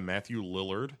 played by Matthew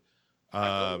Lillard,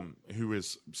 who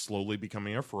is slowly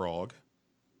becoming a frog.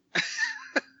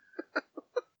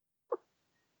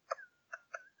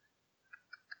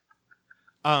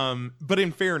 But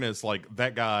in fairness, like,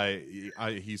 that guy,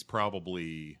 he's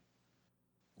probably,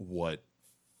 late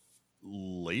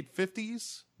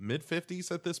 50s? Mid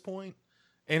 50s at this point?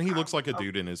 And he looks like a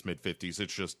dude in his mid 50s.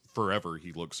 It's just forever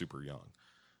he looks super young.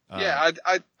 I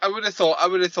would have thought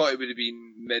it would have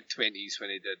been mid 20s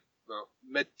when he did. Well,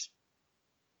 mid.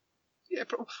 Yeah,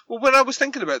 well, when I was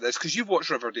thinking about this, because you've watched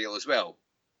Riverdale as well.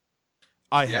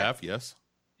 I have, yes.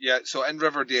 Yeah, so in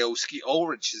Riverdale, Skeet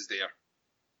Ulrich is there.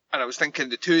 And I was thinking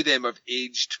the two of them have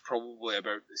aged probably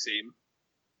about the same.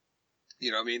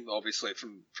 You know what I mean? Obviously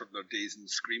from their days in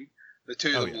Scream. The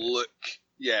two of them look,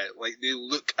 they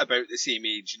look about the same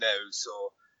age now.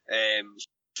 So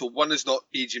one is not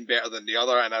aging better than the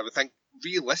other. And I would think,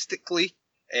 realistically,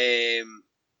 I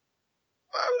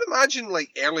would imagine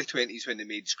like early 20s when they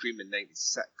made Scream in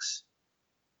 96.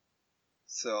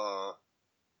 So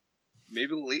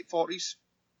maybe late 40s.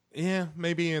 Yeah,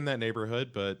 maybe in that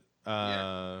neighborhood, but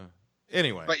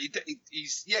anyway. But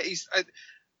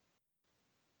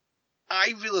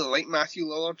I really like Matthew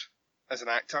Lillard as an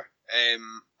actor.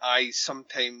 I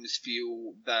sometimes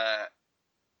feel that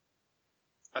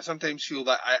I don't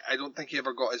think he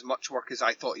ever got as much work as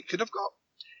I thought he could have got.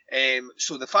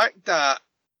 So the fact that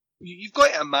you've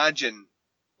got to imagine,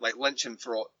 like, Lynch and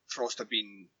Frost have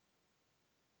been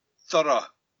thorough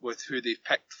with who they've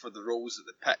picked for the roles that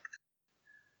they picked.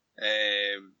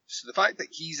 So the fact that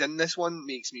he's in this one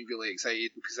makes me really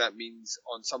excited, because that means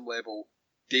on some level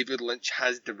David Lynch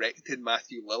has directed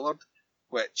Matthew Lillard,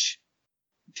 which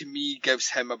to me gives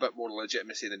him a bit more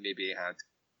legitimacy than maybe he had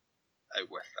out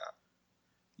with that.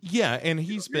 Yeah, and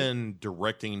he's been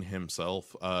directing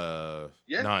himself.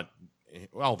 Not,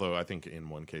 although I think in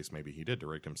one case maybe he did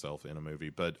direct himself in a movie,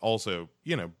 but also,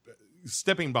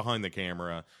 stepping behind the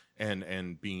camera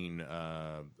and being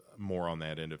more on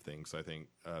that end of things, I think,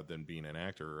 than being an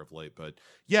actor of late. But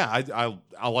yeah,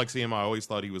 I like seeing him. I always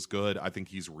thought he was good. I think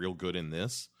he's real good in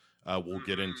this. We'll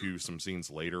get into some scenes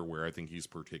later where I think he's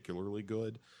particularly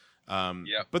good.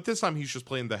 Yep. But this time he's just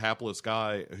playing the hapless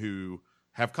guy who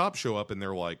have cops show up and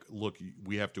they're like, look,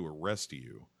 we have to arrest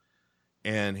you.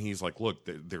 And he's like, look,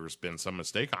 there's been some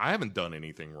mistake. I haven't done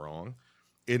anything wrong.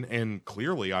 And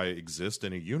clearly I exist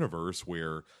in a universe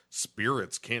where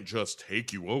spirits can't just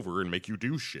take you over and make you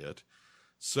do shit.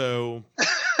 So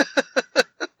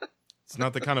it's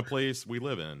not the kind of place we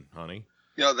live in, honey.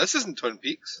 Yeah, this isn't Twin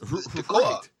Peaks. This is Dakota.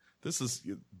 Right. This is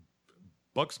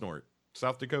Bucksnort,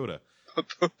 South Dakota.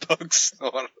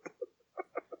 Bucksnort.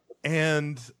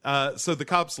 And so the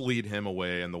cops lead him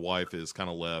away, and the wife is kind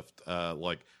of left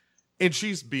and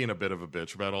she's being a bit of a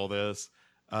bitch about all this,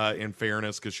 in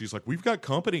fairness, because she's like, we've got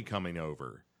company coming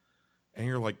over. And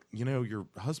you're like, your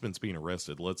husband's being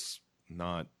arrested. Let's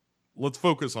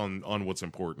focus on what's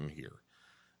important here.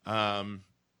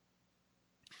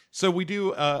 So we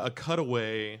do a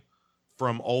cutaway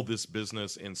from all this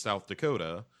business in South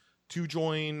Dakota to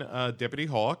join Deputy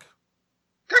Hawk.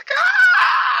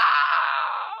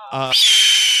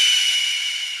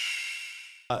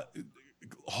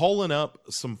 Hauling up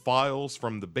some files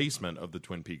from the basement of the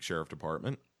Twin Peaks Sheriff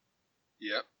Department.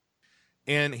 Yep.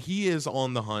 And he is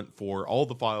on the hunt for all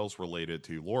the files related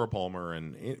to Laura Palmer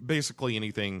and basically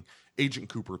anything Agent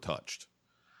Cooper touched.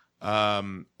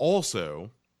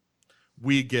 Also,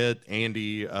 we get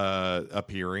Andy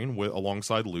appearing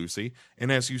alongside Lucy.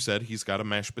 And as you said, he's got a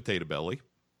mashed potato belly.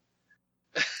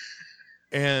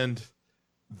 And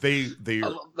there's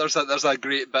a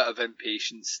great bit of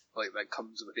impatience that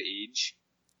comes with age.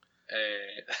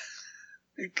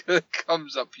 It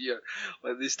comes up here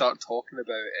they start talking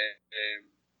about it.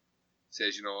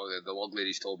 Says, the log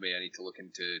lady's told me I need to look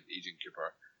into Agent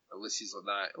Cooper. And Lucy's like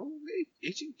that. Oh,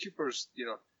 Agent Cooper's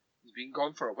he's been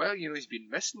gone for a while. He's been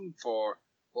missing for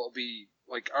what'll be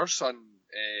our son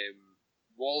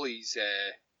Wally's.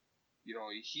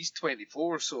 He's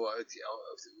 24, so it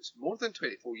was more than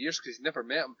 24 years because he never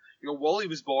met him. Wally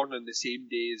was born on the same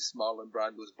day as Marlon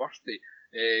Brando's birthday.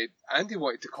 Andy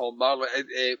wanted to call Marlon,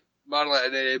 and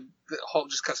Hawk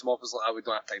just cuts him off. Was like, we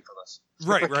don't have time for this.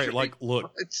 Right.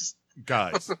 Look,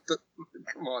 guys,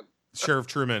 come on. Sheriff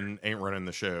Truman ain't running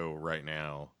the show right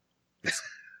now. It's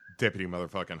Deputy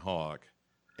motherfucking Hawk,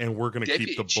 and we're gonna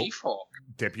keep the Chief Hawk.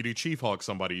 Deputy Chief Hawk.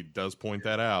 Somebody does point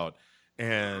that out.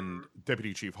 And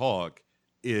Deputy Chief Hawk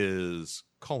is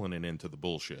calling an end to the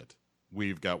bullshit.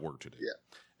 We've got work to do. Yeah.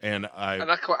 And I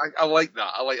like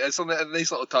that. I like it's a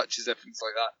nice little touch as if it's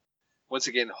like that. Once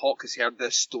again, Hawk has heard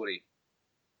this story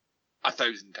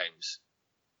 1,000 times.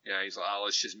 Yeah, he's like,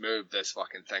 let's just move this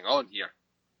fucking thing on here.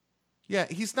 Yeah,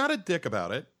 he's not a dick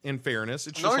about it, in fairness.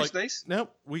 It's no, just it's nice. No,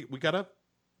 we gotta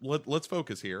let's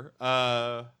focus here.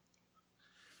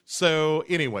 So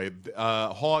anyway,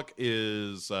 Hawk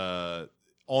is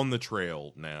on the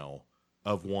trail now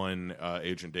of one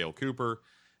Agent Dale Cooper.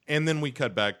 And then we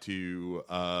cut back to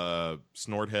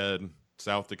Snorthead,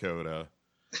 South Dakota.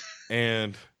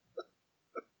 And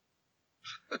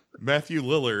Matthew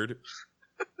Lillard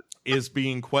is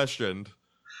being questioned.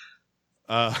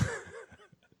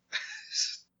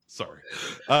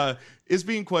 Is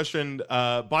being questioned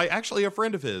by actually a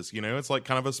friend of his. It's like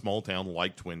kind of a small town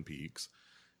like Twin Peaks.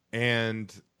 And,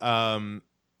 the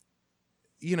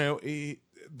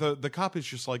cop is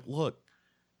just like, look,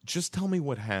 just tell me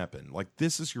what happened. Like,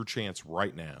 this is your chance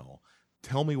right now.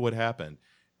 Tell me what happened.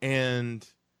 And,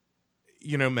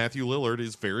 Matthew Lillard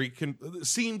is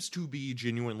seems to be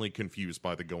genuinely confused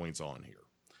by the goings on here.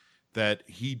 That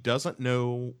he doesn't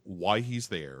know why he's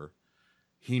there.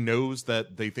 He knows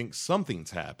that they think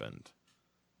something's happened,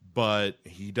 but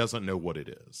he doesn't know what it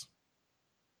is.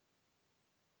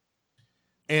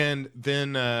 And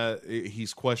then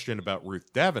he's questioned about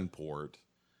Ruth Davenport,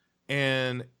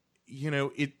 and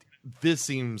this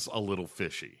seems a little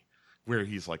fishy. Where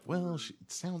he's like, "Well,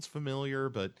 it sounds familiar,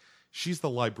 but she's the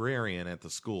librarian at the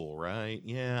school, right?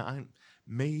 Yeah,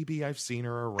 maybe I've seen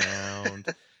her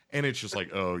around." And it's just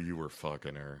like, "Oh, you were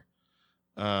fucking her."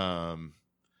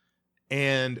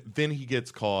 And then he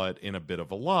gets caught in a bit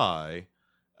of a lie.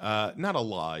 Not a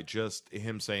lie, just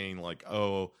him saying like,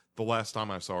 "Oh, the last time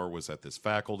I saw her was at this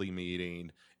faculty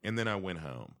meeting, and then I went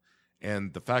home.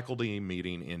 And the faculty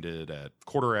meeting ended at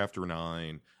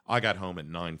 9:15. I got home at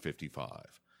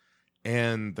 9:55.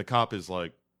 And the cop is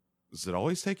like, "Does it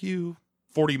always take you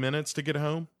 40 minutes to get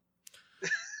home?"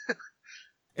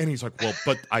 And he's like, "Well,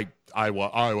 but I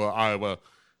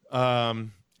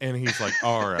and he's like,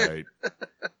 "All right.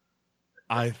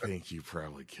 I think you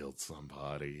probably killed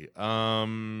somebody.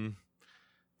 Tell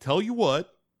you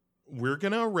what, we're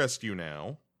going to arrest you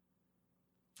now."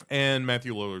 And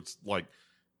Matthew Lillard's like,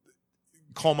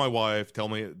 call my wife, tell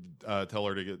her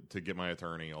to get my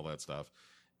attorney, all that stuff.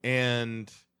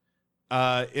 And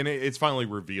it's finally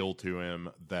revealed to him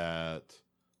that,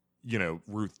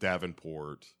 Ruth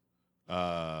Davenport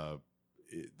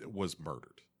was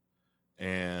murdered,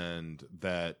 and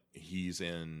that he's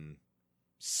in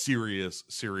serious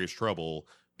trouble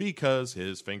because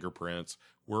his fingerprints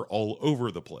were all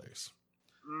over the place.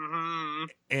 Mm-hmm.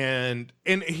 And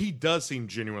he does seem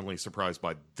genuinely surprised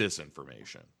by this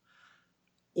information.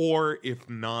 Or if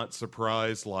not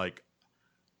surprised, like,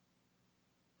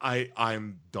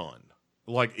 I'm done.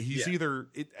 Like, he's either...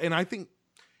 and I think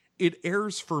it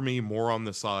errs for me more on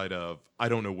the side of, I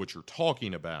don't know what you're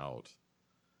talking about,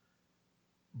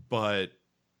 but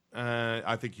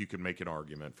I think you could make an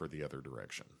argument for the other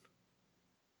direction.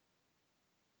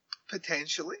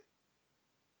 Potentially.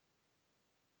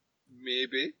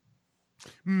 Maybe.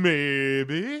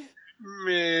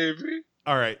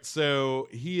 All right, so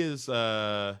he is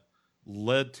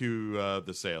led to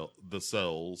the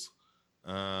cells.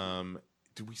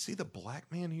 Do we see the black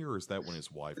man here, or is that when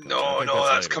his wife comes? No,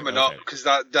 that's coming up, because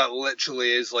that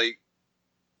literally is like...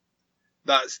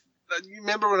 You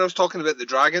remember when I was talking about the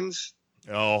dragons?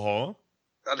 Uh-huh.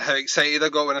 And how excited I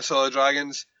got when I saw the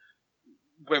dragons?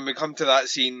 When we come to that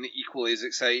scene, equally as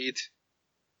excited.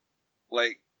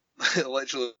 Like,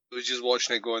 literally, I was just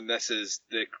watching it going, this is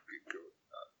the...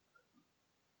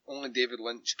 Only David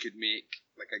Lynch could make,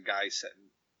 like, a guy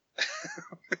sitting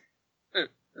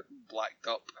blacked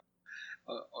up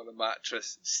on a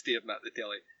mattress, staring at the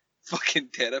telly. Fucking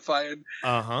terrifying.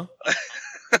 Uh-huh.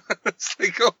 It's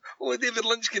like, only David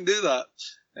Lynch can do that.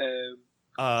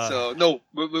 So, no,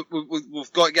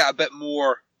 we've got to get a bit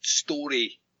more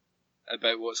story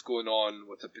about what's going on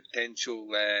with a potential...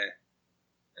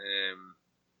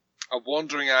 a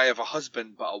wandering eye of a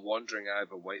husband, but a wandering eye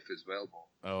of a wife as well, Bob.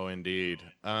 Oh, indeed.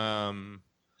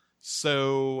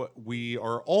 So we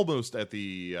are almost at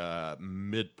the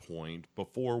midpoint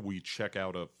before we check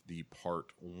out of the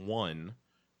part 1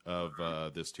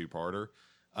 of this two-parter.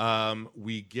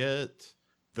 We get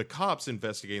the cops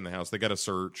investigating the house. They got to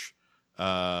search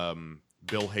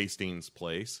Bill Hastings'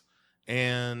 place.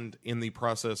 And in the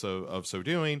process of so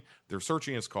doing, they're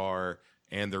searching his car,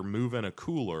 and they're moving a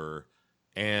cooler,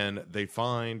 and they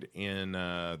find in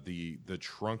the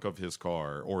trunk of his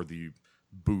car, or the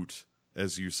boot,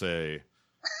 as you say,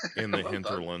 in the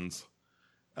hinterlands,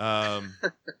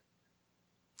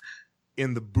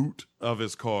 in the boot of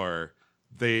his car,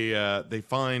 they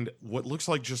find what looks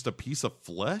like just a piece of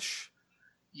flesh.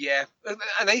 Yeah,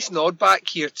 a nice nod back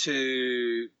here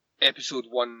to episode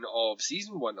 1 of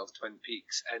season 1 of Twin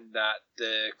Peaks, in that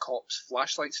the cops'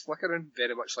 flashlights flickering,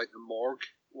 very much like the morgue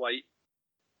light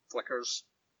flickers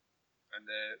in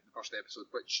the first episode,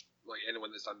 which, like,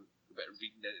 anyone that's done a bit of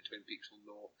reading into Twin Peaks will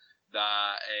know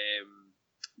that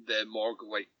the morgue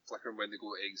light flickering when they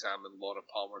go to examine Laura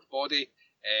Palmer's body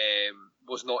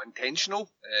was not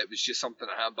intentional. It was just something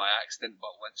that happened by accident,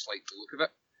 but Lynch liked the look of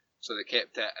it, so they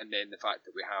kept it. And then the fact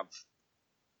that we have,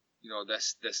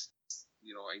 this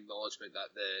acknowledgement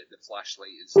that the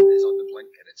flashlight is on the blink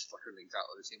and it's flickering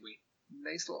exactly the same way.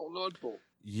 Nice little nod, Bo.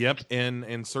 Yep,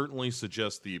 and certainly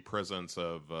suggests the presence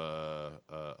of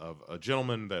a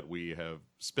gentleman that we have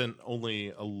spent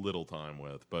only a little time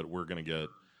with, but we're going to get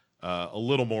a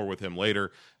little more with him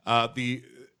later.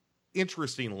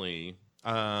 Interestingly,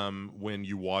 when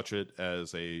you watch it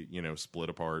as a split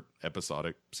apart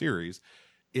episodic series,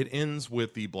 it ends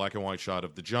with the black and white shot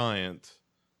of the giant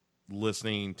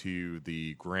listening to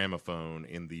the gramophone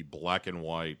in the black and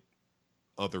white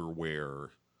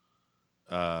otherwhere.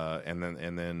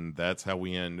 And then that's how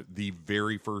we end the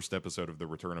very first episode of The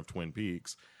Return of Twin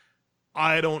Peaks.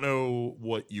 I don't know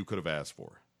what you could have asked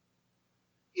for.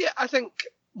 Yeah, I think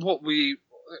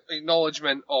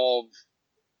acknowledgement of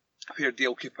where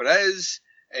Dale Cooper is,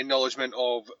 acknowledgement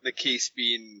of the case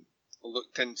being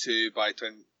looked into by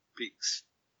Twin Peaks,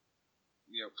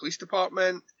 police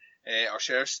department, or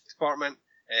sheriff's department,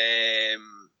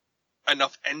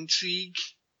 enough intrigue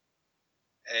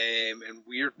and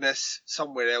weirdness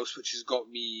somewhere else, which has got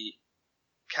me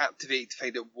captivated to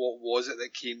find out what was it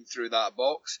that came through that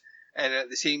box, and at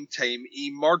the same time a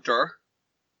murder,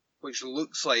 which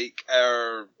looks like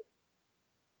our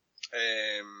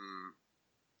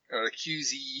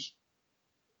accusee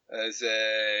is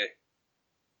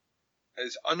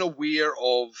unaware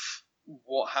of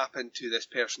what happened to this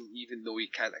person, even though he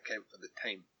can't account for the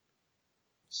time.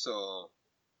 So,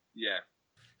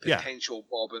 potential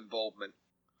Bob involvement.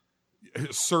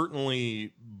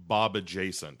 Certainly Bob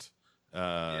adjacent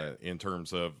in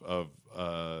terms of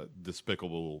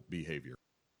despicable behavior.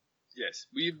 Yes,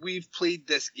 we've played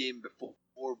this game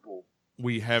before, Bo.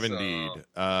 We have So- indeed.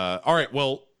 All right.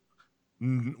 Well,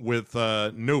 with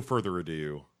no further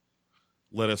ado,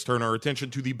 let us turn our attention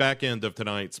to the back end of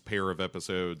tonight's pair of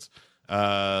episodes.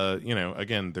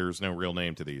 Again, there's no real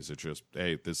name to these. It's just,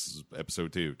 hey, this is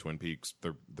episode 2, Twin Peaks,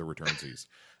 the Returnsies.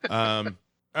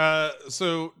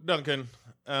 So Duncan,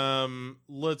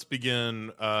 let's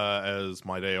begin, as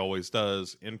my day always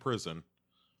does, in prison.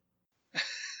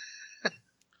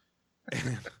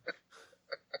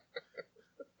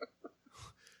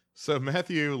 So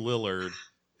Matthew Lillard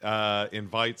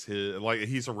invites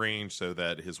he's arranged so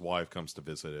that his wife comes to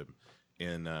visit him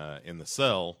in the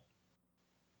cell.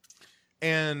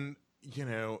 And,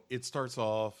 it starts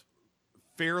off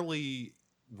fairly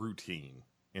routine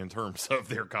in terms of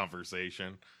their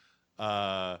conversation,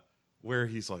 where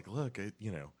he's like, look, I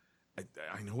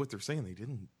know what they're saying.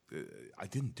 I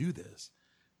didn't do this.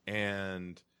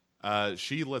 And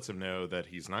she lets him know that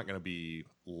he's not going to be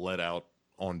let out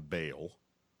on bail,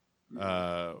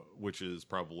 which is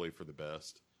probably for the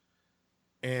best.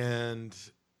 And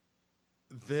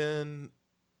then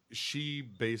she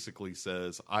basically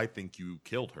says, I think you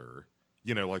killed her.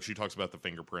 She talks about the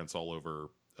fingerprints all over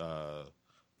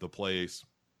the place.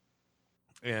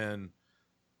 And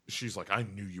she's like, I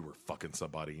knew you were fucking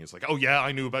somebody. And he's like, oh yeah,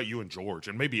 I knew about you and George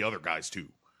and maybe other guys too.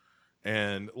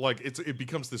 And it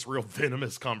becomes this real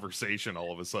venomous conversation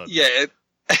all of a sudden. Yeah,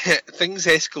 things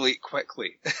escalate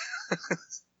quickly.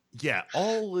 Yeah,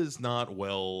 all is not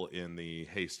well in the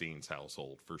Hastings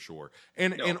household for sure.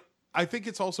 And I think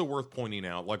it's also worth pointing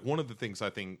out, one of the things I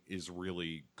think is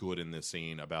really good in this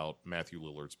scene about Matthew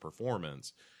Lillard's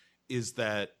performance is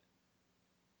that,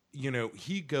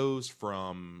 he goes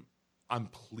from, I'm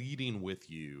pleading with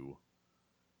you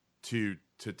to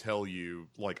tell you,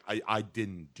 I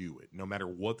didn't do it. No matter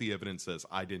what the evidence says,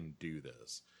 I didn't do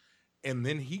this. And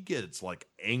then he gets,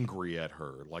 angry at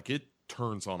her. It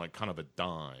turns on a kind of a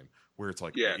dime where it's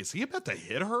like, yeah. Is he about to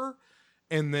hit her?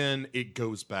 And then it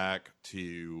goes back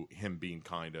to him being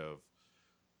kind of,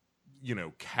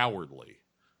 cowardly,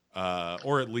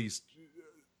 or at least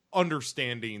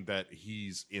understanding that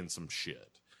he's in some shit.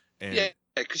 And yeah,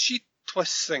 because she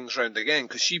twists things round again,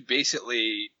 because she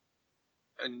basically,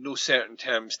 in no certain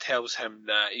terms, tells him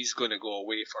that he's going to go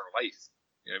away for life.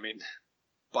 You know what I mean?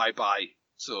 Bye-bye.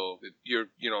 So you're,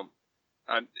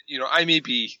 I may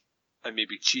be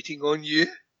cheating on you.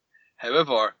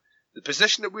 However, the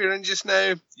position that we're in just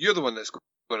now, you're the one that's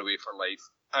going away for life.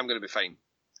 I'm going to be fine.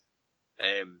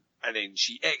 And then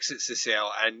she exits the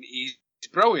cell, and he's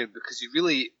brilliant because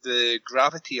the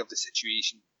gravity of the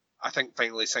situation, I think,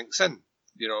 finally sinks in.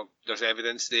 There's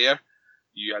evidence there.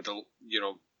 You had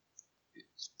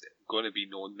it's going to be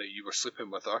known that you were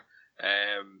sleeping with her.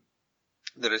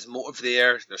 There is motive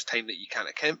there. There's time that you can't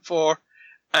account for.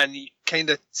 And he kind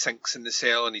of sinks in the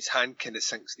cell, and his hand kind of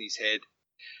sinks in his head.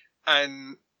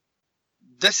 And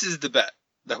this is the bit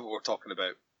that we're talking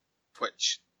about,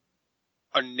 which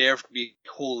unnerved me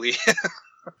wholly.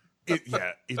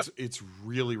 It's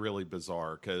really, really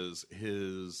bizarre because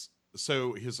his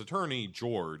attorney,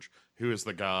 George, who is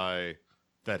the guy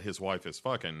that his wife is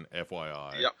fucking,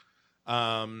 FYI, Yep.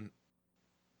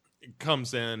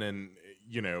 Comes in and,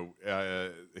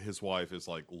 his wife is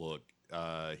like, look,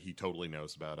 he totally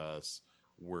knows about us.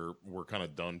 We're kind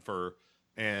of done for.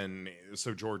 And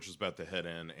so George is about to head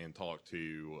in and talk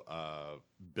to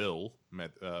Bill,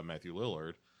 Matthew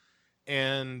Lillard.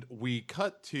 And we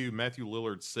cut to Matthew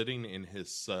Lillard sitting in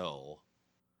his cell,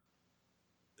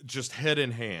 just head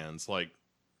in hands,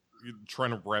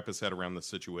 trying to wrap his head around the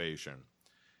situation.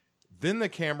 Then the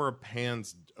camera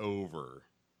pans over,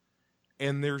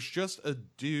 and there's just a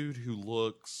dude who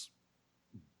looks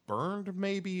burned,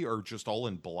 maybe, or just all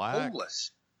in black.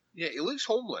 Homeless. Yeah, he looks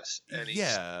homeless. And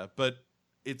but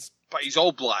he's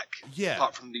all black. Yeah.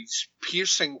 Apart from these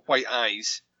piercing white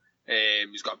eyes.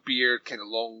 He's got a beard, kind of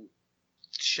long,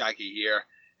 shaggy hair.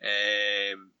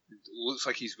 Looks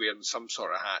like he's wearing some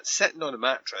sort of hat. Sitting on a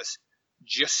mattress,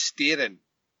 just staring.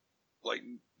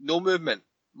 No movement.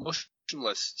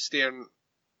 Motionless. Staring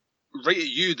right at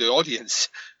you, the audience.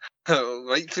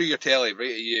 Right through your telly,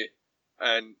 right at you.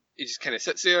 And he just kind of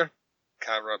sits there.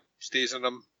 Camera stays on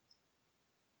him.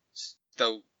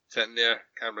 Still sitting there.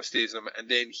 Camera stays on him. And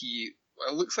then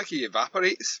it looks like he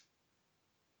evaporates.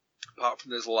 Apart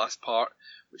from this last part,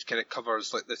 which kind of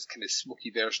covers this kind of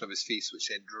smoky version of his face, which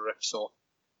then drips off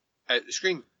out the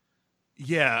screen.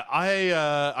 Yeah,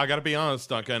 I gotta be honest,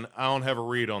 Duncan. I don't have a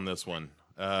read on this one.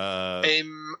 I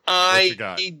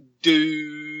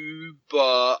do,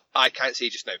 but I can't say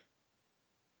just now.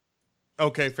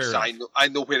 Okay, fair enough. I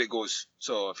know where it goes,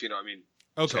 so if you know what I mean.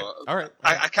 Okay, so, all right.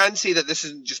 I can say that this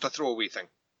isn't just a throwaway thing,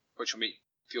 which will make me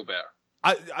feel better.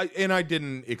 I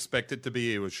didn't expect it to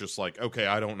be. It was just like, okay,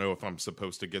 I don't know if I'm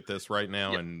supposed to get this right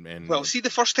now. Yep. And Well, see, the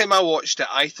first time I watched it,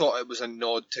 I thought it was a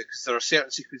nod to, because there are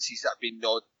certain sequences that have been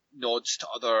nods to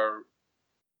other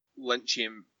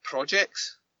Lynchian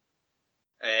projects,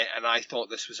 and I thought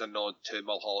this was a nod to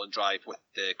Mulholland Drive with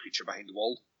the creature behind the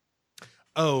wall.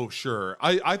 oh, sure.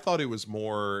 I thought it was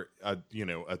more, a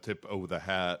tip over the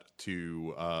hat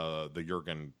to the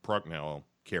Jurgen Prochnow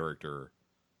character.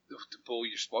 Bo,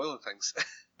 you're spoiling things.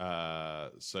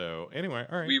 So anyway,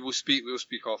 all right. We will speak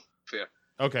off fair.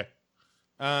 Okay.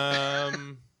 At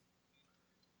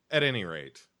any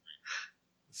rate,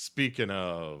 speaking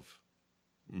of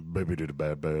baby did a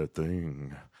bad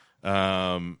thing.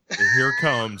 Here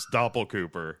comes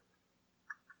Doppelcooper.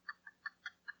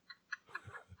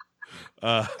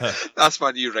 That's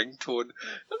my new ringtone.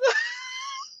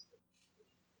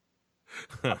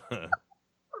 That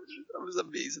was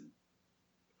amazing.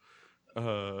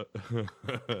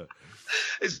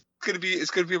 It's gonna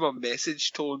be my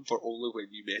message tone for only when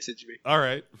you message me. All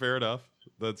right, fair enough.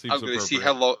 That seems I'm gonna appropriate. see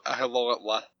how long it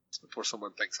lasts before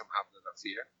someone thinks I'm having enough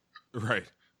here. Right.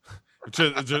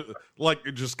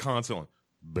 just constantly,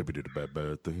 baby did a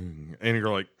bad thing. And you're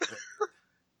like,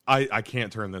 I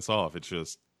can't turn this off.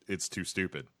 It's too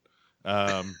stupid.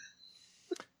 But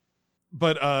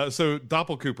so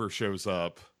Doppelcooper shows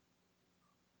up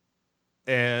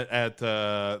at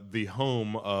the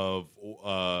home of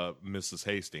Mrs.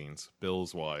 Hastings,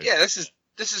 Bill's wife. Yeah, this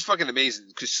is fucking amazing,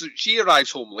 because she arrives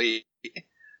home late,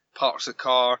 parks the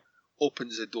car,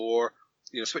 opens the door,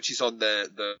 switches on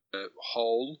the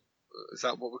hall. Is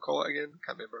that what we call it again?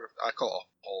 Can't remember. I call it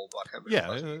a hall, but I can't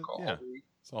remember. Yeah,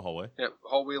 it's a hallway. Yeah,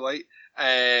 hallway light.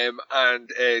 And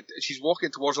she's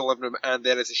walking towards the living room, and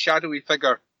there is a shadowy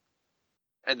figure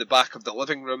in the back of the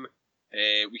living room.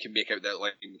 We can make out that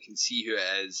line. We can see who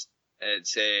it is.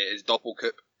 It's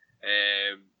Doppelkoop.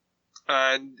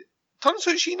 And turns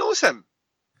out she knows him,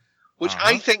 which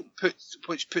I think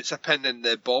puts a pin in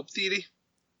the Bob theory.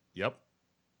 Yep.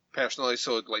 Personally,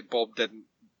 so like Bob didn't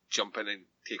jump in and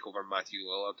take over Matthew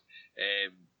Lillard.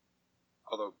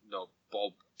 Although no,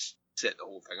 Bob set the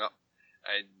whole thing up,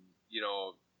 and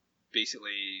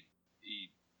basically he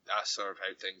asks her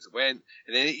how things went,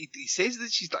 and then he says that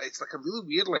it's like a really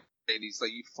weird line. And he's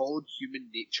like, you followed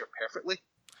human nature perfectly.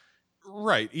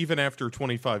 Right. Even after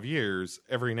 25 years,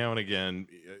 every now and again,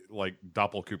 like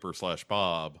Doppelcooper /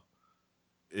 Bob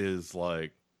is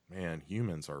like, man,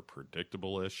 humans are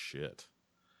predictable as shit.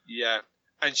 Yeah.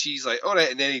 And she's like, all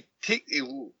right. And then he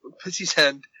puts his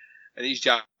hand in his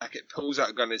jacket, pulls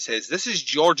out a gun and says, this is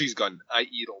Georgie's gun,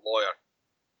 i.e. the lawyer.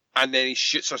 And then he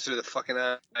shoots her through the fucking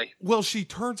eye. Well, she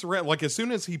turns around, like, as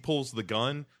soon as he pulls the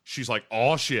gun, she's like,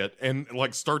 oh, shit, and,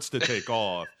 like, starts to take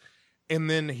off. And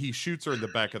then he shoots her in the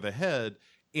back of the head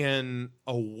in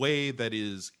a way that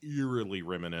is eerily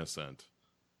reminiscent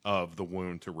of the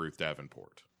wound to Ruth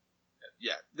Davenport.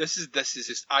 Yeah, this is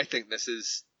just, I think this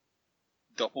is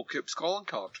Doppelkoop's calling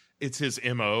card. It's his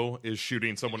MO, is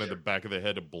shooting someone in the back of the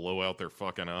head to blow out their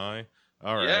fucking eye.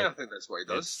 All right. Yeah, I think that's what he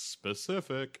does. It's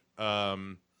specific.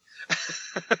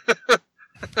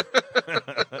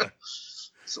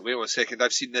 So wait 1 second,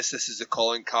 I've seen this. This is a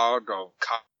calling card of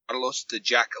Carlos the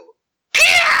Jackal.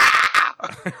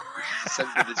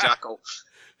 Simba the Jackal.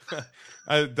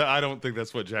 I don't think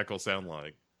that's what jackals sound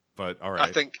like, but all right.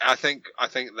 I think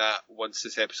that once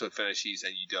this episode finishes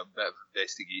and you do a bit of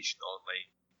investigation online,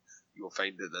 you will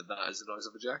find that is the noise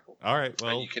of a jackal. All right,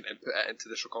 well, and you can input it into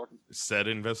this recording. Said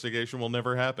investigation will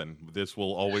never happen. This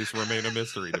will always remain a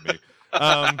mystery to me.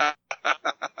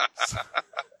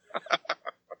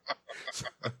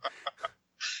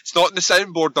 It's not in the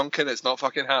soundboard, Duncan. It's not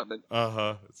fucking happening.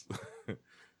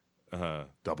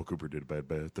 Doppelcooper did a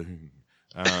bad thing.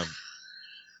 But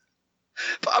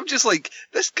I'm just like,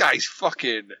 this guy's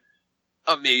fucking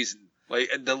amazing.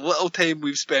 Like, in the little time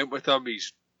we've spent with him,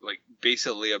 he's like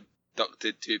basically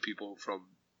abducted 2 people from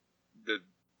the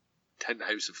Tin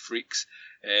House of Freaks.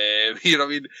 You know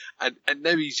what I mean? And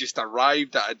now he's just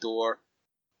arrived at a door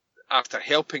after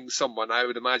helping someone, I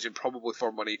would imagine probably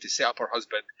for money, to set up her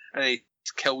husband, and he's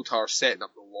killed her setting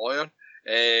up the lawyer.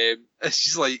 It's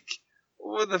just like,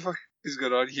 what the fuck is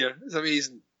going on here? It's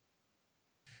amazing.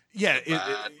 Yeah,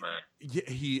 Man.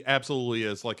 He absolutely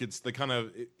is. Like, it's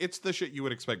the shit you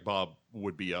would expect Bob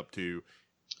would be up to.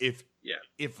 If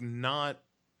not,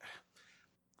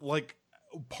 like,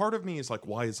 part of me is like,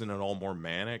 why isn't it all more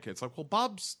manic? It's like, well,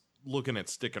 Bob's looking at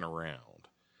sticking around.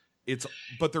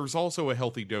 But there's also a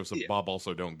healthy dose of Bob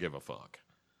also don't give a fuck.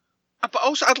 But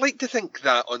also, I'd like to think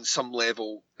that on some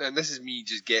level, and this is me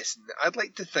just guessing, I'd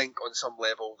like to think on some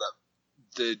level that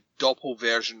the Doppel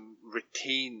version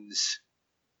retains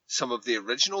some of the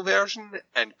original version,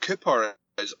 and Cooper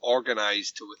is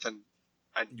organised to within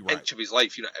an Right. inch of his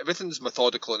life. You know, everything's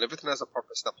methodical and everything has a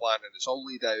purpose and a plan, and it's all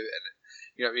laid out. And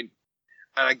you know what I mean.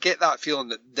 And I get that feeling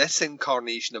that this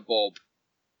incarnation of Bob,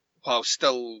 while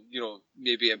still, you know,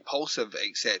 maybe impulsive,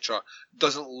 etc.,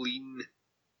 doesn't lean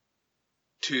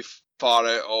too far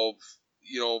out of,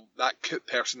 you know, that Coop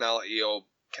personality of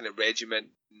kind of regiment,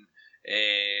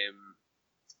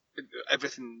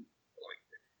 everything. Like,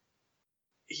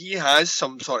 he has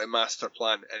some sort of master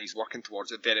plan, and he's working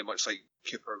towards it very much like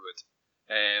Cooper would.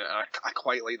 And I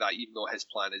quite like that, even though his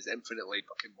plan is infinitely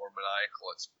fucking more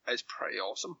maniacal. It's pretty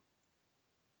awesome.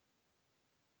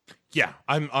 Yeah,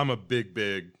 I'm a big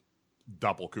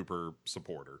Doppel Cooper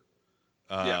supporter.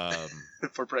 Yeah.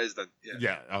 For president. Yeah.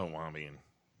 Yeah. Oh, well, I mean,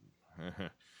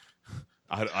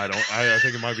 I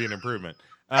think it might be an improvement.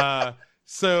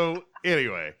 So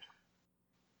anyway,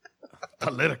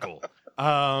 political.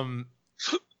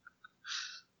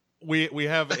 We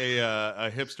have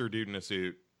a hipster dude in a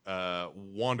suit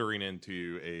wandering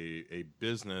into a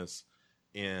business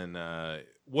in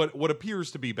what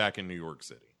appears to be back in New York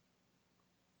City.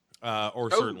 Or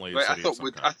certainly a city of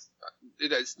some kind.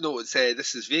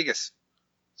 This is Vegas.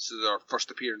 This is our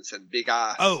first appearance in Big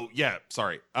Eye. Oh, yeah,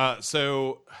 sorry.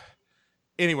 So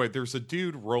anyway, there's a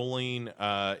dude rolling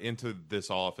into this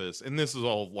office, and this is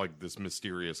all like this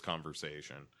mysterious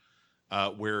conversation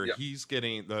where he's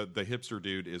getting, the hipster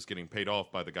dude is getting paid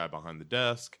off by the guy behind the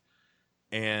desk,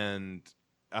 and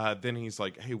then he's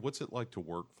like, hey, what's it like to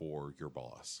work for your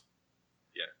boss?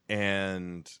 Yeah.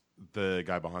 And the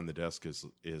guy behind the desk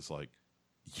is like,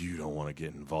 you don't want to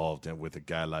get involved with a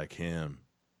guy like him.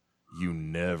 You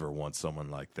never want someone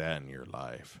like that in your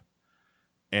life.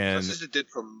 And this is the dude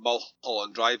from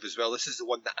Mulholland Drive as well. This is the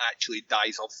one that actually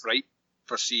dies of fright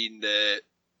for seeing the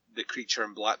creature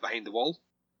in black behind the wall.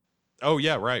 Oh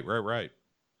yeah, right.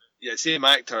 Yeah, same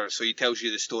actor. So he tells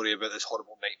you the story about this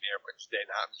horrible nightmare, which then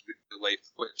happens in real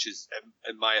life, which is,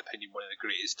 in my opinion, one of the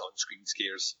greatest on-screen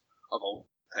scares of all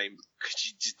time, because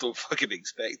you just don't fucking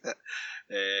expect it.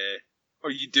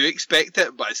 Or you do expect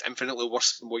it, but it's infinitely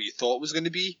worse than what you thought it was going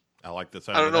to be. I like the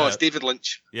I don't know, it's David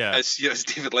Lynch. Yeah. It's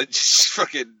David Lynch. It's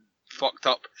fucking fucked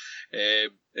up.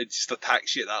 It just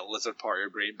attacks you at that lizard part of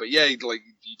your brain. But yeah, like,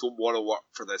 you don't want to work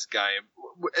for this guy.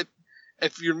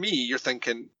 If you're me, you're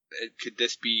thinking, could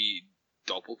this be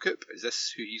Doppelkoop? Is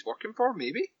this who he's working for?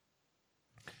 Maybe?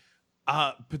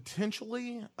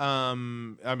 Potentially. I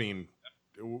mean,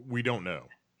 we don't know.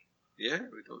 Yeah,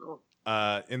 we don't know.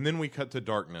 And then we cut to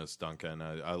darkness, Duncan.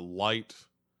 A light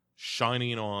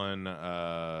shining on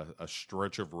a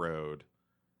stretch of road,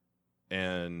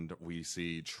 and we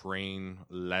see train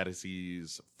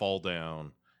lattices fall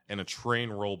down and a train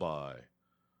roll by.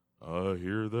 I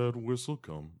hear that whistle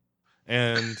come.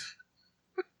 And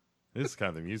this is kind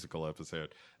of the musical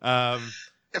episode.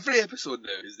 Every episode now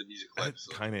is the musical It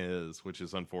episode. kind of is, which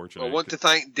is unfortunate. I want to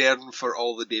thank Darren for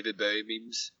all the David Bowie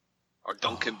memes, or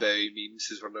Duncan Bowie memes,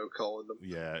 as we're now calling them.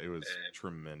 Yeah, it was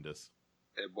tremendous.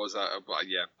 It was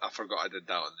yeah, I forgot I did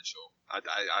that on the show. I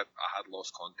had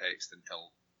lost context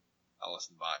until I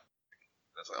listened back.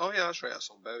 I was like, oh yeah, that's right, that's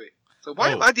on Bowie. So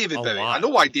why am I David Bowie? lot. I know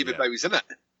why David Yeah. Bowie's in it.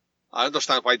 I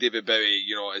understand why David Bowie,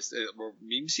 we're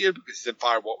memes here because he's in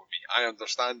Fire Walk With Me. I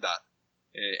understand that.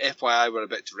 FYI, we're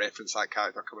about to reference that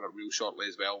character coming up real shortly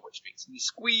as well, which makes me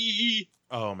squee.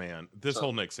 Oh man, this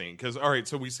whole next scene. Because all right,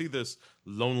 so we see this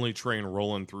lonely train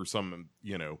rolling through some,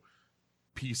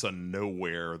 piece of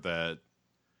nowhere that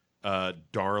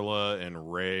Darla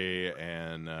and Ray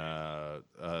and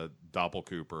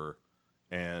Doppelcooper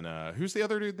and who's the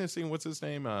other dude in this scene? What's his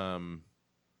name?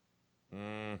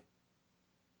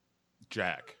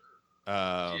 Jack.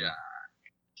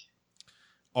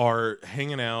 Are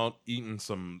hanging out, eating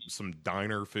some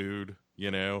diner food,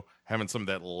 having some of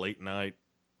that late night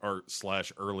or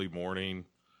 / early morning,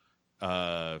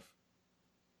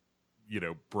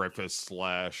 breakfast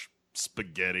 /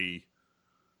 spaghetti,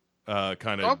 kind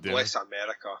of God dinner. bless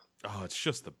America. Oh, it's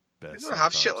just the best. We don't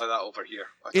have sometimes. shit like that over here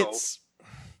at all.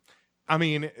 I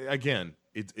mean, again,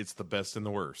 it's the best and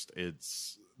the worst.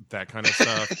 It's that kind of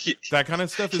stuff. That kind of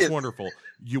stuff is wonderful.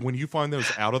 When you find those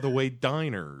out of the way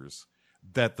diners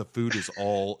that the food is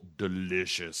all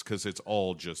delicious because it's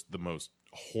all just the most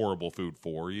horrible food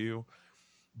for you,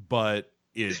 but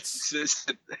it's it's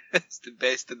the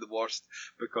best and the worst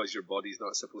because your body's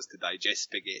not supposed to digest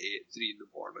spaghetti at 3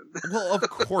 a.m. well, of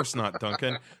course not,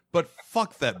 Duncan. But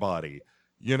fuck that body.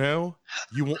 You want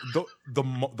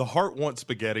the heart wants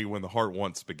spaghetti when the heart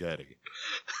wants spaghetti,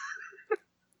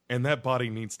 and that body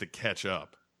needs to catch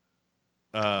up.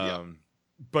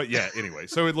 But yeah, anyway,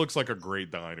 so it looks like a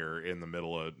great diner in the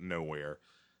middle of nowhere.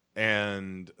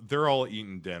 and they're all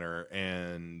eating dinner,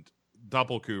 and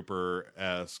Doppelcooper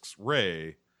asks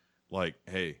Ray, like,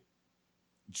 hey,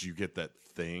 did you get that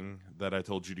thing that I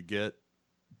told you to get?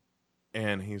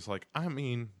 And he's like, I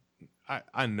mean,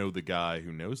 I know the guy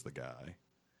who knows the guy.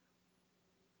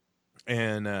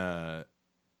 And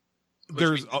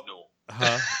there's... no.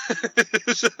 Huh?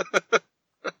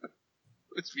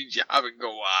 Which means you haven't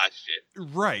go, shit.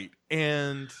 Right.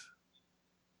 And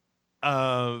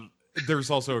there's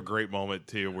also a great moment,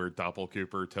 too, where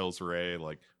Doppelcooper tells Ray,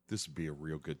 like, this would be a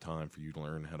real good time for you to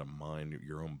learn how to mind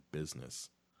your own business.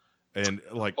 And,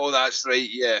 like... Oh, that's right,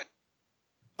 yeah.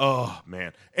 Oh,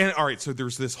 man. And, all right, so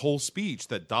there's this whole speech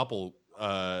that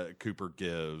Doppelcooper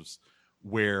gives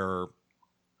where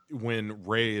when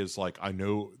Ray is like, I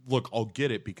know... Look, I'll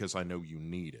get it because I know you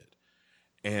need it.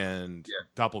 And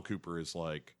Doppelcooper is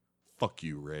like, fuck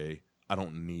you, Ray. I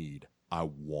don't need. I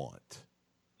want.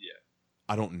 Yeah.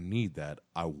 I don't need that.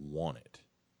 I want it.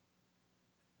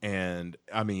 And,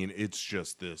 I mean, it's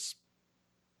just this,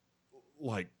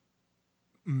 like,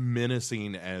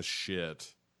 menacing as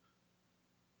shit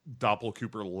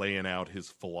Doppelcooper laying out his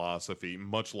philosophy,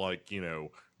 much like, you know,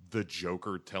 the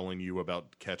Joker telling you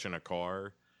about catching a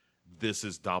car. This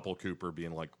is Doppelcooper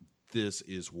being like, this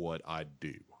is what I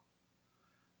do.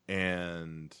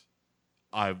 And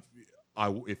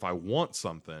if I want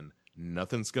something,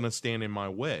 nothing's going to stand in my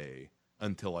way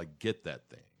until I get that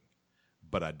thing.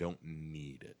 But I don't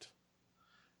need it.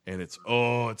 And it's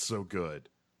so good.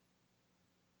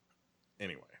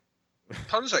 Anyway.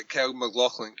 Turns out Kyle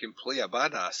MacLachlan can play a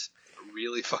badass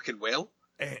really fucking well.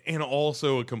 And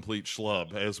also a complete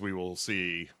schlub, as we will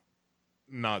see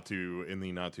in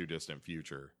the not too distant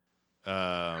future.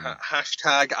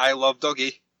 Hashtag I love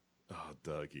Dougie. Oh,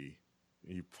 Dougie.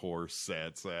 You poor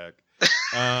sad sack.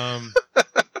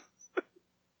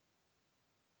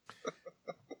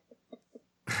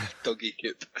 Dougie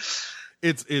Coop.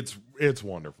 It's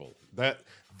wonderful.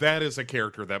 That is a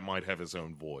character that might have his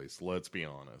own voice, let's be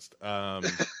honest.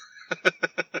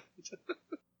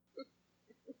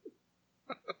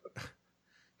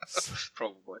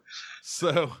 Probably.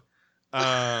 So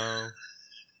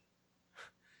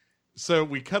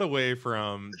we cut away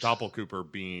from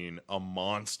Doppelcooper being a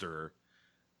monster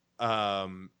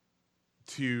to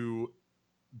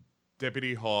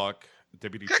Deputy Chief Hawk.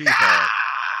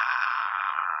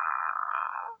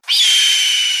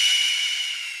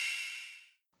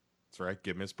 That's right,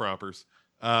 give him his propers.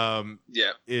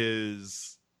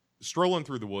 Is strolling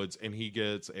through the woods, and he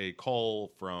gets a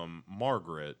call from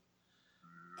Margaret,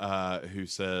 who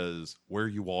says, "Where are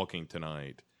you walking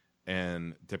tonight?"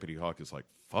 And Deputy Hawk is like,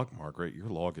 "Fuck, Margaret, your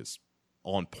log is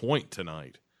on point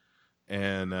tonight."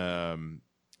 And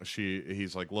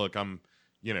he's like, "Look, I'm,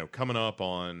 coming up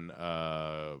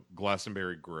on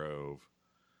Glastonbury Grove,"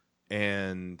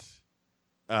 and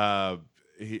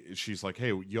she's like, "Hey,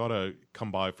 you ought to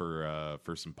come by for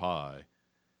some pie."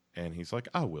 And he's like,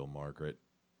 "I will, Margaret.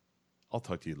 I'll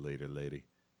talk to you later, lady."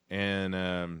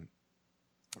 And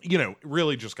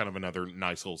really just kind of another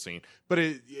nice little scene. But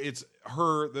it's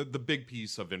her, the big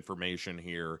piece of information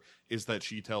here is that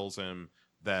she tells him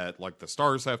that, like, the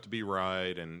stars have to be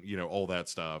right and, all that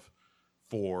stuff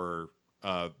for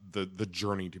the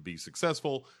journey to be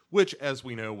successful, which, as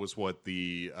we know, was what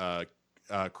the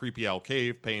Creepy Owl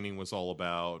Cave painting was all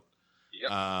about. Yep.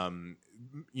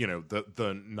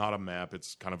 The not a map,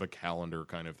 it's kind of a calendar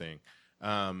kind of thing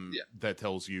that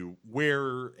tells you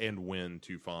where and when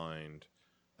to find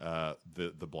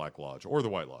the Black Lodge or the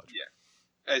White Lodge.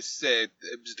 Yeah, it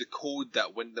was the code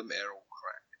that Wyndham Earl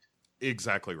cracked.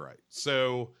 Exactly right.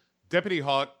 So Deputy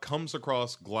Hawk comes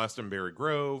across Glastonbury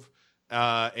Grove,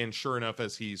 and sure enough,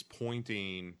 as he's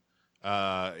pointing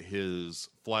his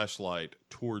flashlight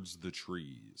towards the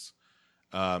trees,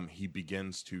 he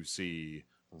begins to see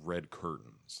red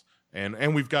curtains,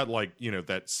 and we've got, like,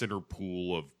 that center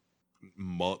pool of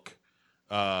muck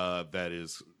that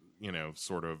is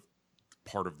sort of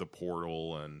part of the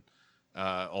portal and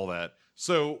all that.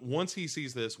 So once he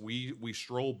sees this, we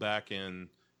stroll back in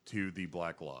to the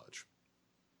Black Lodge,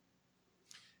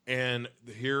 and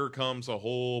here comes a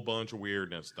whole bunch of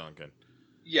weirdness, Duncan.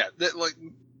 Yeah, like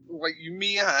you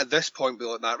may at this point be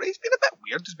like that, right? It's been a bit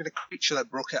weird. There's been a creature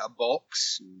that broke out a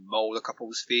box and mauled a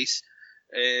couple's face.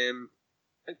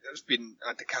 There's been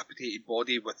a decapitated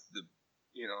body with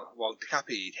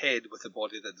decapitated head with a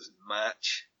body that doesn't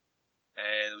match.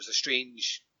 There was a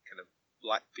strange kind of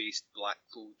black-faced,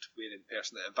 black-clothed wearing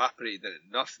person that evaporated into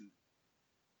nothing.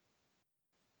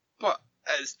 But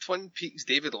as Twin Peaks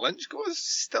David Lynch goes,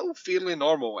 still fairly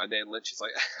normal. And then Lynch is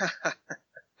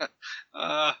like,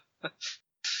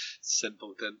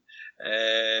 Simpleton.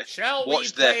 Shall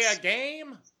watch we play this. a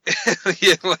game?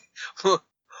 Yeah,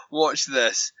 watch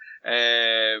this.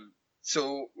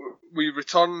 So we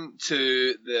return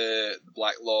to the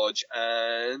Black Lodge,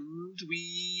 and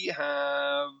we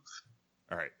have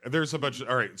All right. There's a bunch.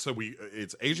 All right. So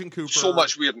it's Agent Cooper. so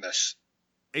much weirdness.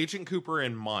 Agent Cooper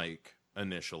and Mike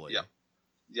initially. Yeah.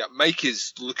 Yeah, Mike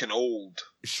is looking old.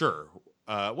 Sure.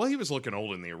 Well, he was looking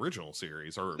old in the original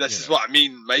series. Or This is what I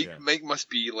mean. Mike Yeah. Mike must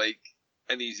be like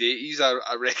in his 80s,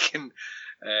 I reckon.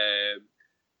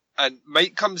 And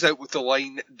Mike comes out with the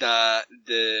line that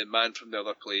the man from the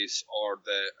other place, or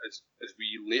as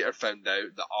we later found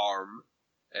out, the Arm,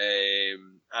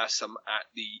 asks him at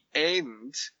the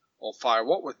end of Fire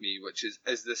Walk With Me, which is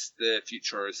this the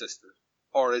future,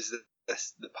 or is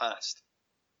this the past?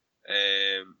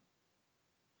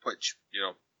 Which,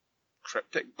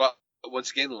 cryptic, but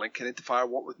once again, linking into Fire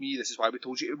Walk With Me, this is why we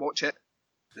told you to watch it.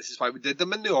 This is why we did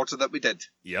them in the order that we did.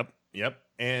 Yep. We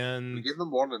And gave them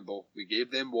warning, Bo. We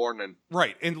gave them warning.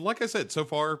 right. And like I said, so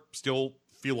far, still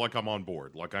feel like I'm on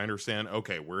board. Like I understand.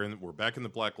 Okay, we're back in the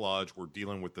Black Lodge. We're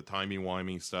dealing with the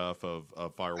timey-wimey stuff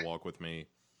of Fire Walk With Me.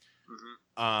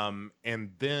 Mm-hmm.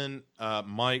 And then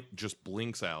Mike just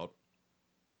blinks out,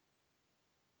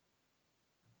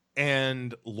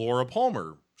 and Laura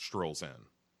Palmer strolls in.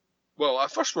 Well,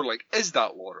 at first we're like, is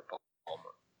that Laura Palmer?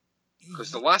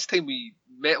 Because the last time we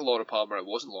met Laura Palmer, it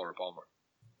wasn't Laura Palmer.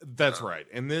 That's right.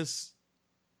 In this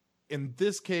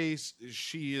case,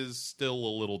 she is still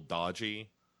a little dodgy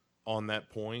on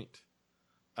that point.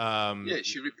 Yeah,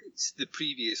 she repeats the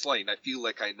previous line. I feel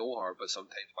like I know her, but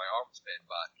sometimes my arms bend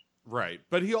back. Right.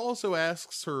 But he also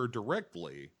asks her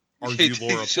directly, are you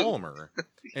Laura Palmer?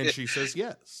 And she says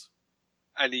yes.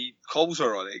 And he calls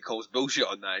her on it. He calls bullshit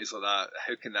on that. He's like,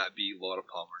 how can that be? Laura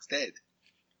Palmer's dead.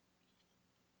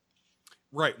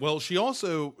 Right. Well, she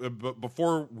also,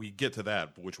 before we get to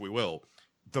that, which we will,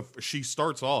 she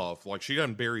starts off, like she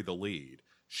doesn't bury the lead.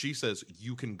 She says,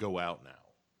 you can go out now.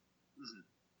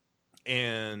 Mm-hmm.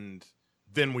 And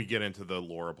then we get into the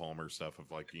Laura Palmer stuff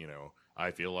of like,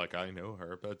 I feel like I know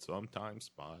her, but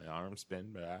sometimes my arms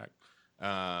bend back.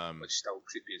 Which is still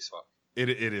creepy as fuck. It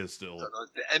is still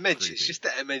the image. creepy. It's just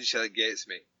the image that gets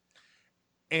me.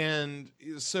 And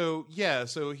so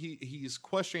he's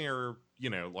questioning her,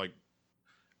 like,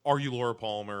 are you Laura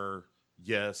Palmer?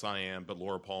 Yes, I am, but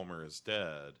Laura Palmer is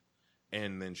dead.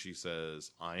 And then she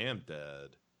says, I am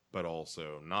dead, but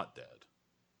also not dead.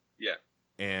 Yeah.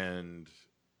 And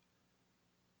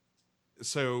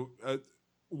so,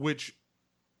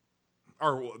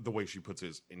 or the way she puts it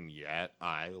is, and yet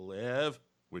I live,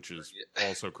 which is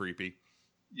also creepy.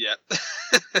 Yeah.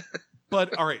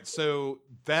 But, all right, so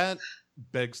that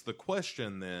begs the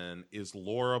question then, is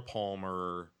Laura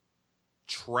Palmer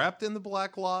trapped in the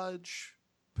Black Lodge,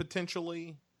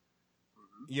 potentially?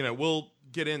 Mm-hmm. We'll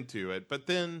get into it, but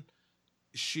then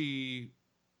she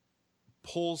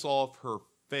pulls off her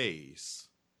face,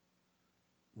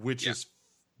 which is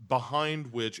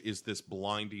behind which is this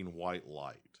blinding white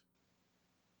light.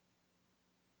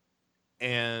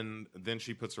 And then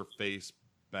she puts her face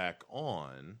back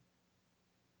on,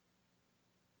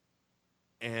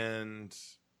 and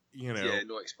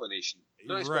no explanation.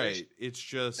 Right? It's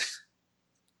just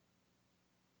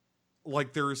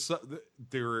like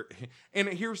and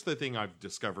here's the thing I've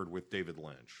discovered with David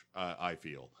Lynch. I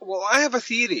feel. Well, I have a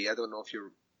theory. I don't know if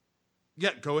you're.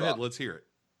 Yeah, go ahead. Let's hear it.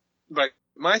 Right.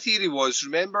 My theory was,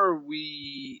 remember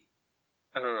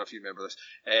I don't know if you remember this,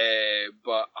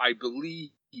 but I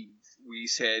believe we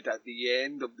said at the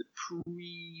end of the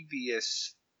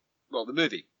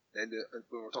movie, and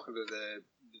when we're talking about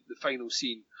the final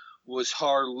scene, was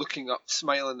her looking up,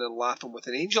 smiling and laughing with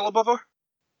an angel above her,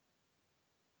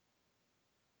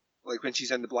 like when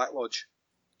she's in the Black Lodge.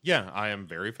 Yeah, I am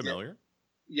very familiar.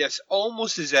 Yeah. Yes,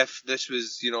 almost as if this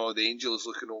was, the angel is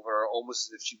looking over her, almost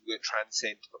as if she would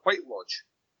transcend to the White Lodge.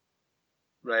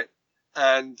 Right?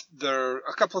 And there are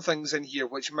a couple of things in here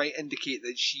which might indicate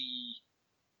that she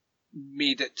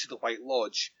made it to the White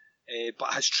Lodge,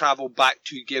 but has travelled back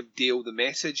to give Dale the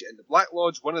message in the Black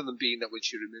Lodge, one of them being that when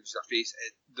she removes her face,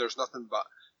 there's nothing but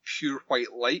pure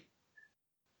white light.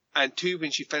 And two,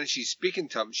 when she finishes speaking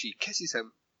to him, she kisses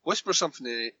him, whispers something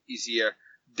in his ear,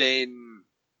 then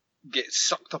gets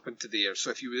sucked up into the air.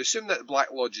 So if you would assume that the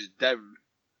Black Lodge is down,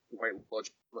 the White Lodge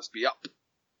must be up.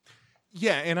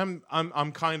 Yeah, and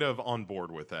I'm kind of on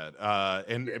board with that.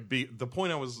 The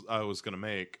point I was going to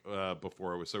make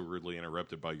before I was so rudely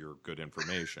interrupted by your good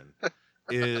information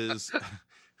is,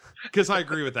 because I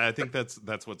agree with that. I think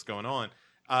that's what's going on.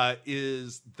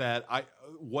 Is that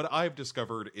what I've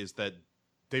discovered is that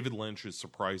David Lynch is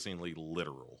surprisingly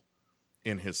literal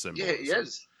in his symbolism. Yeah, he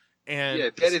is. And Yeah,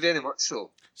 very, very much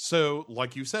so. so,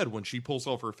 like you said, when she pulls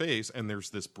off her face and there's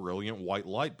this brilliant white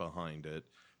light behind it,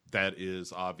 that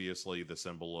is obviously the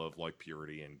symbol of like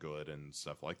purity and good and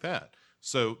stuff like that.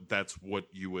 So that's what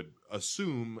you would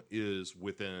assume is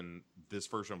within this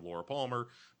version of Laura Palmer.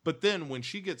 But then when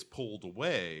she gets pulled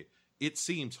away, it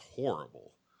seems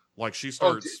horrible. Like she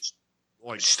starts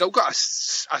like She's still got a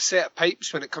set of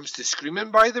pipes when it comes to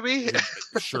screaming, by the way. it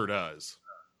sure does.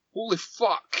 Holy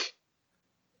fuck.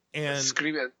 And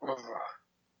Screaming.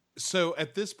 so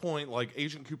at this point, like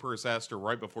Agent Cooper has asked her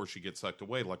right before she gets sucked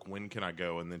away, like, when can I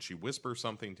go? And then she whispers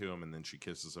something to him, and then she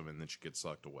kisses him, and then she gets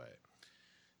sucked away.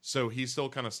 So he's still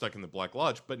kind of stuck in the Black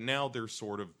Lodge, but now there's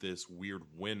sort of this weird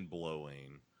wind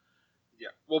blowing. Yeah.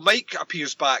 Well, Mike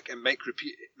appears back, and Mike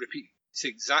repeats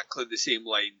exactly the same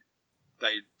line that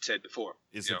I said before.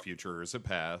 Is it future or is it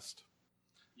past?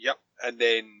 Yep. And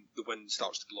then the wind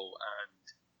starts to blow, and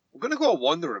we're going to go a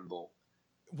wandering bow.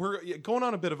 We're going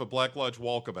on a bit of a Black Lodge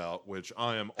walkabout, which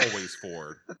I am always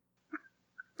for.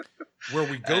 Where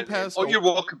we go past... On your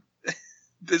walk,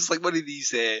 there's like one of these...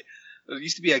 there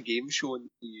used to be a game show in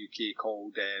the UK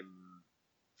called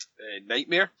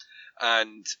Nightmare,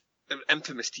 and an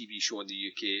infamous TV show in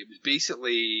the UK. It was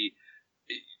basically...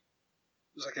 It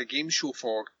was like a game show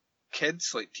for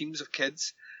kids, like teams of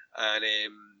kids, and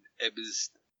it was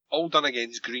all done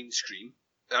against green screen.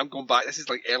 I'm going back, this is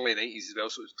like early 90s as well,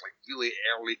 so it's like really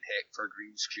early tech for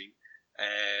green screen.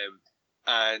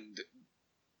 And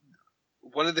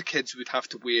one of the kids would have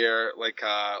to wear like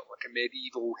a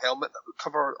medieval helmet that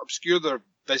would obscure their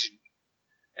vision.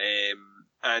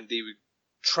 And they would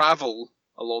travel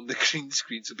along the green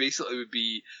screen. So basically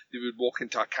they would walk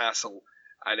into a castle,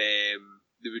 and they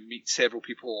would meet several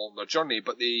people along their journey,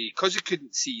 but because they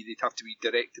couldn't see, they'd have to be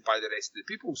directed by the rest of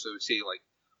the people. So say like,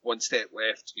 one step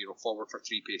left, forward for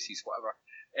 3 paces, whatever.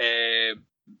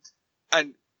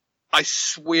 And I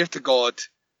swear to God,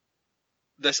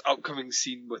 this upcoming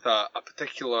scene with a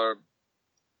particular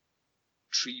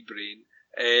tree brain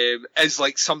is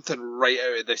like something right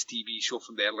out of this TV show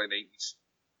from the early 90s.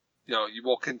 You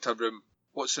walk into a room,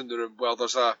 what's in the room? Well,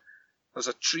 there's a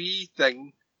tree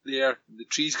thing there, and the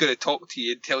tree's going to talk to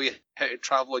you and tell you how to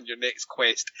travel on your next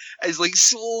quest. It's like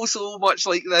so much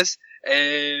like this.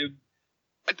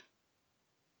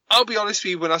 I'll be honest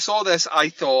with you, when I saw this, I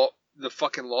thought they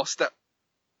fucking lost it.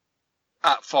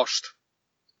 At first.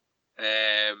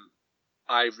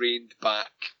 I reined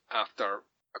back after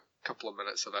a couple of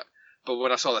minutes of it. But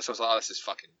when I saw this, I was like, oh, this is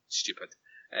fucking stupid.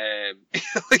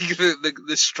 Like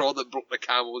the straw that broke the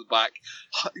camel's back,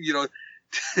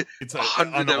 It's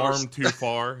an arm too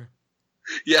far.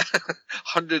 Yeah,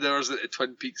 100 hours into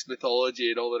Twin Peaks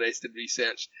mythology and all the rest in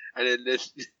research. And then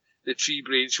the tree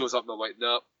brain shows up, and I'm like,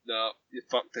 no, you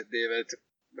fucked it, David.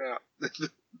 No.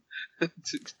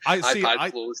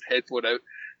 iPad closed, headphone out.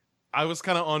 I was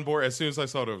kind of on board. As soon as I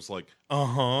saw it, I was like,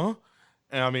 and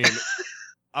I mean,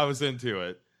 I was into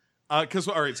it. Because,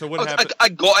 all right, so what happened? I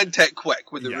got into it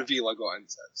quick with the reveal. I got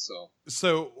into it.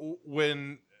 So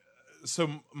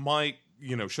Mike,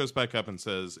 shows back up and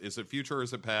says, is it future or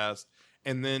is it past?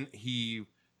 And then he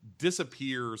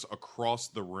disappears across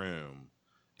the room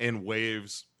and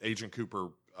waves Agent Cooper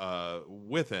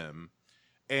with him.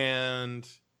 And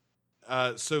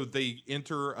so they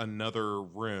enter another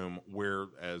room where,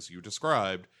 as you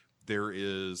described, there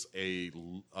is a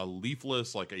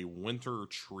leafless, like a winter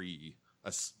tree.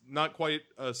 Not quite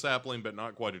a sapling, but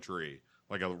not quite a tree.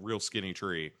 Like a real skinny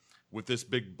tree with this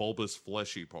big bulbous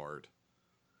fleshy part.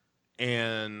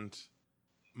 And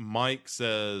Mike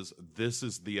says this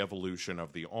is the evolution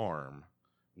of the arm,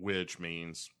 which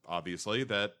means, obviously,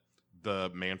 that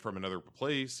the man from another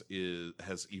place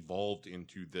has evolved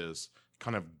into this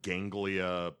kind of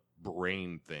ganglia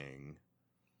brain thing.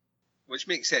 Which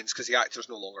makes sense, because the actor's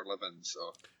no longer living,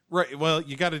 so... Right, well,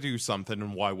 you got to do something,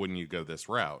 and why wouldn't you go this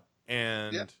route?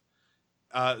 And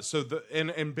so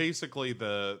basically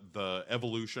the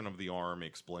evolution of the arm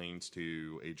explains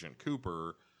to Agent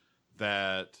Cooper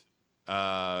that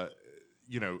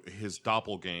his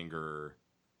doppelganger,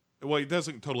 well, he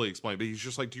doesn't totally explain, but he's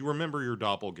just like, do you remember your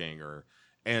doppelganger?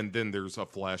 And then there's a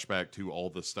flashback to all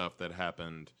the stuff that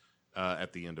happened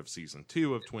at the end of season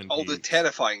 2 of Twin Peaks. All the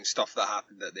terrifying stuff that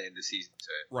happened at the end of season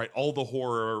 2. Right, all the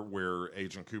horror where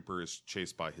Agent Cooper is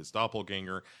chased by his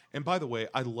doppelganger. And by the way,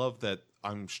 I love that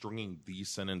I'm stringing these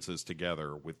sentences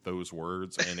together with those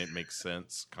words, and it makes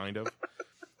sense, kind of.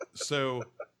 So...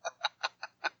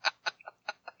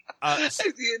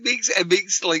 it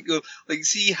makes like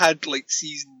see, had like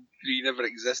season 3 never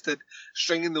existed,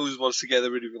 stringing those words together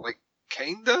would have been like,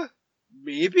 kinda,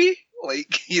 maybe,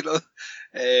 Like, you know,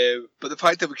 but the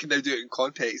fact that we can now do it in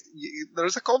context,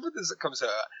 there's a confidence that comes out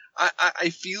of it. I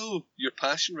feel your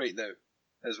passion right now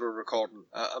as we're recording.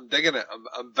 I'm digging it.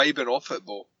 I'm vibing off it,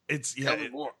 Bo. It's Tell me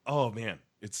more. Oh man,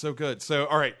 it's so good. So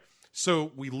all right,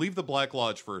 so we leave the Black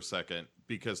Lodge for a second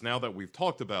because now that we've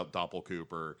talked about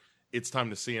Doppelcooper, it's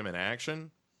time to see him in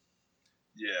action.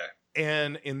 Yeah.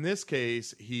 And in this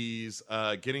case, he's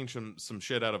getting some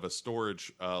shit out of a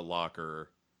storage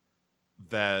locker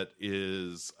that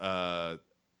is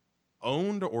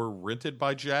owned or rented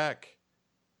by Jack.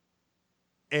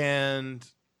 And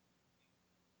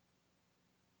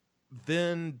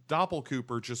then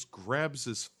Doppelcooper just grabs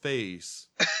his face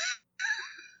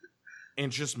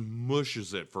and just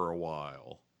mushes it for a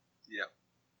while. Yep.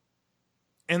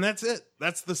 And that's it.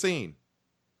 That's the scene.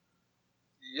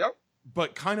 Yep.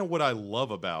 But kind of what I love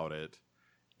about it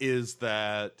is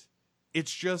that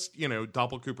it's just,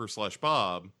 Doppelcooper /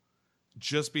 Bob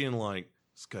just being like,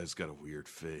 this guy's got a weird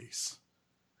face.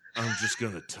 I'm just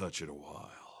going to touch it a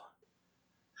while.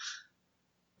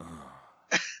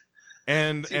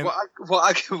 And, See, and what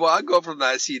I got from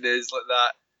that scene is like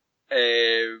that.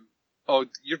 Oh,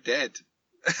 you're dead.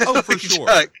 Oh, for sure.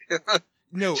 Jack,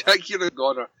 no, Jack, you're a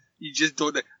goner. You just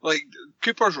don't like.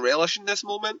 Cooper's relishing this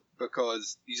moment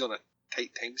because he's on a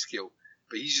tight time scale,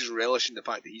 but he's just relishing the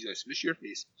fact that he's going to smush your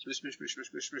face. Smush, smush, smush, smush,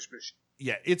 smush, smush, smush.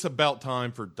 yeah, it's about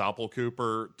time for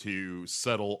Doppelcooper to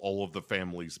settle all of the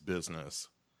family's business.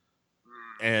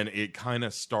 And it kind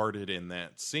of started in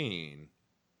that scene.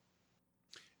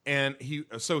 And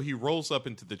he rolls up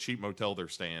into the cheap motel they're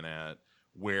staying at,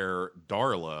 where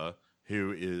Darla,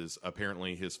 who is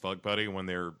apparently his fuck buddy when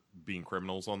they're being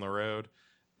criminals on the road,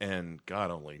 and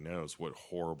God only knows what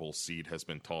horrible seed has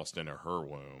been tossed into her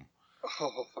womb.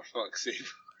 Oh, for fuck's sake!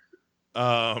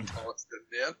 I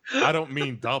Yeah. don't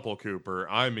mean Doppelcooper.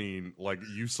 I mean, like,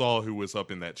 you saw who was up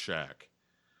in that shack.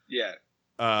 Yeah.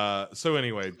 So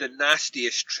anyway, The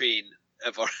nastiest train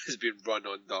ever has been run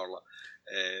on Darla.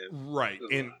 right,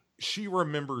 and she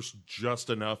remembers just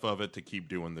enough of it to keep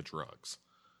doing the drugs.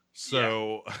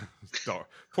 So,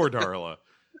 poor Darla.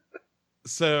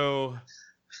 So,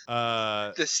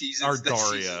 this season's our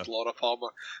Daria. Laura Palmer.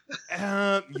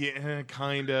 Yeah,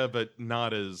 kinda, but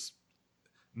not as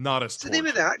What's the name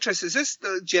of the actress? Is this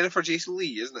the Jennifer Jason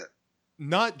Leigh, isn't it?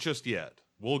 Not just yet.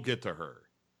 We'll get to her.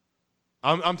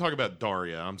 I'm talking about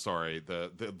Daria. I'm sorry,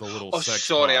 the little. Oh, sex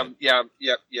sorry. bot.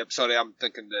 Sorry, I'm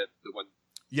thinking the one.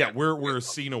 Yeah, we're a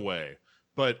scene away.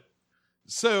 But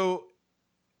so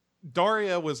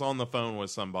Daria was on the phone with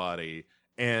somebody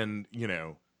and,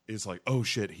 is like, oh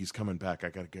shit, he's coming back. I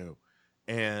gotta go.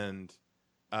 And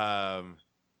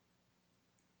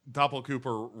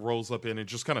Doppelcooper rolls up in and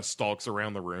just kind of stalks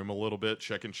around the room a little bit,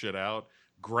 checking shit out,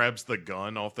 grabs the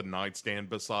gun off the nightstand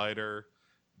beside her.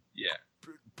 Yeah.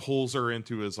 Pulls her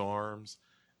into his arms,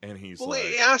 and he's like,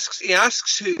 he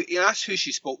asks who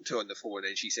she spoke to on the phone,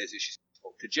 and she says that she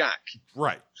spoke to Jack.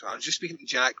 right. So I was just speaking to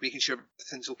Jack, making sure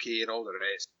everything's okay and all the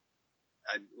rest.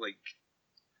 And like,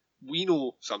 we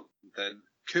know something,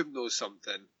 Coop knows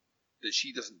something that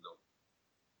she doesn't know.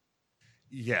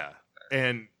 Yeah.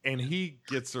 And he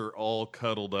gets her all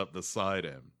cuddled up beside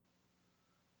him.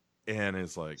 And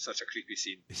is like, Such a creepy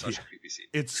scene.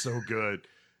 it's so good.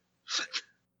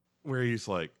 Where he's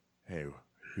like, hey,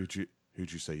 who'd you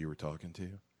say you were talking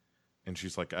to? And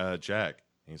she's like, Jack.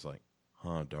 And he's like,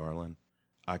 huh, darling?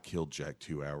 I killed Jack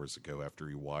 2 hours ago after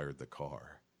he wired the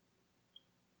car.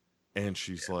 And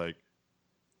she's like,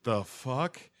 the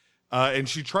fuck? And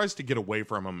she tries to get away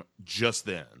from him just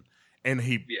then. And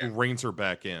he reins her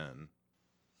back in.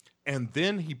 And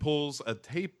then he pulls a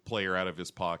tape player out of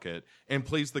his pocket and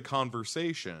plays the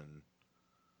conversation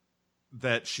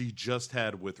that she just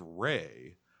had with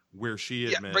Ray, where she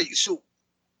admits... Yeah, right, so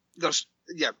there's...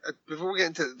 Yeah, before we get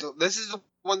into... This is the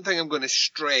one thing I'm going to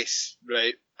stress,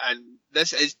 right? And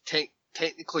this is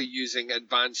technically using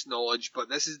advanced knowledge, but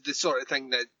this is the sort of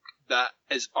thing that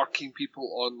is irking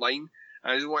people online.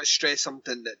 And I just want to stress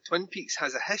something, that Twin Peaks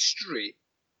has a history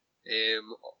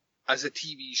as a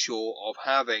TV show of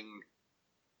having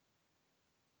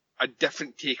a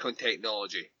different take on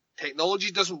technology.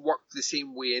 Technology doesn't work the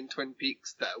same way in Twin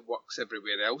Peaks that it works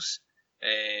everywhere else.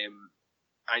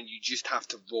 And you just have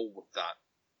to roll with that.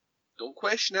 Don't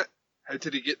question it. How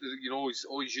did he get the, he's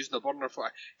always using a burner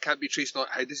for, can't be traced out.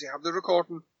 How does he have the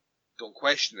recording? Don't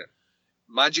question it.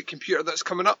 Magic computer that's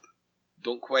coming up?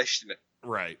 Don't question it.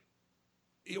 Right.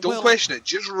 Don't question it.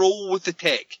 Just roll with the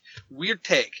tech. Weird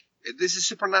tech. This is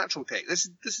supernatural tech. This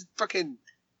is fucking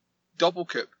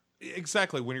Doppelcoop.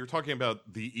 Exactly. When you're talking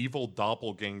about the evil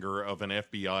doppelganger of an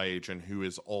FBI agent who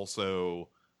is also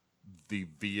the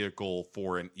vehicle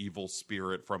for an evil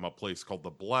spirit from a place called the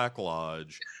Black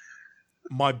Lodge.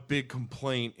 My big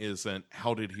complaint isn't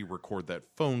how did he record that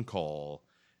phone call?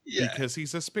 Yeah. Because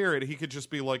he's a spirit. He could just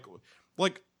be like,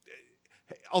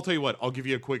 I'll tell you what, I'll give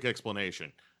you a quick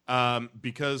explanation.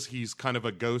 Because he's kind of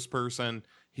a ghost person,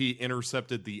 he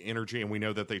intercepted the energy, and we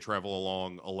know that they travel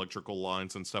along electrical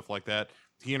lines and stuff like that.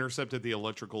 He intercepted the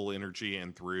electrical energy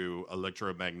and through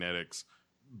electromagnetics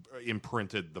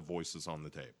imprinted the voices on the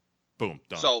tape. Boom,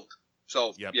 done.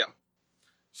 Solved. Yep. Yeah.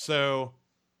 So,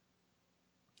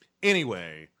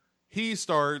 anyway, he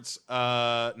starts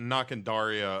knocking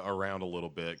Daria around a little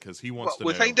bit because he wants to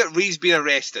We know. find that Ray's been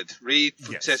arrested. Ray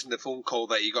Yes. says in the phone call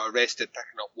that he got arrested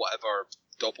picking up whatever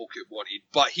Doppelkoop wanted.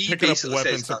 But he Picking up basically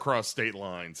weapons says that, across state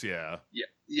lines, yeah.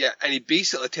 yeah, and he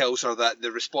basically tells her that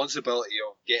the responsibility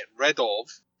of getting rid of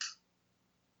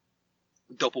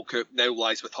Doppelkoop now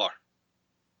lies with her.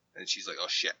 And she's like, oh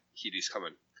shit, Kiryu's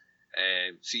coming.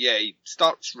 So yeah, he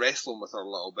starts wrestling with her a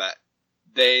little bit.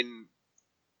 Then,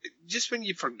 just when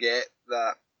you forget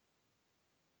that,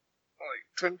 like,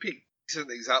 Twin Peaks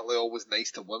isn't exactly always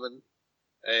nice to women,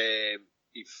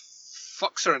 he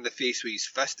fucks her in the face with his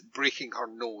fist, breaking her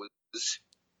nose,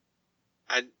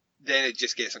 and then it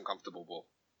just gets uncomfortable,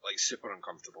 like super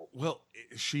uncomfortable. Well,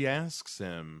 she asks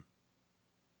him,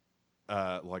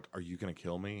 like, are you going to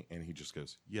kill me? And he just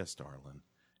goes, yes, darling.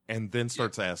 And then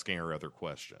starts asking her other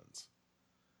questions.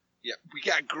 Yeah, we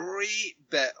get a great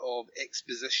bit of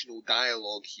expositional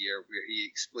dialogue here where he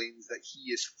explains that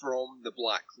he is from the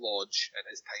Black Lodge and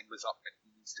his time was up and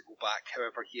he needs to go back.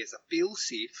 However, he has a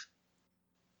fail-safe,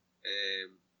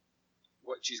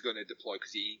 which he's going to deploy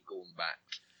because he ain't going back.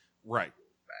 Right.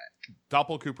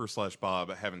 Doppelcooper /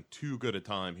 Bob having too good a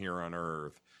time here on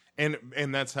Earth.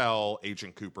 And that's how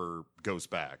Agent Cooper goes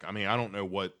back. I mean, I don't know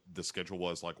what the schedule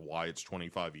was, like why it's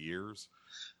 25 years.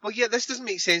 Well, yeah, this doesn't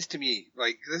make sense to me.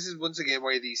 Like, this is once again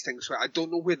one of these things where I don't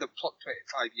know where they plucked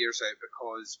 25 years out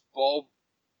because Bob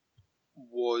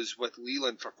was with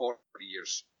Leland for 40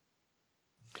 years.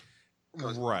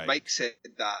 Because Right. Mike said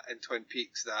that in Twin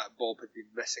Peaks that Bob had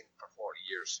been missing for 40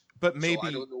 years. But So maybe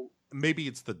I don't know. maybe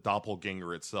it's the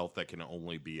doppelganger itself that can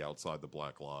only be outside the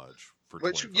Black Lodge for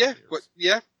Which, 25 yeah, years.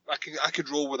 yeah, I could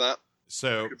roll with that.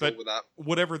 So, I could but roll with that.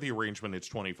 whatever the arrangement, it's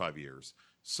 25 years.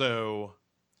 So,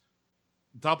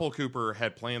 Doppelcooper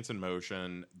had plans in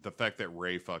motion. The fact that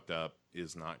Ray fucked up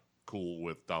is not cool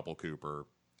with Doppelcooper.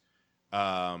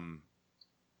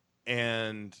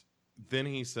 And then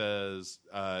he says,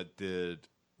 did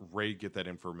Ray get that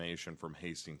information from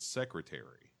Hastings'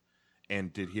 secretary?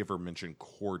 And did he ever mention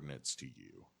coordinates to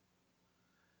you?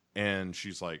 And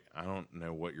she's like, I don't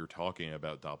know what you're talking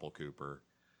about, Doppelcooper.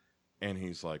 And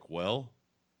he's like, well,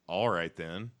 all right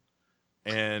then.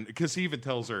 And because he even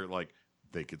tells her, like,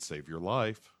 they could save your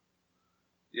life.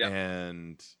 Yeah.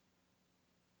 And,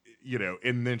 you know,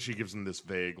 and then she gives him this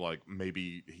vague, like,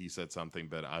 maybe he said something,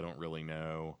 but I don't really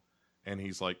know. And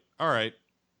he's like, all right,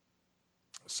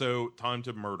 so time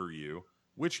to murder you,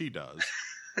 which he does.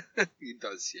 He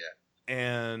does, yeah.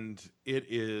 And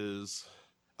it is...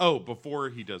 Oh, before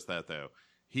he does that, though,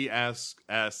 he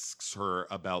asks her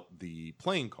about the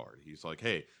playing card. He's like,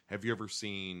 hey, have you ever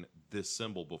seen this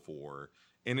symbol before?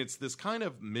 And it's this kind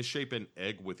of misshapen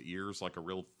egg with ears, like a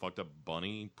real fucked up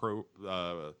bunny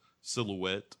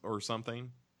silhouette or something.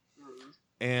 Mm-hmm.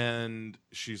 And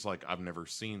she's like, I've never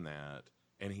seen that.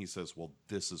 And he says, well,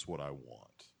 this is what I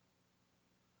want.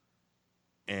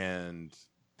 And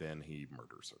then he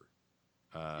murders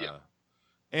her. Yeah.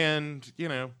 And, you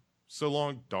know, so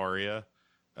long, Daria.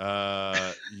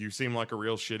 You seem like a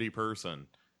real shitty person,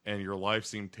 and your life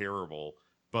seemed terrible,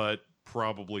 but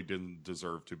probably didn't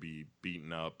deserve to be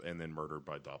beaten up and then murdered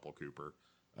by Doppelcooper.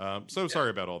 Sorry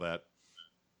about all that.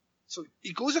 So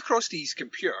he goes across to his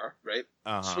computer, right?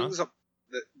 Swings up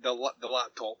the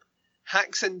laptop,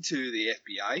 hacks into the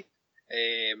FBI,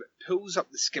 pulls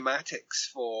up the schematics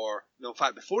for... No, in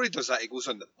fact, before he does that, he goes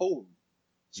on the phone.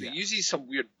 So he uses some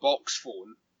weird box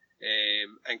phone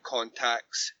and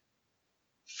contacts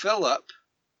Philip,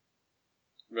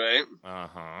 right?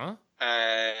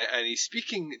 And he's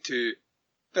speaking to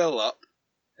Philip,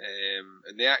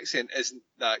 and the accent isn't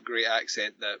that great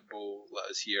accent that Bo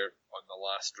let us hear on the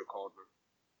last recording.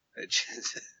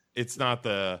 It's not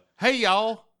the, hey,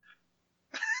 y'all.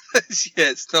 Yeah,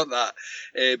 it's not that.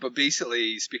 But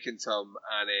basically, he's speaking to him,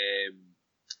 and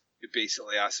he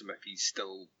basically asks him if he's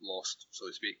still lost, so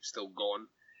to speak, still gone.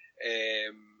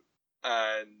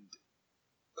 And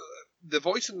the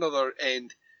voice on the other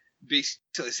end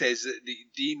basically says that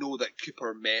they know that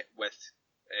Cooper met with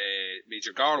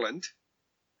Major Garland.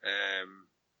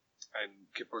 And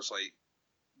Cooper's like,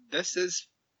 this is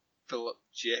Philip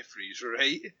Jeffries,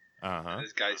 right? Uh huh. And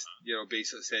this guy,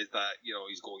 basically says that,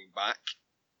 he's going back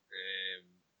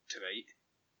tonight,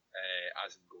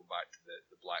 as in going back to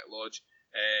the Black Lodge.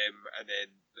 And then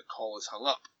the call is hung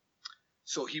up.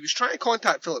 So he was trying to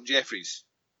contact Philip Jeffries.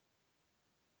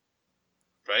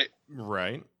 Right?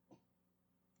 Right.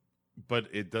 But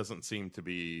it doesn't seem to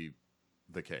be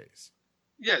the case.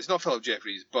 Yeah, it's not Philip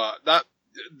Jeffries, but that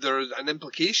there's an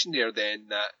implication there then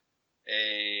that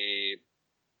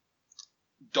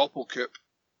Doppelkoop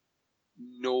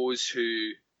knows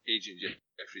who Agent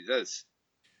Jeffries is,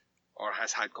 or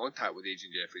has had contact with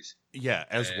Agent Jeffries. Yeah,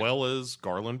 as well as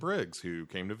Garland Briggs, who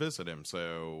came to visit him.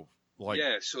 So,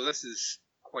 so this is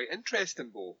quite interesting,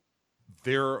 Bo.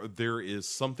 There is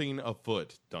something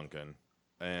afoot, Duncan,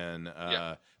 and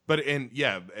the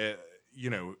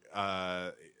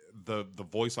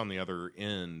voice on the other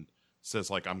end says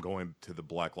like, I'm going to the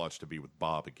Black Lodge to be with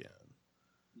Bob again.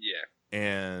 Yeah,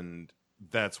 and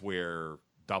that's where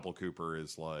Doppelcooper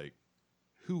is like,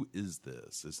 who is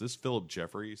this? Is this Philip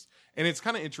Jeffries? And it's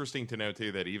kind of interesting to know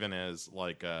too that even as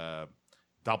like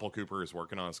Doppelcooper is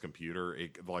working on his computer,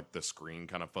 like the screen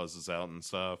kind of fuzzes out and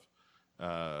stuff.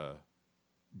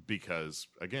 Because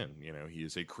again, he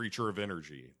is a creature of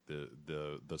energy,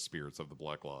 the spirits of the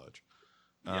Black Lodge.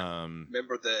 Yeah.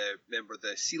 Remember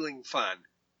the ceiling fan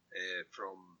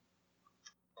from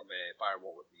Fire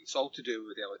Walk With Me. It's all to do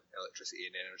with electricity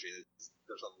and energy.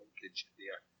 There's a linkage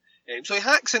there. So he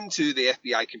hacks into the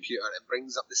FBI computer and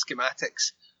brings up the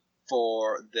schematics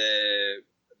for the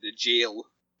jail,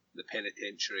 the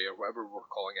penitentiary, or whatever we're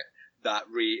calling it, that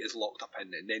Ray is locked up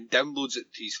in, and then downloads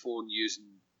it to his phone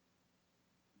using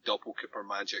Doppelcooper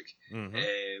magic. Mm-hmm.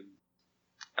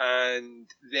 And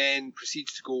then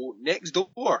proceeds to go next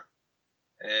door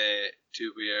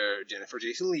to where Jennifer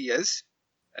Jason Leigh is.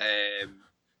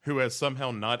 Who has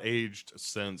somehow not aged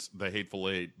since The Hateful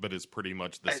Eight, but is pretty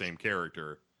much the same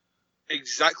character.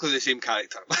 Exactly the same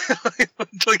character.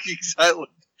 Like,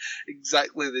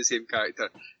 exactly the same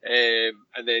character.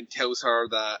 And then tells her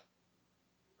that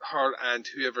her and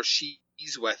whoever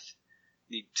she's with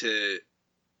need to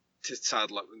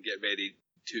saddle up and get ready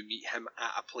to meet him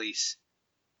at a place.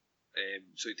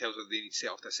 So he tells her they need to set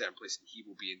off to a certain place and he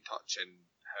will be in touch in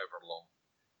however long.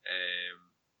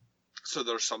 So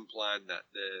there's some plan that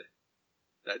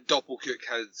Doppelkoop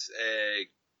has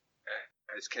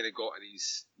kind of got in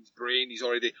his brain. He's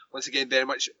already, once again, very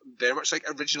much like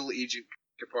original Agent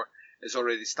Cooper, is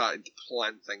already starting to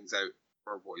plan things out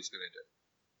for what he's going to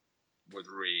do with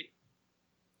Ray.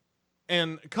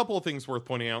 And a couple of things worth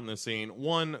pointing out in this scene.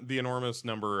 One, the enormous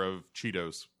number of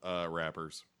Cheetos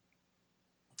wrappers.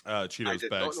 Cheetos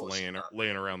bags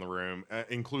laying around the room,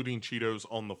 including Cheetos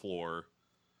on the floor.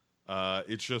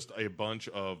 It's just a bunch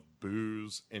of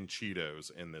booze and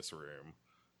Cheetos in this room,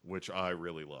 which I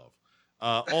really love.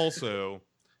 Also,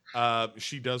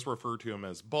 she does refer to him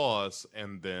as boss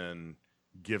and then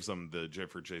gives him the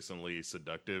Jennifer Jason Leigh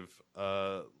seductive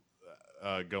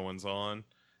goings on.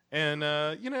 And,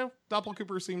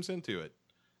 Doppelcooper seems into it.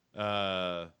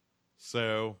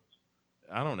 So,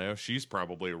 I don't know. She's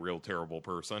probably a real terrible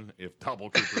person if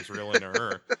Doppelcooper's real into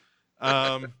her.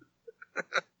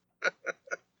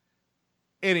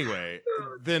 Anyway,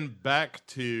 then back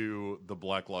to the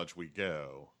Black Lodge we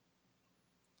go.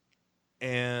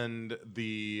 And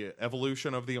the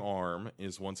evolution of the arm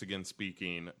is once again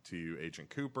speaking to Agent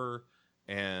Cooper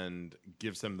and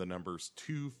gives him the numbers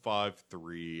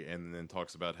 253 and then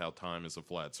talks about how time is a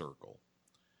flat circle.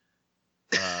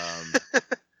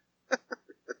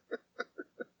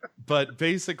 But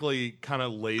basically kind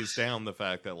of lays down the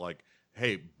fact that, like,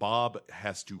 hey, Bob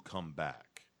has to come back.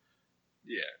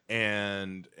 Yeah.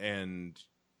 And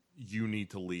you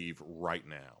need to leave right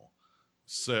now.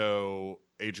 So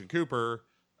Agent Cooper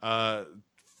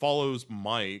follows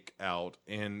Mike out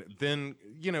and then,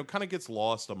 kind of gets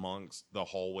lost amongst the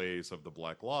hallways of the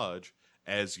Black Lodge,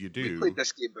 as you do. We played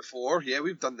this game before. Yeah,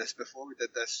 we've done this before. We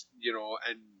did this,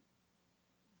 and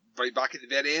right back at the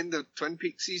very end of Twin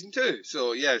Peaks Season 2.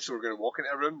 So, yeah, so we're going to walk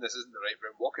into a room. This isn't the right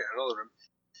room. Walk into another room.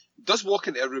 Does walk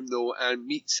into a room, though, and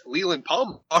meets Leland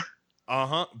Palmer.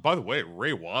 Uh-huh. By the way,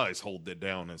 Ray Wise hold it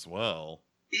down as well.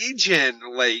 Agent,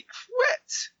 like,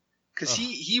 what? Because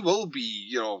he will be,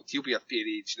 he'll be a fair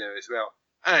age now as well.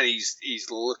 And he's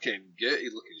looking good,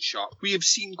 he's looking sharp. We have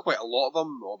seen quite a lot of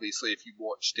him, obviously, if you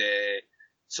watched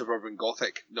Suburban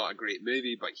Gothic, not a great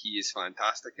movie, but he is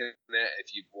fantastic in it.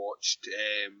 If you've watched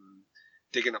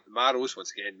Digging Up the Marrows,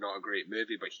 once again, not a great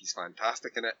movie, but he's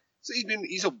fantastic in it. So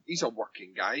he's a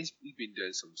working guy. He's been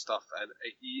doing some stuff, and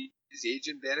he is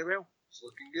aging very well. He's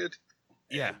looking good.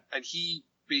 Yeah. And he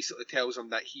basically tells him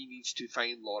that he needs to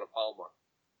find Laura Palmer.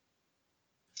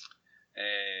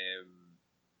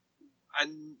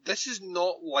 And this is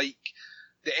not like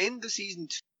the end of season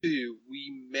 2. We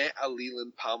met a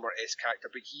Leland Palmer-esque character,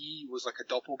 but he was like a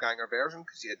doppelganger version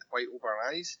because he had white over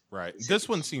eyes. Right. Except This that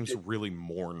one he seems did- really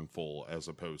mournful as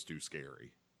opposed to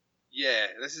scary. Yeah,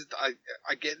 this is.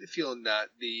 I get the feeling that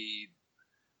the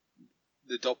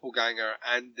doppelganger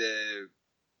and the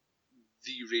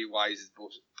Ray Wise is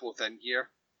both in here.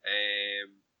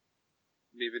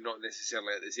 Maybe not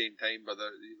necessarily at the same time, but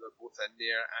they're both in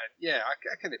there. And yeah,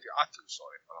 I kind of feel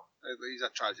sorry for him. He's a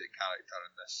tragic character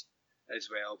in this as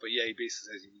well. But yeah, he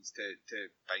basically says he needs to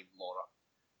find Laura,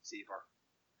 save her.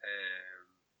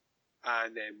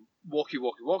 And then walkie,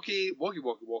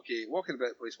 walking a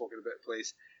bit of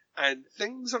place, and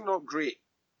things are not great.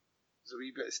 There's a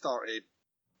wee bit of started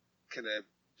kind of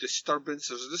disturbance.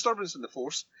 There's a disturbance in the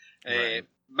force. Right.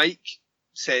 Mike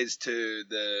says to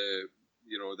the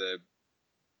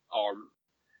arm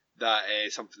that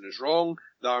something is wrong.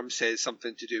 The arm says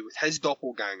something to do with his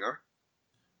doppelganger.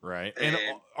 Right. And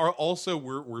also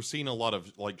we're seeing a lot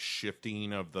of like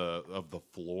shifting of the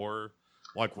floor,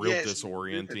 like real Yes,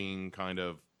 disorienting kind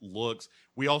of looks.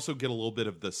 We also get a little bit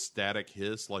of the static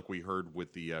hiss like we heard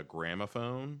with the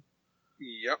gramophone.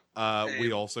 Yep.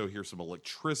 We also hear some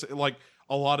electricity, like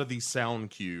a lot of these sound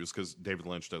cues, because David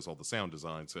Lynch does all the sound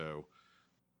design, so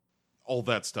all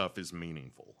that stuff is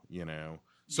meaningful, you know.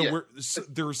 So Yeah.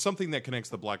 there's something that connects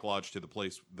the Black Lodge to the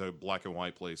place, the black and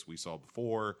white place we saw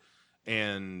before.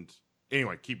 And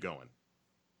anyway, keep going.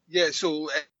 Yeah, so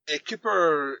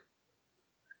Cooper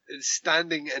is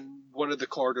standing in one of the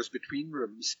corridors between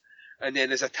rooms and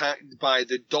then is attacked by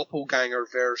the doppelganger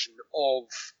version of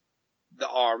the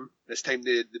arm. This time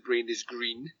the brain is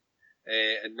green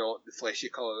and not the fleshy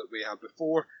colour that we had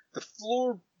before. The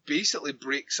floor basically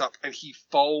breaks up and he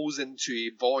falls into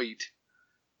a void,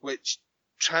 which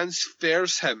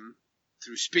transfers him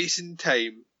through space and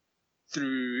time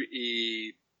through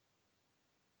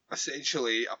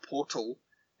essentially a portal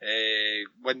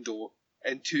window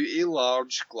into a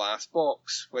large glass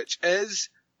box, which is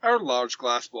our large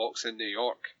glass box in New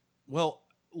York. Well,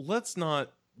 let's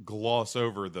not gloss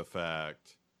over the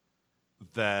fact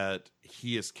that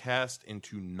he is cast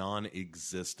into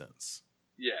non-existence.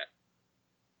 Yeah.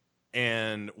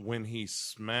 And when he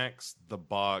smacks the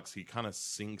box, he kind of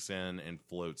sinks in and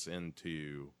floats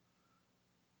into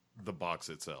the box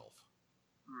itself.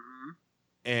 Mm-hmm.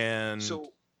 And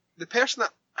So the person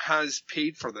that has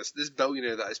paid for this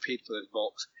billionaire that has paid for this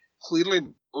box, clearly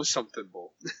knows something,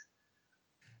 Bo.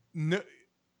 no,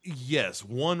 yes,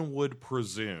 one would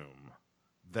presume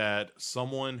that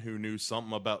someone who knew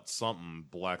something about something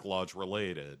Black Lodge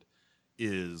related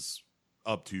is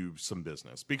up to some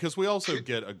business, because we also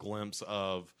get a glimpse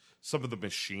of some of the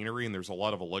machinery, and there's a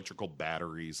lot of electrical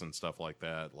batteries and stuff like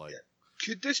that. Like,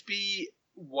 Could this be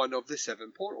one of the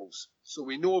 7 portals? So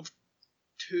we know of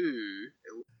 2,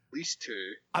 at least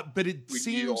 2. but it We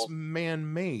seems knew all-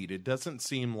 man-made. It doesn't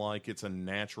seem like it's a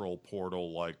natural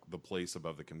portal like the place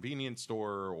above the convenience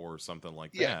store or something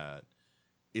like Yeah. that.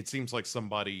 It seems like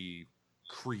somebody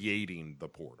creating the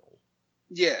portal.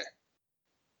 Yeah.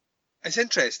 It's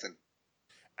interesting.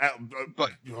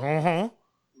 But- uh-huh.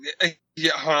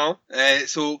 Yeah,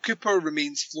 so Cooper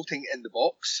remains floating in the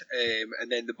box,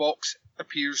 and then the box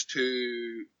appears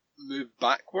to move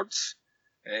backwards,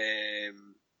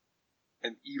 and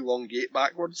elongate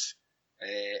backwards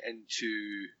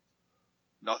into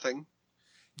nothing.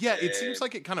 Yeah, it seems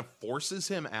like it kind of forces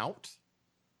him out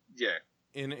Yeah.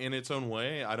 in its own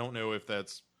way. I don't know if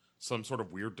that's some sort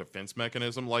of weird defense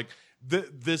mechanism. Like,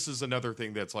 this is another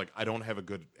thing that's like, I don't have a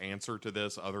good answer to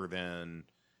this other than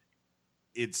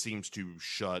it seems to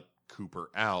shut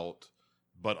Cooper out,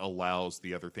 but allows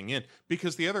the other thing in.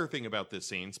 Because the other thing about this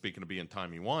scene, speaking of being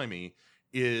timey-wimey,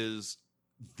 is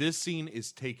this scene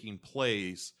is taking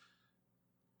place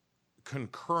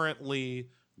concurrently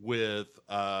with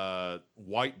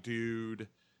white dude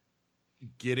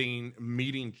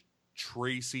meeting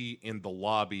Tracy in the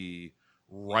lobby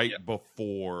right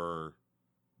before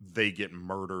they get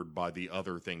murdered by the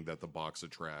other thing that the box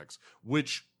attracts,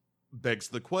 which begs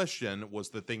the question, was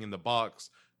the thing in the box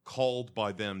called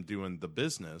by them doing the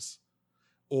business,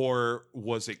 or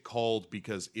was it called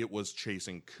because it was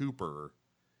chasing Cooper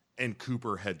and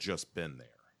Cooper had just been there?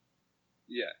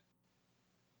 Yeah.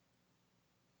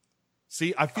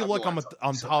 See, I feel like I'm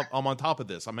So- on top of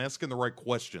this. I'm asking the right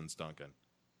questions, Duncan.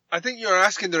 I think you're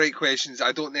asking the right questions.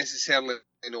 I don't necessarily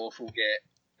know if we'll get,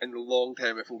 in the long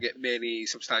term, if we'll get many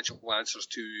substantial answers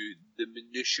to the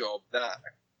minutiae of that.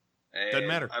 Doesn't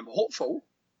matter. I'm hopeful.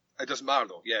 It doesn't matter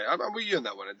though. Yeah, I'm with you on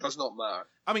that one. It does not matter.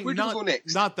 I mean, Where do we go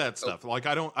next? not that stuff. Like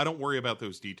I don't worry about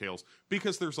those details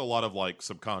because there's a lot of like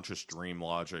subconscious dream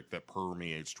logic that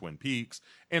permeates Twin Peaks.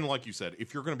 And like you said,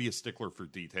 if you're going to be a stickler for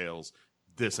details,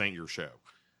 this ain't your show.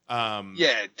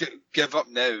 Yeah, give up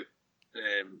now.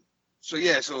 So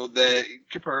the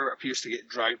Cooper appears to get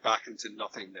dragged back into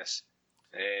nothingness.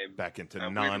 Back into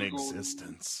and where do we go?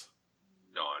 non-existence.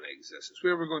 Non-existence.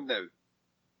 Where are we going now?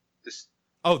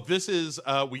 This is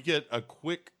we get a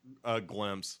quick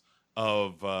glimpse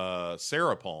of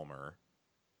Sarah Palmer.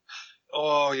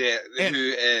 Oh yeah, And- who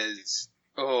is?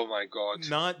 Oh my god,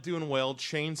 Not doing well,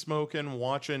 chain smoking,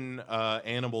 watching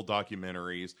animal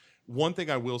documentaries. One thing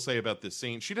I will say about this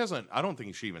scene, I don't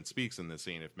think she even speaks in this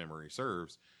scene if memory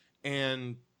serves.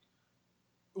 And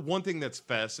one thing that's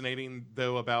fascinating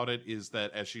though about it is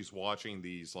that as she's watching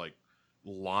these like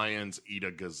lions eat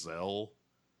a gazelle,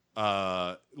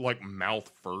 like mouth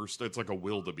first, it's like a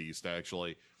wildebeest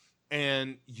actually.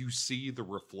 And you see the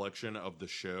reflection of the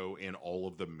show in all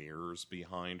of the mirrors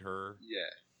behind her. yeah.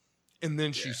 And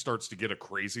then she Yeah. starts to get a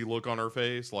crazy look on her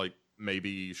face, like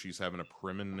maybe she's having a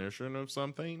premonition of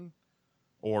something.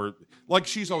 Or, like,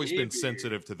 she's always been Maybe.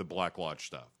 sensitive to the Black Lodge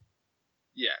stuff.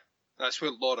 Yeah, that's where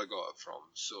Laura got it from.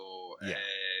 So,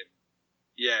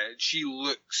 Yeah. she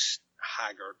looks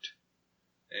haggard.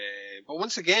 But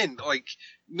once again, like,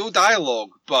 no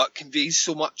dialogue, but conveys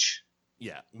so much.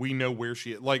 Yeah, we know where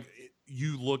she is. Like,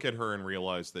 you look at her and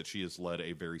realize that she has led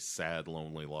a very sad,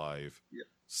 lonely life Yeah.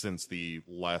 since the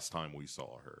last time we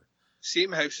saw her.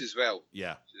 Same house as well.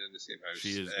 Yeah, She's in the same house. she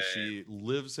is. She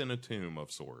lives in a tomb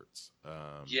of sorts.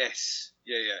 Yes.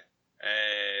 Yeah.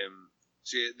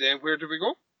 So then where do we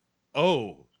go?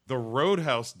 Oh, the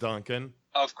Roadhouse, Duncan.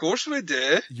 Of course we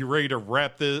do. You ready to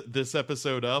wrap this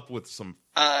episode up with some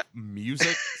Uh,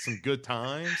 music, some good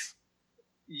times?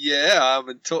 yeah,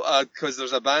 because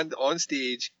there's a band on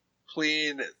stage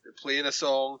playing a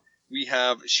song. We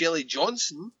have Shelley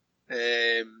Johnson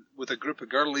with a group of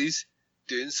girlies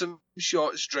doing some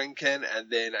shots, drinking, and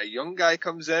then a young guy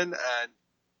comes in and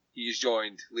he's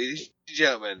joined, ladies and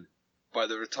gentlemen, by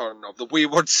the return of the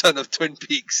wayward son of Twin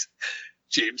Peaks,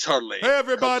 James Hurley. Hey,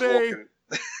 everybody! Comes walking.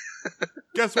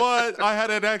 Guess what? I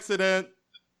had an accident.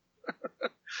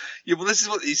 Yeah, well, this is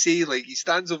what they say. Like, he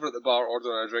stands over at the bar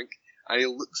ordering a drink, and he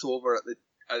looks over at the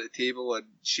table, and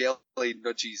Shelley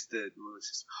nudges the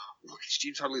says, "Look, it's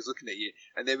James Hurley's looking at you."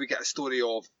 And then we get a story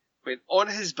of when on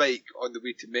his bike on the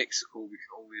way to Mexico. We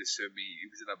can only assume he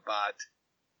was in a bad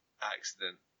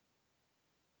accident.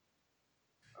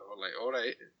 And we're like, all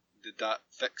right, did that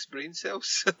fix brain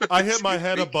cells? I hit my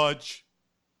head a bunch.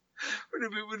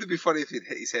 Wouldn't it be funny if he'd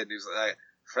hit his head and he was like,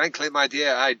 "Frankly, my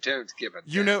dear, I don't give a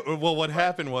You damn." know, well, what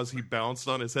happened was he bounced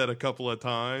on his head a couple of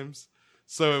times.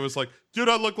 So it was like, do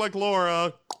not look like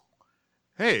Laura.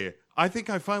 Hey, I think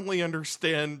I finally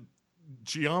understand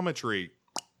geometry.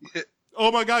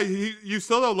 Oh my God, you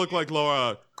still don't look like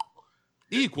Laura.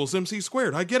 E equals MC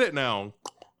squared. I get it now.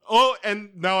 Oh,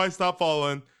 and now I stop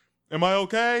falling. Am I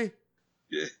okay?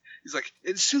 Yeah. He's like,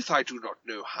 "In sooth, I do not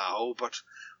know how, but,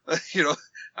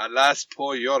 alas,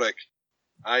 poor Yorick.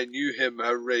 I knew him,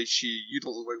 hooray, you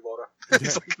don't look like Laura."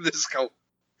 It's like in the skull.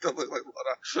 Don't look like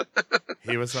Laura.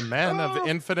 He was a man of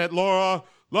infinite Laura.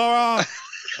 Laura!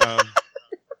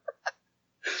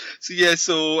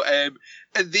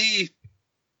 And they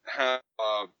have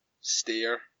a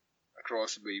stare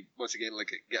across, and we once again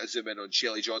get a zoom in on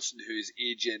Shelley Johnson, who's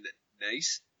aging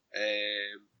nice.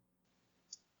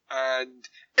 And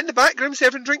in the background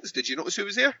serving drinks. Did you notice who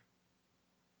was there?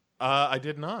 I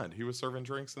did not. He was serving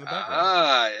drinks in the background.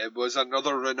 Ah, it was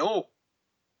another Renault.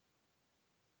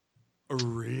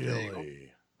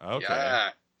 Really? Okay. Yeah.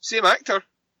 Same actor.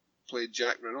 Played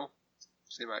Jack Renault.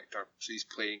 Same actor. So he's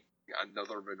playing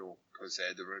another Renault because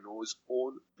the Renaults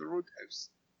own the Roadhouse.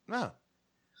 Ah,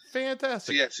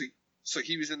 fantastic. So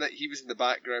he was in that. He was in the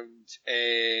background.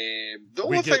 The We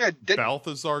only thing get I didn't.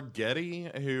 Balthazar Getty,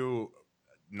 who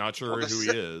not sure Well, who he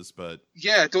is, but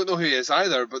Yeah, I don't know who he is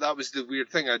either. But that was the weird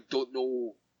thing. I don't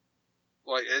know.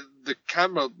 Like the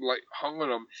camera, hung on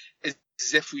him as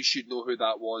if we should know who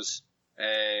that was.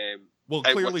 well,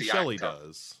 out with clearly the Shelley actor.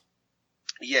 does.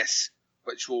 Yes,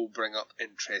 which will bring up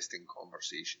interesting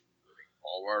conversation moving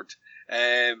forward.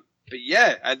 But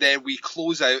yeah, and then we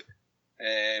close out.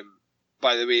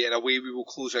 By the way, in a way, we will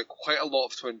close out quite a lot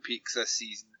of Twin Peaks this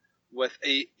season with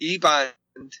a band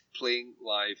playing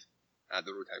live at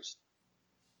the Roadhouse.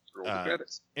 Roll the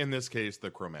credits. In this case, the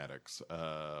Chromatics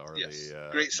are Yes, the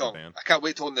great the song. band. I can't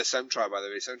wait to own the soundtrack. By the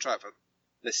way, soundtrack for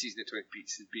this season of Twin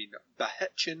Peaks has been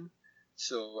behitching.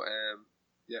 So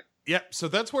Yeah, so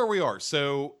that's where we are.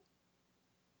 So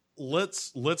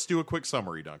let's do a quick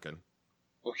summary, Duncan.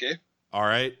 Okay. All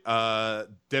right.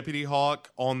 Deputy Hawk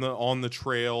on the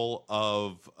trail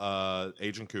of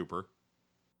Agent Cooper,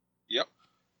 Yep.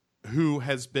 who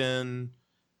has been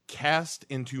cast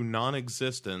into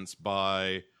non-existence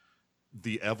by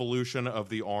the evolution of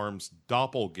the Arm's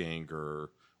doppelganger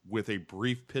with a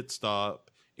brief pit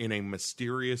stop in a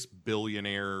mysterious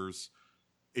billionaire's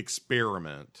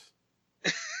experiment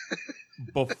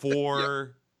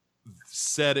before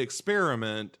said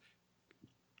experiment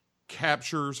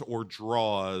captures or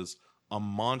draws a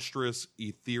monstrous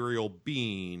ethereal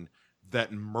being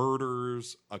that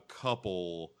murders a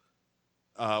couple,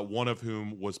 one of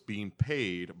whom was being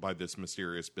paid by this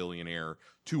mysterious billionaire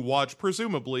to watch,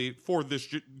 presumably for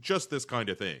this just this kind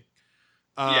of thing.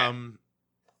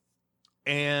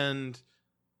 And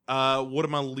what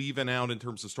am I leaving out in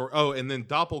terms of story? Oh, and then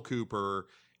Doppelcooper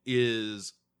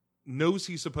knows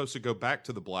he's supposed to go back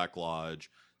to the Black Lodge,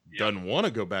 doesn't want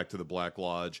to go back to the Black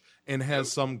Lodge, and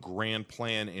has some grand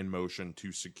plan in motion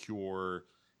to secure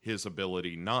his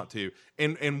ability not to.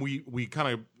 And we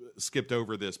kind of skipped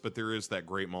over this, but there is that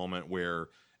great moment where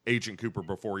Agent Cooper,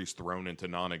 before he's thrown into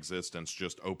non-existence,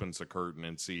 just opens the curtain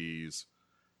and sees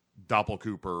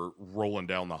Doppelcooper rolling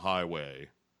down the highway.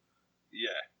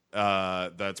 Yeah.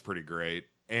 That's pretty great.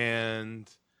 And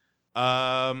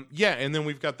and then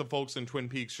we've got the folks in Twin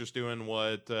Peaks just doing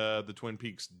what the Twin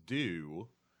Peaks do.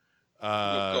 We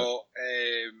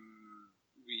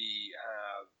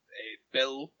have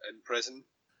Bill in prison.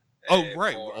 Oh,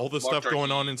 right. for All the stuff murder going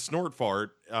he- on in Snortfart,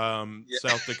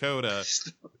 South Dakota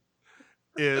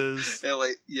is...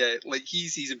 like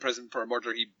he's in prison for a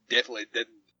murder he definitely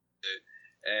didn't do.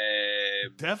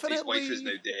 Definitely? His wife is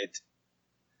now dead.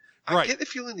 I Right. get the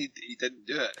feeling he didn't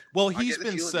do it. Well, I he's get the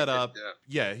been feeling set he up. didn't do it.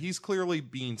 Yeah, he's clearly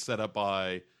being set up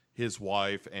by his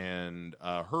wife and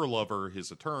her lover,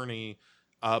 his attorney,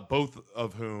 both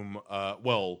of whom,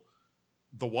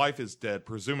 the wife is dead.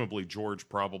 Presumably, George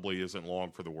probably isn't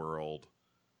long for the world,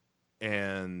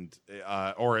 and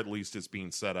or at least is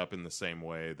being set up in the same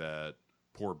way that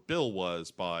poor Bill was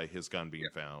by his gun being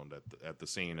found at the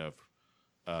scene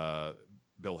of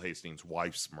Bill Hastings'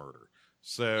 wife's murder.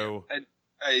 So, And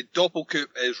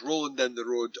Doppelkoop is rolling down the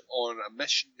road on a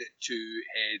mission to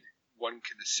head, one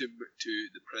can assume, to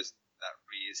the prison that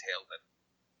Ray is held in.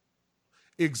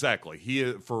 exactly,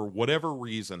 he for whatever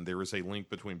reason there is a link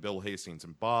between Bill Hastings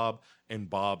and Bob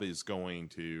is going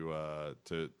to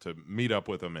meet up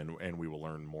with him, and we will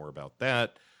learn more about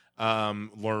that.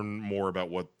 Learn more about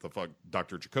what the fuck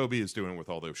Dr. Jacoby is doing with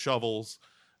all those shovels.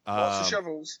 Lots of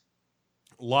shovels.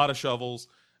 A lot of shovels.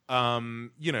 There's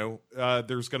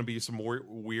going to be some more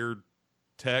weird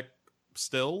tech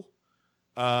still.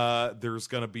 There's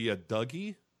going to be a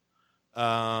Dougie.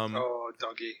 Oh,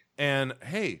 Dougie. And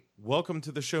hey, welcome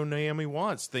to the show, Naomi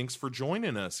Watts. Thanks for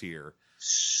joining us here.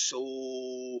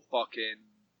 So fucking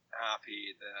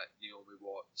happy that Naomi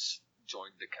Watts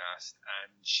joined the cast,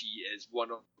 and she is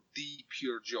one of the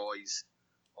pure joys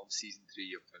of season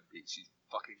 3 of Twin Peaks. She's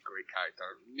a fucking great character.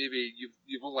 Maybe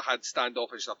you've only had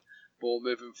standoffish stuff, but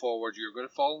moving forward, you're going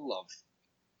to fall in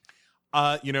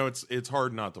love. It's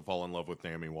hard not to fall in love with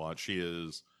Naomi Watts. She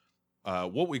is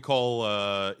what we call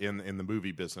in the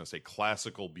movie business a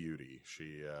classical beauty.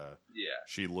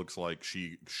 She looks like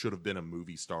she should have been a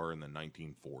movie star in the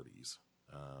 1940s.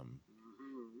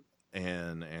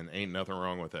 And ain't nothing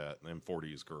wrong with that. Them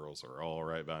 40s girls are all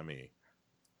right by me.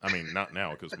 I mean, not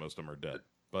now because most of them are dead,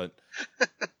 but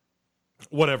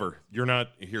whatever. You're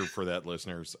not here for that,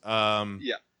 listeners.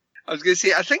 Yeah. I was going to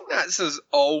say, I think that's us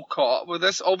all caught up with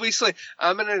this. Obviously,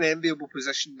 I'm in an enviable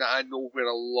position that I know where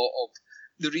a lot of...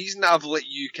 The reason I've let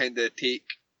you kind of take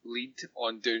lead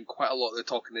on doing quite a lot of the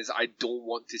talking is I don't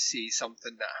want to say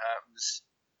something that happens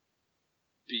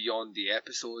beyond the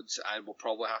episodes, and we'll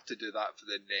probably have to do that for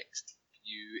the next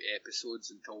few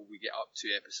episodes until we get up to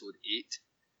episode 8.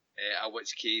 At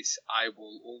which case, I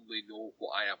will only know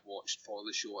what I have watched for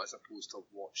the show as opposed to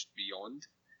have watched beyond.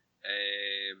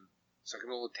 So I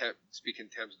can only speak in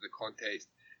terms of the context.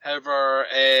 However,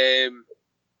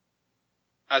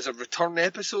 as a return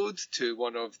episode to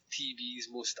one of TV's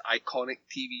most iconic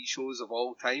TV shows of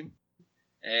all time,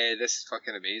 this is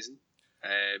fucking amazing.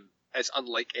 It's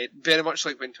unlike it, very much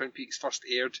like when Twin Peaks first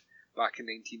aired back in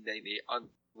 1990,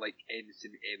 unlike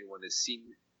anything anyone has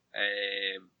seen.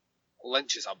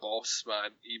 Lynch is a boss, man.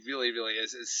 He really, really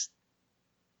is. His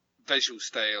visual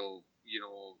style,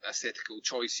 aesthetical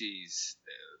choices,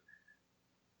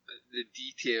 the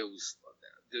details,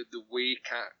 the way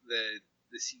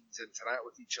the scenes interact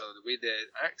with each other, the way the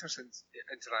actors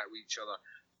interact with each other,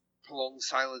 prolonged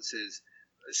silences,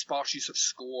 sparse use of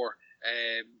score.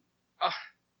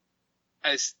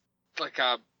 It's like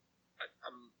a,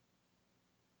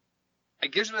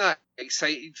 it gives me that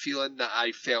exciting feeling that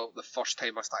I felt the first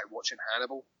time I started watching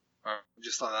Hannibal. I'm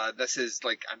just like, this is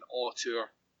like an auteur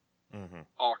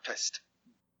artist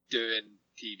doing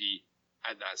TV,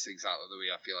 and that's exactly the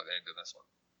way I feel at the end of this one.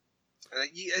 And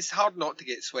it's hard not to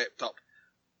get swept up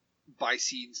by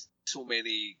seeing so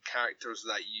many characters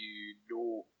that you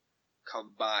know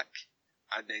come back,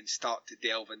 and then start to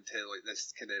delve into like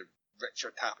this kind of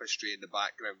richer tapestry in the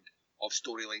background of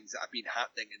storylines that have been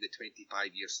happening in the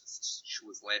 25 years since the show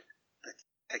was left,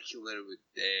 particularly with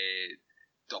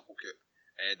Doppelkoop,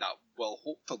 that will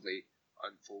hopefully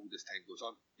unfold as time goes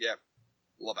on. Yeah,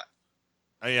 love it.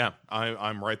 Yeah,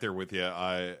 I'm right there with you.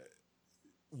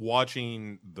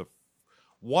 Watching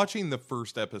the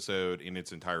first episode in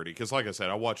its entirety, because like I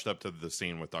said, I watched up to the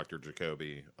scene with Dr.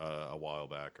 Jacoby a while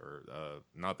back, or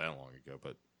not that long ago,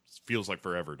 but it feels like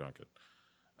forever, Duncan.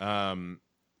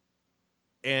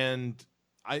 And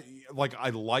I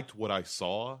liked what I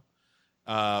saw,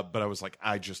 but I was like,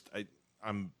 I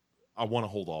want to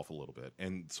hold off a little bit,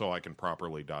 and so I can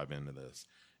properly dive into this.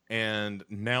 And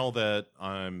now that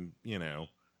I'm,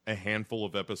 a handful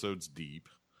of episodes deep,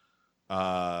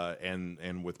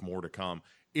 and with more to come,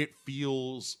 it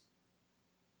feels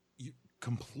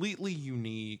completely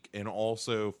unique and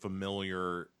also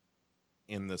familiar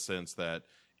in the sense that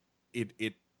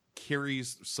it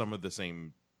carries some of the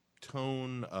same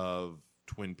tone of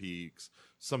Twin Peaks,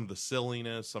 some of the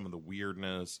silliness, some of the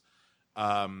weirdness,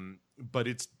 but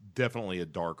it's definitely a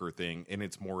darker thing, and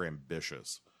it's more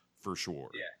ambitious for sure.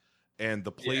 Yeah. And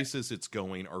the places it's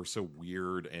going are so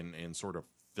weird and sort of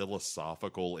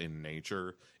philosophical in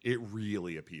nature. It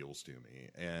really appeals to me,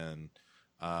 and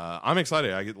I'm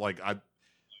excited.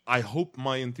 I hope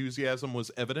my enthusiasm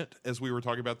was evident as we were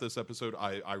talking about this episode.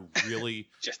 I really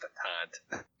just a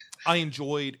tad. I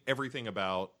enjoyed everything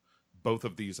about both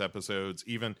of these episodes.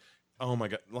 Even, oh my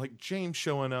god, like James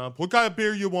showing up, what kind of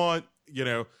beer you want?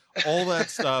 All that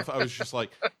stuff. I was just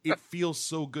like, it feels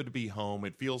so good to be home.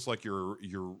 It feels like you're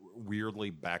weirdly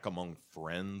back among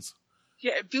friends.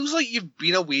 Yeah, it feels like you've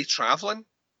been away traveling.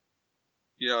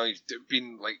 You've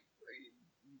been like,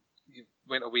 you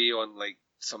went away on like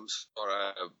some sort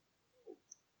of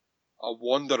a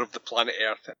wander of the planet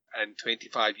Earth, and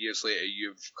 25 years later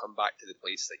you've come back to the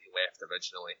place that you left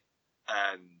originally,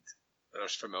 and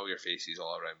there's familiar faces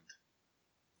all around.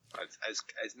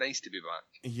 It's nice to be back.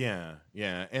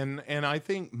 Yeah, and I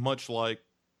think much like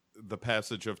the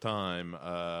passage of time,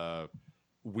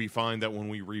 we find that when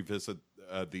we revisit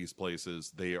these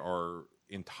places, they are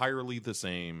entirely the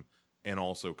same and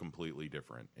also completely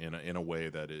different in a way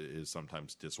that is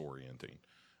sometimes disorienting.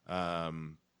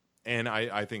 And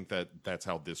I think that's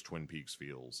how this Twin Peaks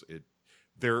feels.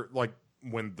 They're like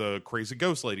when the crazy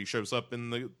ghost lady shows up in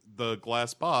the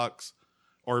glass box,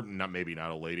 or maybe not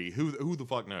a lady, who the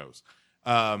fuck knows?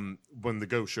 When the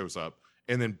ghost shows up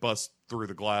and then busts through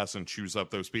the glass and chews up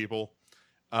those people,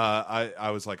 I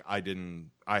was like,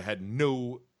 I had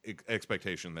no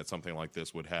expectation that something like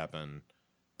this would happen,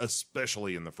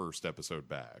 especially in the first episode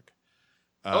back.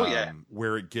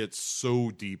 Where it gets so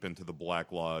deep into the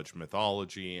Black Lodge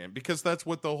mythology, and because that's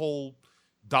what the whole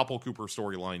Doppelcooper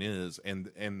storyline is,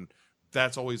 and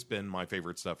that's always been my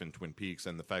favorite stuff in Twin Peaks,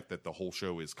 and the fact that the whole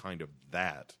show is kind of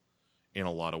that in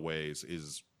a lot of ways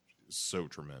is so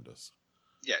tremendous.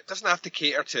 Yeah, it doesn't have to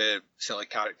cater to silly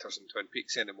characters in Twin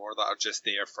Peaks anymore that are just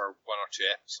there for one or two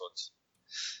episodes.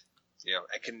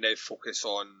 It can now focus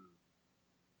on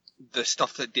the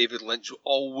stuff that David Lynch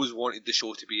always wanted the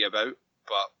show to be about,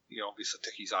 but obviously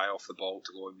took his eye off the ball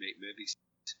to go and make movies.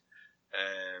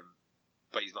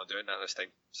 But he's not doing that this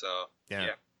time. So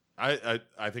yeah.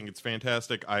 I think it's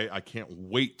fantastic. I can't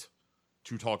wait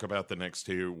to talk about the next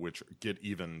two, which get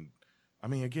even. I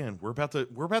mean, again, we're about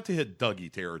to hit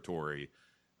Dougie territory,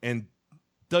 and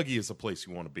Dougie is a place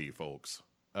you want to be, folks.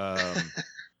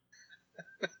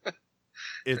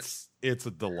 It's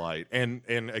a delight, and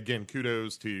again,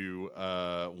 kudos to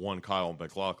one Kyle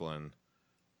MacLachlan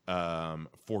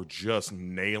for just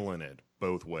nailing it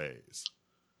both ways.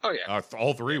 Oh yeah,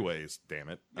 all three ways. Damn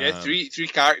it. Yeah, three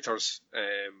characters.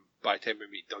 By the time we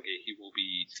meet Dougie, he will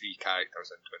be three characters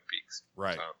in Twin Peaks.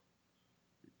 Right. So.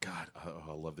 God,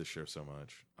 I love this show so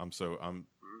much.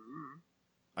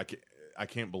 I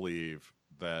can't believe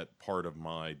that part of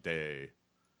my day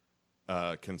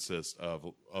consists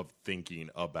of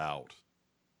thinking about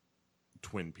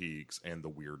Twin Peaks and the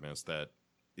weirdness that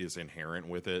is inherent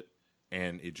with it,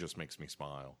 and it just makes me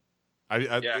smile.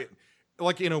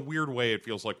 Like in a weird way, it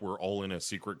feels like we're all in a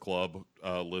secret club,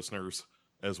 listeners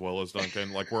as well as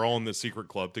Duncan. Like we're all in this secret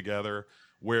club together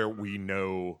where we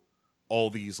know all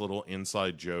these little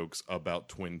inside jokes about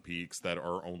Twin Peaks that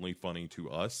are only funny to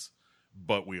us,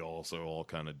 but we also all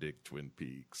kind of dig Twin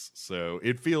Peaks. So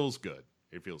it feels good.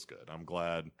 It feels good. I'm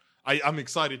glad. I'm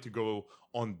excited to go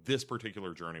on this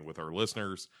particular journey with our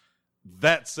listeners.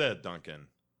 That said, Duncan,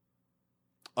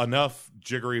 enough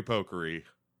jiggery pokery.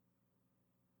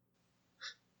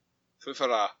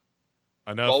 Fufara.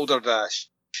 Enough. Balderdash.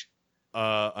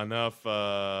 Enough.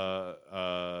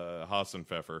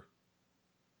 Hassenpfeffer.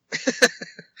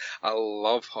 I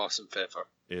love Hassenpfeffer.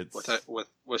 It's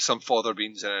with some fodder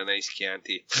beans and a nice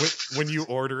Chianti. when you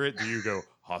order it, do you go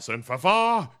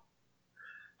Hassenpfeffer?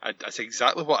 That's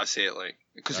exactly what I say it like,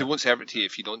 because they won't serve it to you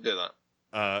if you don't do that.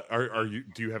 Are you?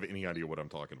 Do you have any idea what I'm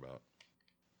talking about?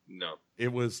 No.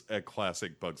 It was a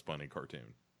classic Bugs Bunny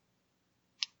cartoon.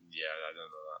 Yeah, I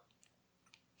don't know that.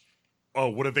 Oh,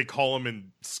 what do they call him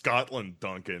in Scotland,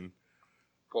 Duncan?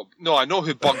 Well, no, I know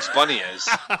who Bugs Bunny is.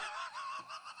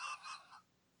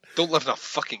 Don't live in a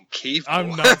fucking cave. I'm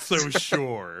not so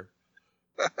sure.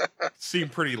 Seem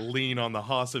pretty lean on the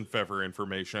Hassenpfeffer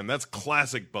information. That's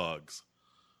classic Bugs.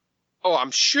 Oh,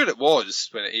 I'm sure it was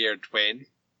when it aired when.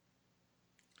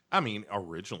 I mean,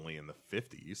 originally in the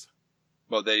 50s.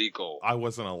 Well, there you go. I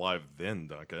wasn't alive then,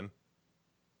 Duncan.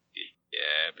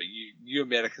 Yeah, but you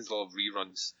Americans love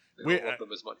reruns. We don't love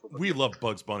them as much. We love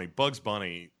Bugs Bunny. Bugs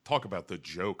Bunny, talk about the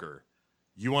Joker.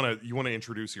 You want to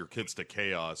introduce your kids to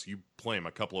chaos, you play him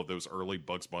a couple of those early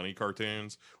Bugs Bunny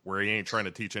cartoons where he ain't trying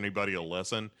to teach anybody a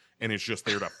lesson and it's just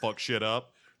there to fuck shit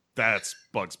up. That's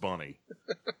Bugs Bunny.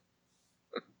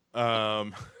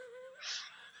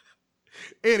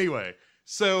 Anyway,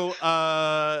 so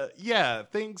yeah,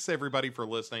 thanks everybody for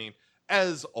listening.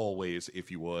 As always, if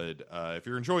you would, if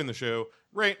you're enjoying the show,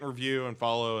 rate and review and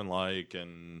follow and like,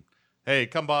 and hey,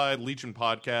 come by Legion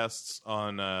Podcasts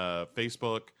on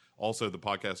Facebook. Also, the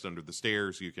podcast Under the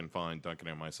Stairs. You can find Duncan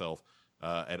and myself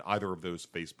at either of those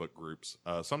Facebook groups,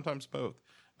 sometimes both.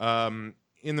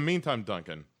 In the meantime,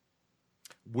 Duncan,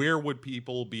 where would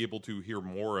people be able to hear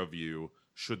more of you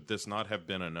should this not have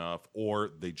been enough, or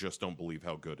they just don't believe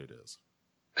how good it is?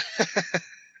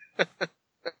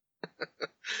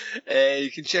 You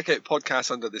can check out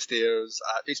Podcasts Under the Stairs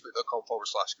at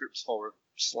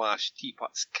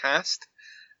facebook.com/groups/teapotscast.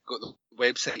 Go to the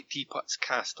website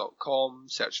teapotscast.com,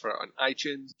 search for it on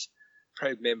iTunes.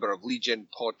 Proud member of Legion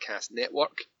Podcast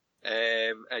Network.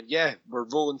 And yeah, we're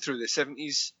rolling through the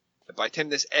 70s. By the time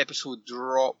this episode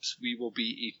drops, we will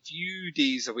be a few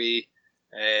days away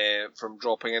from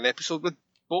dropping an episode with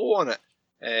Bo on it,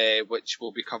 which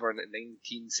we'll be covering in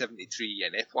 1973.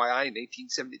 And FYI,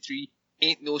 1973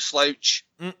 ain't no slouch.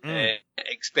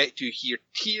 Expect to hear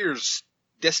tears,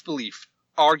 disbelief,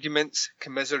 arguments,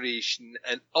 commiseration,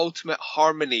 and ultimate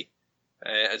harmony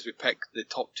as we pick the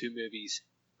top two movies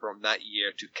from that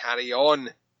year to carry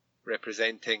on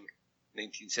representing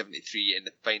 1973 in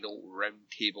the final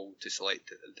round table to select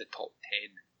the top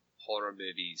 10 horror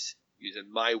movies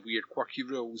using my weird quirky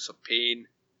rules of pain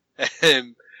of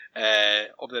the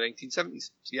 1970s.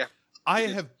 So yeah, I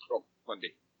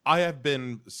have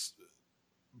been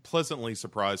pleasantly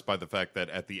surprised by the fact that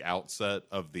at the outset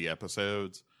of the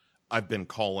episodes, I've been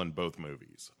calling both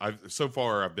movies. So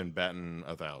far I've been batting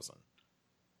 1,000.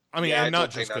 I mean, and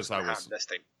not just because I was this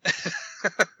time.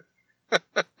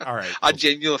 All right. I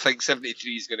genuinely think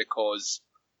 73 is going to cause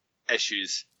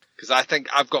issues because I think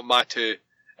I've got my two,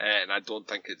 and I don't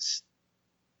think it's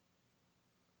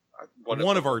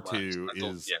one of our two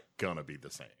is gonna be the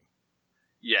same.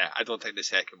 Yeah, I don't think the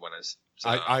second one is. So,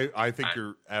 I think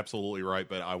you're absolutely right,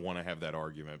 but I want to have that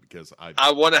argument because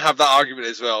I want to have that argument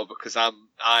as well because I'm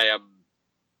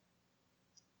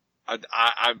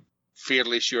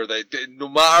fairly sure that no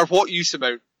matter what you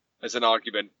surmount as an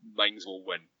argument, mines will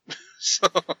win. So.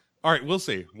 All right, we'll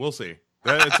see.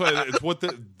 It's what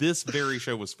this very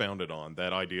show was founded on,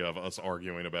 that idea of us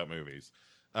arguing about movies.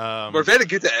 We're very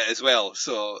good at it as well,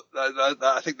 so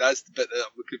I think that's the bit that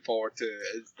I'm looking forward to,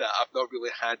 is that I've not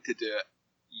really had to do it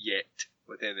yet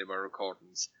with any of my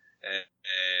recordings.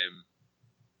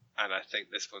 And I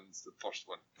think this one's the first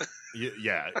one.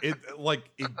 Yeah, it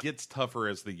gets tougher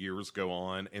as the years go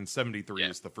on, and 73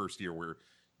 is the first year where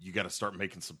you got to start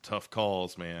making some tough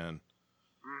calls, man.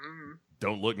 Mm-hmm.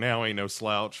 Don't Look Now ain't no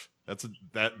slouch. That's a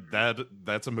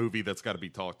movie that's got to be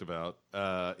talked about.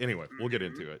 Anyway, we'll get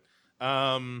into it.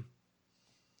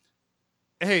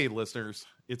 Hey, listeners,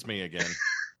 it's me again.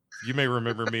 You may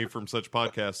remember me from such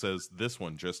podcasts as this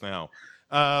one just now.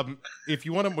 If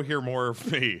you want to hear more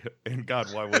of me, and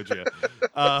God, why would you?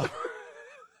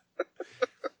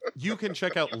 You can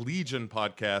check out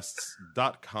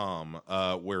legionpodcasts.com,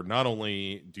 where not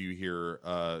only do you hear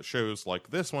shows like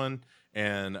this one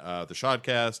and the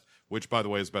Shotcast, which, by the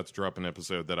way, is about to drop an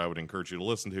episode that I would encourage you to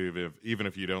listen to, even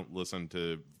if you don't listen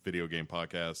to video game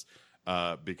podcasts,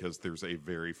 because there's a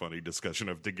very funny discussion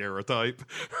of daguerreotype.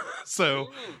 So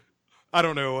I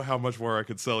don't know how much more I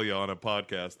could sell you on a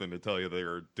podcast than to tell you they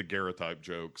are daguerreotype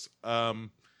jokes.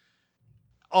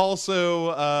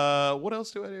 Also, what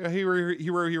else do I do?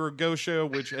 Hero Go Show,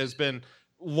 which has been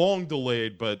long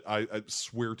delayed, but I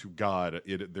swear to God,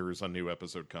 there is a new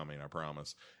episode coming, I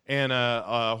promise. And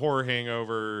Horror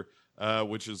Hangover,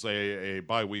 which is a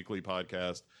bi-weekly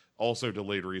podcast, also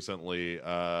delayed recently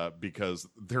because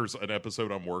there's an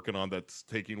episode I'm working on that's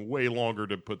taking way longer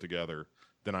to put together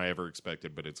than I ever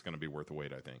expected, but it's going to be worth the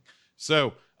wait, I think.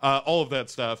 So all of that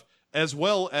stuff, as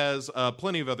well as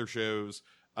plenty of other shows.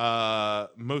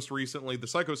 Most recently, the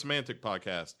Psychosemantic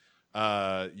podcast.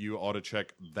 You ought to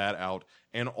check that out.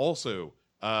 And also,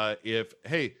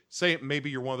 say maybe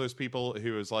you're one of those people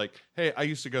who is like, hey, I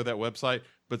used to go to that website,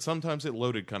 but sometimes it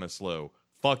loaded kind of slow.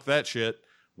 Fuck that shit.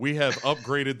 We have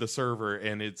upgraded the server,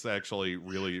 and it's actually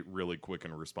really, really quick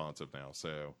and responsive now.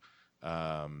 So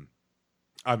I'm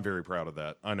very proud of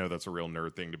that. I know that's a real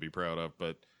nerd thing to be proud of,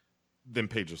 but them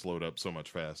pages load up so much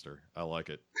faster. I like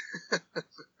it.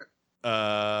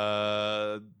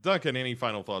 Duncan, any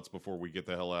final thoughts before we get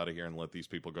the hell out of here and let these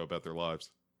people go about their lives?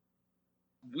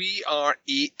 We are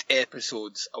 8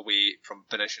 episodes away from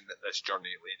finishing this journey,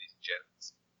 ladies and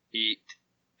gents. 8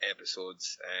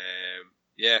 episodes.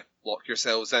 Yeah, lock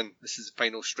yourselves in. This is the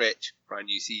final stretch for our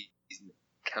new season.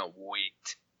 Can't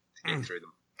wait to get through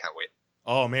them. Can't wait.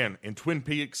 Oh man, and Twin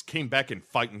Peaks came back in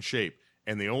fighting shape,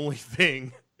 and the only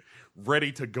thing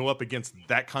ready to go up against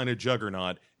that kind of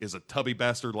juggernaut is a tubby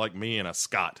bastard like me and a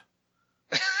Scot.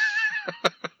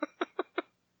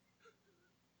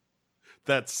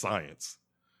 That's science.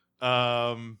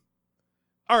 All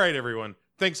right, everyone.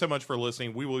 Thanks so much for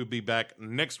listening. We will be back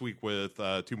next week with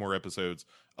 2 more episodes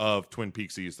of Twin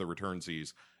Peaksies, The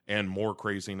Returnsies, and more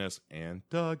craziness and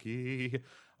Dougie.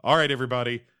 All right,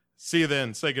 everybody. See you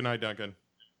then. Say goodnight, Duncan.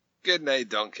 Good night,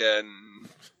 Duncan.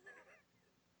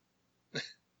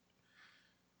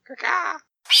 Caca.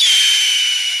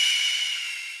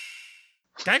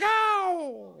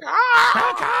 Cacao!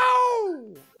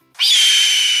 Cacao!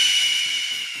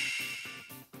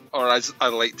 Or as I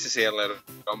like to say a little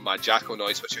on my jackal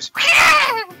noise, which is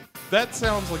That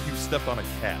sounds like you stepped on a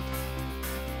cat.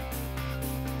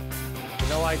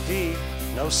 No ID,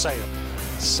 no sale.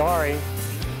 Sorry.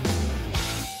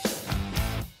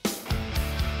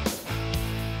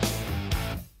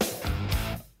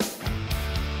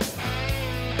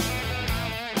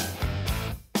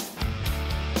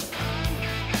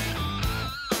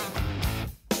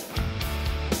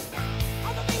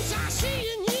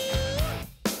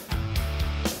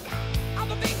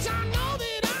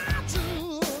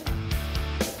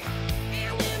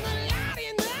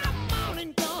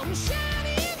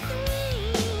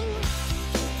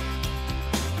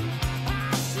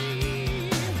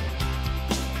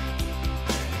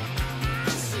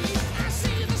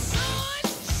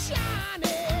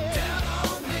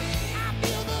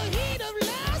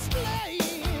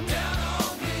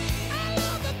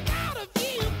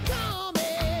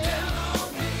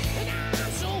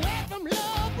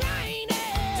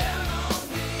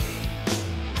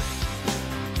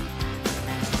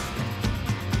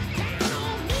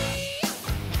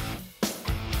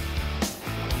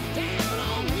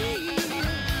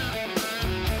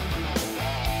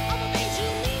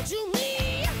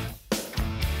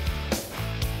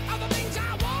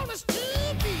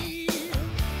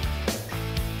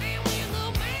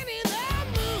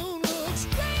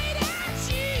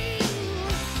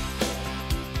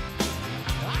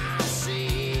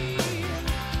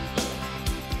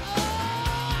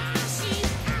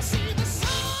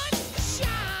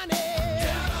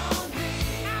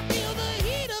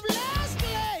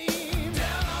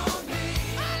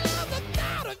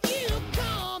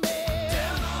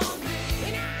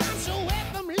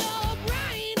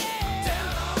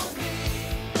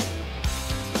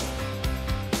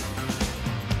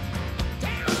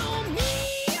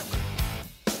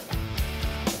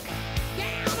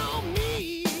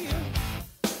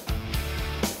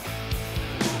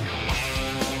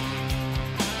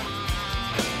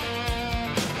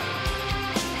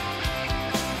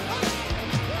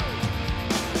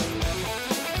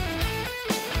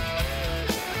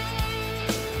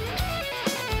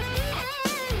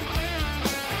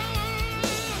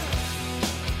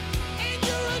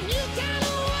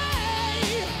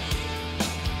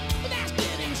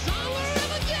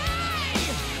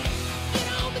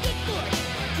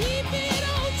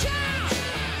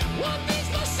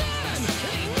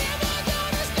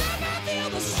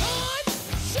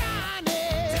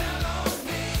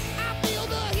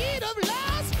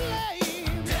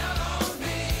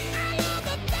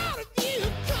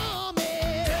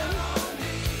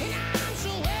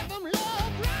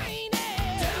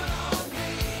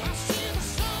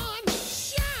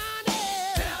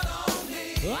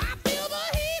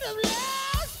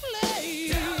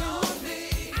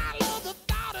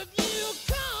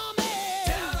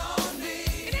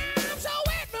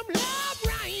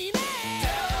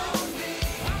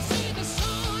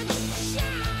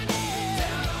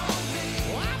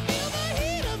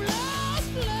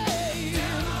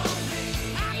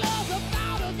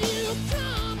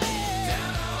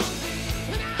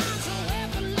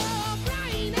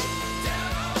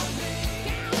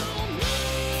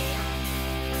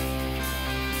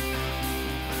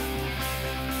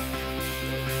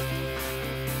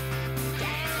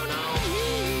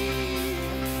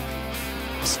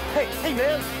 Hey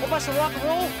man, want to buy some rock and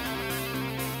roll?